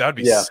bracelet, dude. That would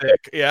be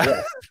sick.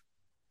 Yeah.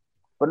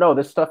 But no,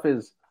 this stuff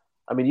is.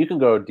 I mean, you can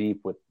go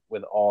deep with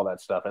all that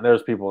stuff, and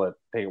there's people that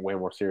take it way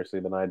more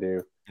seriously than I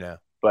do. Yeah.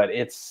 But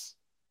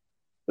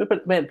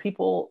man,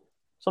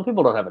 some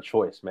people don't have a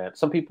choice, man.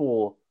 Some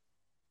people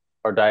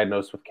are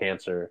diagnosed with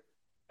cancer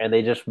and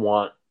they just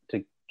want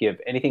to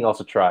give anything else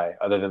a try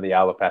other than the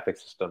allopathic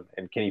system.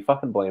 And can you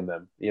fucking blame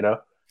them? You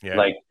know,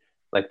 like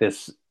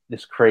this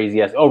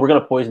crazy ass. Oh, we're gonna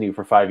poison you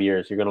for 5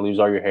 years. You're gonna lose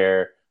all your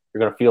hair. You're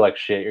gonna feel like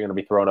shit. You're gonna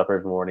be thrown up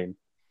every morning,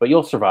 but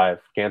you'll survive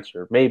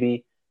cancer,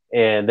 maybe,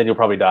 and then you'll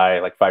probably die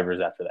like 5 years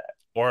after that.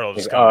 Or it'll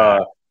just come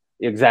back.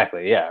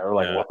 Exactly, yeah. Or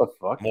like, what the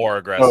fuck? More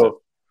aggressive.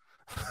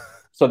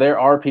 So there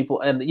are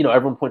people, and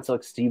everyone points to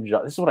like Steve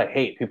Jobs. This is what I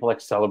hate. People like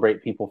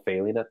celebrate people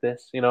failing at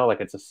this. Like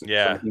it's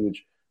some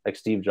huge like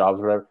Steve Jobs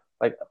or whatever.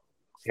 Like,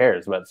 who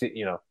cares? But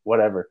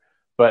whatever.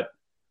 But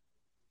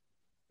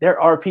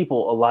there are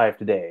people alive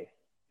today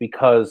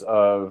because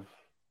of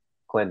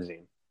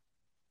cleansing,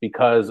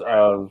 because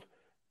of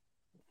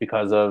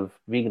veganism,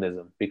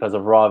 because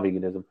of raw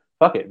veganism.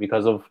 Fuck it,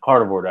 because of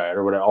carnivore diet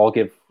or whatever. I'll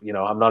give.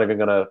 I'm not even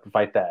gonna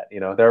fight that.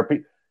 There are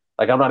people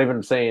like I'm not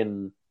even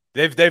saying.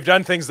 They've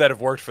done things that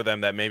have worked for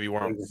them that maybe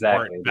weren't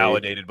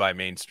validated by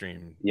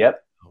mainstream.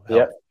 Yep.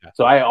 Yeah.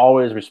 So I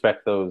always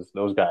respect those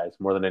guys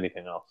more than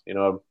anything else. You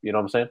know what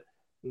I'm saying?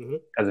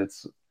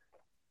 Because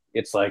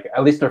it's like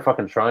at least they're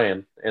fucking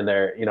trying, and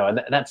they're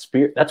and that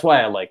spirit. That's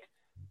why I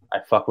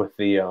fuck with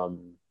the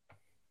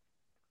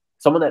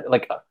someone that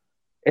like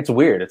it's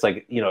weird. It's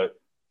like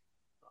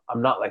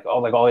I'm not like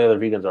all the other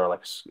vegans are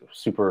like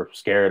super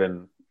scared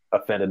and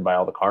offended by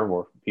all the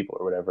carnivore people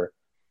or whatever,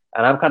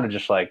 and I'm kind of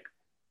just like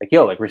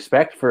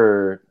respect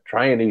for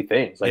trying new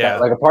things. Like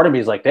a part of me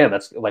is like, damn,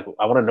 that's like,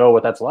 I want to know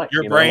what that's like.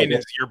 Your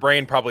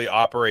brain probably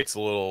operates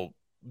a little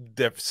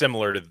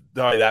similar to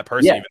that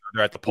person, even though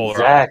they're at the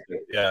polar opposite.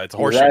 Yeah, it's a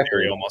horseshoe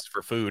theory almost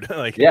for food.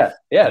 Like, dude.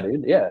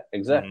 Yeah,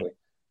 exactly.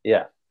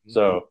 Yeah.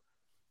 So,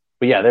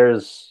 but yeah,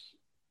 there's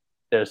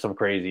some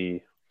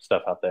crazy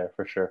stuff out there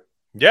for sure.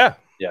 Yeah.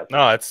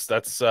 No,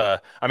 that's. I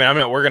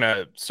mean, we're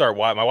gonna start.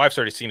 My wife's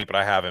already seen it, but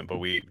I haven't. But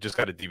we just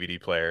got a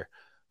DVD player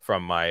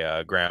from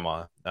my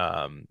grandma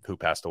who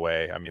passed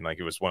away. I mean, like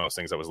it was one of those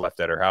things that was left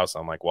at her house.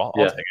 I'm like, well,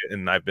 I'll take it.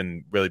 And I've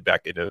been really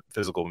back into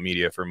physical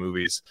media for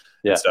movies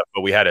and stuff.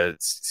 But we had a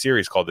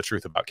series called The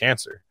Truth About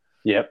Cancer.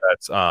 Yep.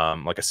 That's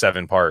like a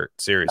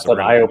 7-part series. That's an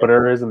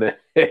eye-opener, isn't it?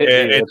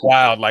 It's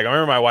wild. Like I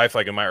remember my wife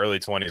like in my early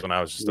 20s when I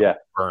was just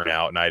burnt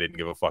out and I didn't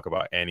give a fuck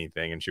about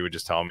anything, and she would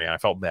just tell me, and I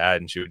felt bad,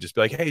 and she would just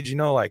be like, hey, did you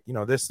know like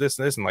this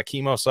and like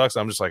chemo sucks.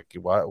 I'm just like,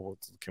 what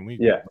can we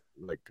can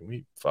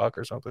we fuck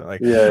or something?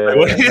 Like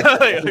what are you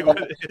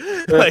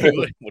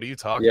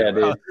talking about?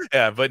 Dude.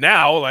 Yeah, but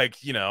now like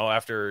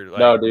after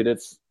no, dude,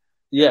 it's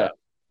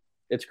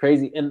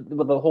crazy. And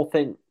the whole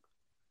thing,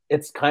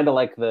 it's kind of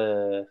like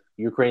the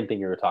Ukraine thing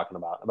you were talking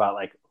about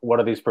like what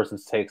are these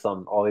person's takes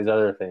on all these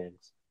other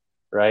things,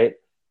 right?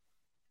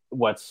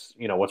 What's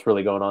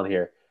really going on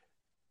here?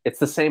 It's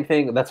the same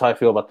thing. That's how I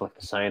feel about like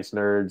the science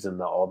nerds and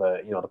all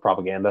the the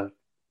propaganda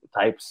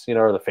types,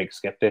 or the fake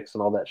skeptics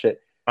and all that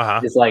shit.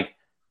 It's like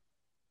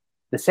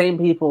the same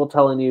people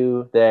telling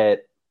you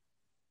that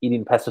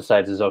eating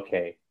pesticides is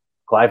okay,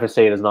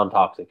 glyphosate is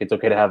non-toxic, it's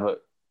okay to have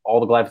all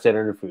the glyphosate in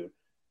your food.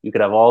 You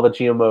could have all the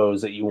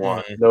GMOs that you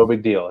want. No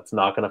big deal. It's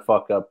not going to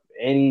fuck up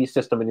any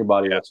system in your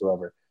body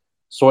whatsoever.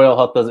 Soil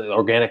health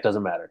organic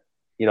doesn't matter.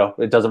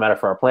 It doesn't matter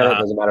for our planet.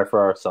 It doesn't matter for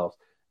ourselves.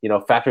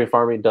 Factory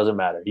farming doesn't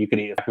matter. You can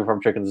eat factory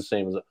farm chickens the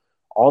same as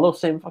all those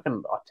same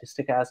fucking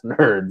autistic ass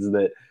nerds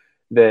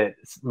that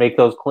make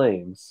those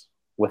claims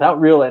without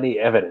real any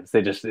evidence.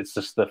 It's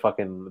just the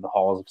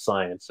halls of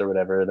science or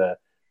whatever,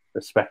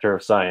 the specter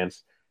of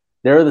science.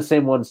 They're the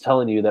same ones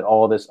telling you that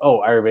all this,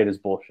 Ayurveda is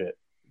bullshit,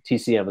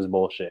 TCM is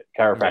bullshit,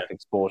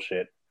 chiropractic's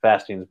bullshit,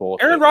 fasting is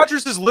bullshit. Aaron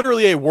Rodgers is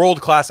literally a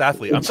world-class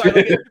athlete. I'm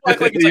sorry,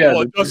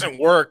 it doesn't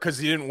work because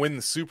he didn't win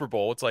the Super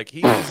Bowl. It's like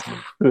he's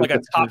like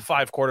a top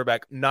 5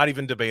 quarterback, not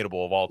even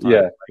debatable of all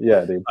time.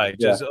 Dude.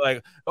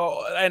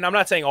 And I'm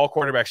not saying all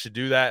quarterbacks should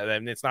do that,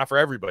 and it's not for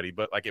everybody,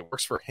 but like it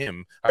works for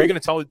him. How are you going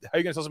to tell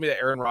somebody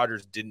that Aaron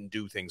Rodgers didn't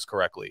do things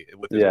correctly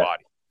with his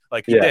body?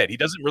 Like he did. He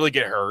doesn't really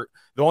get hurt.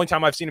 The only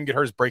time I've seen him get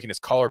hurt is breaking his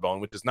collarbone,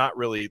 which is not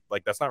really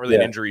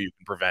an injury you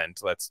can prevent.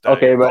 That's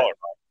okay, but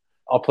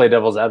I'll play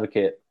devil's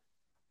advocate.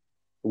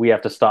 We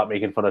have to stop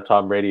making fun of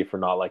Tom Brady for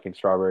not liking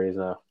strawberries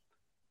now.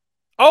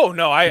 Oh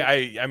no,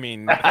 I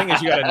mean the thing is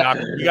you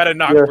gotta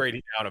knock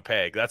Brady down a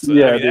peg. That's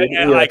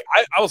I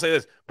will say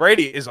this: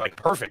 Brady is like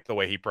perfect the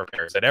way he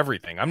prepares at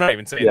everything. I'm not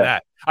even saying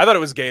that. I thought it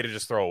was gay to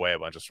just throw away a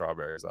bunch of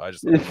strawberries. I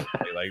just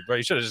but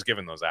you should have just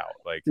given those out.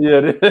 Like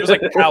it was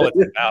like pallets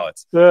and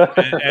pallets.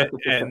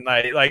 And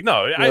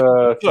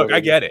look, I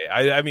get it.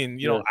 I mean,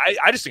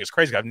 I just think it's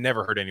crazy. I've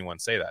never heard anyone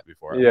say that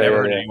before. I've never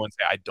heard anyone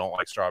say I don't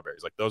like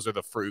strawberries. Like those are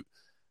the fruit.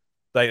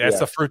 Like that's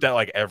the fruit that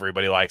like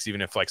everybody likes,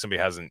 even if like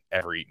somebody hasn't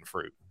ever eaten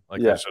fruit.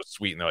 Like they're so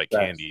sweet and they're like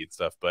candy and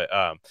stuff. But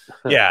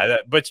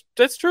but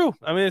that's true.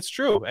 I mean, it's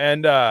true.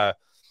 And well,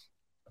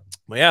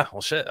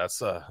 shit. That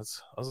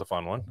was a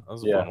fun one. That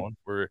was a fun one.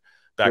 We're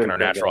back in our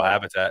natural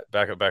habitat.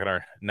 Back in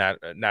our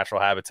natural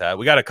habitat.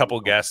 We got a couple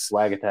guests.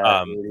 We'll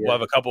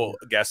have a couple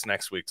guests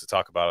next week to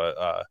talk about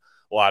a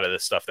lot of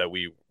this stuff that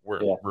we were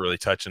really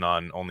touching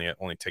on, only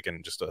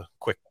taking just a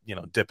quick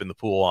dip in the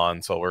pool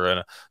on. So we're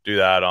gonna do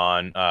that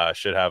on.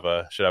 Should have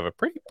a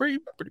pretty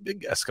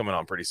big guest coming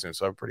on pretty soon.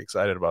 So I'm pretty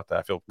excited about that.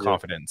 I feel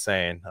confident in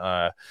saying.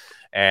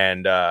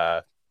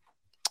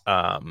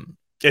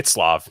 It's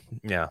Slav.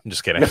 Yeah, I'm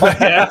just kidding. No, it's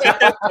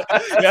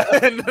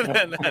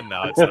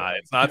not.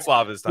 It's not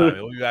Slav this time.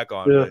 He'll be back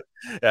on. But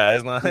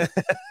it's not.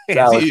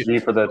 Alex G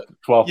for the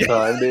 12th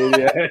time, dude.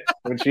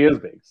 When she is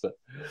big. So.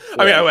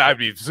 I mean, I'd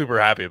be super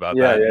happy about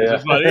that.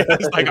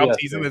 It's like I'm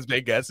teasing this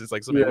big guest. It's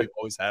like somebody we've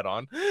always had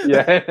on.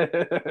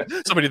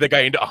 Somebody that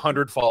got into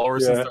 100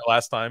 followers since their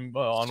last time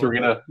on.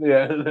 Serena.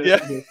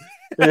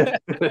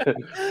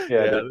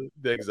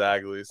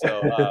 Exactly.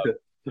 So.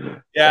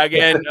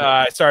 Again,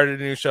 I started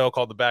a new show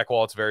called The Back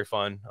Wall. It's very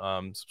fun.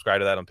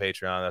 Subscribe to that on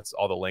Patreon. That's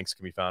all the links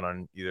can be found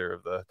on either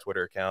of the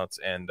Twitter accounts.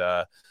 And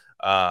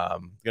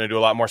I'm going to do a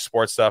lot more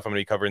sports stuff. I'm going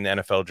to be covering the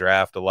NFL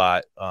draft a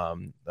lot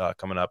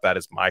coming up. That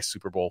is my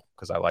Super Bowl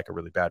because I like a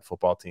really bad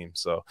football team.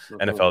 So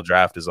NFL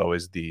draft is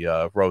always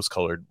the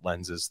rose-colored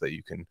lenses that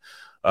you can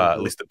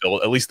at least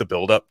the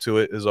build up to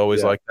it is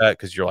always like that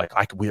because you're like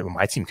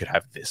my team could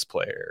have this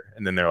player,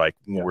 and then they're like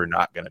we're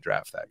not going to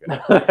draft that guy.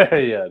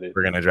 Dude.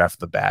 We're going to draft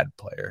the bad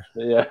player.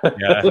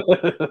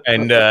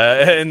 And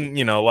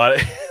a lot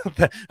of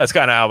that's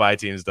kind of how my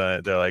team's done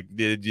it. They're like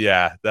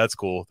that's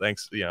cool,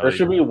 thanks. There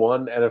should be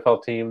one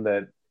NFL team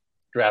that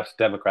drafts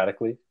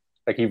democratically.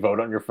 Like you vote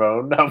on your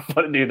phone. How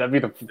funny, dude! That'd be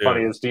the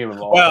funniest team of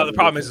all. Well, the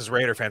problem is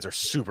Raider fans are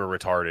super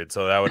retarded,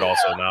 so that would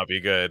also not be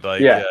good.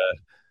 Like,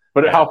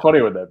 but how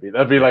funny would that be?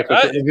 That'd be like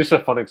just a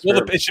fun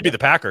experiment. Well, it should be the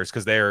Packers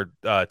because they are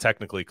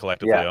technically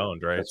collectively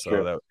owned, right?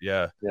 So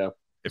if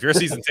you're a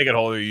season ticket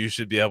holder, you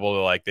should be able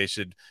to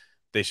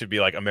they should be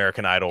like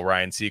American Idol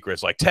Ryan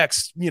Seacrest, like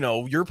text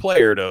your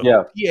player to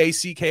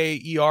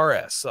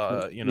PACKERS.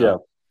 I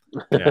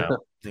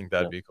think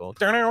that'd be cool.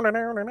 But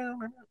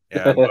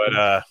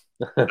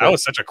that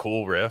was such a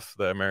cool riff,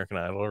 the American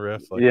Idol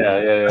riff.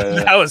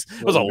 That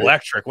was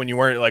electric when you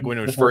weren't when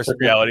it was first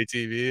reality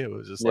TV. It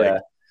was just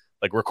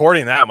like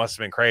recording that must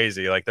have been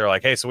crazy. Like they're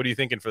like, hey, so what are you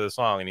thinking for the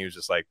song? And he was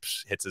just like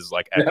hits his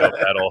echo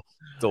pedal,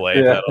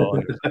 delay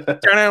pedal, and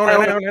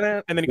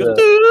then he goes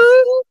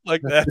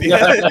like that.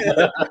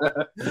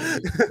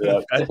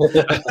 I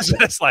was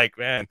just like,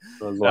 man,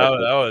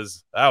 that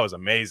was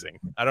amazing.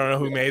 I don't know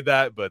who made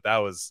that, but that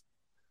was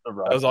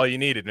all you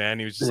needed, man.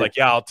 He was just like,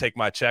 I'll take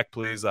my check,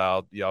 please.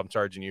 I'm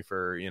charging you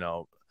for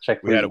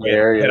check. We had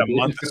a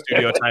month of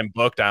studio time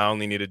booked. I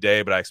only need a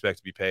day, but I expect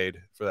to be paid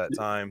for that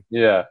time.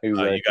 Yeah,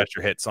 exactly. You got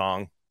your hit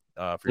song.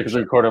 Because the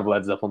recording of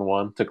Led Zeppelin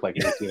 1 took like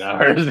 18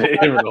 hours.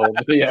 It's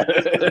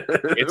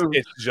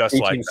just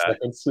like that.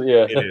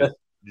 It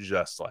is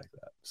just like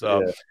that.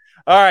 So,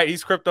 all right,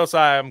 he's Crypto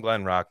Sci. I'm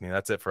Glenn Rockney.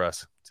 That's it for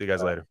us. See you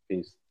guys later.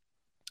 Peace.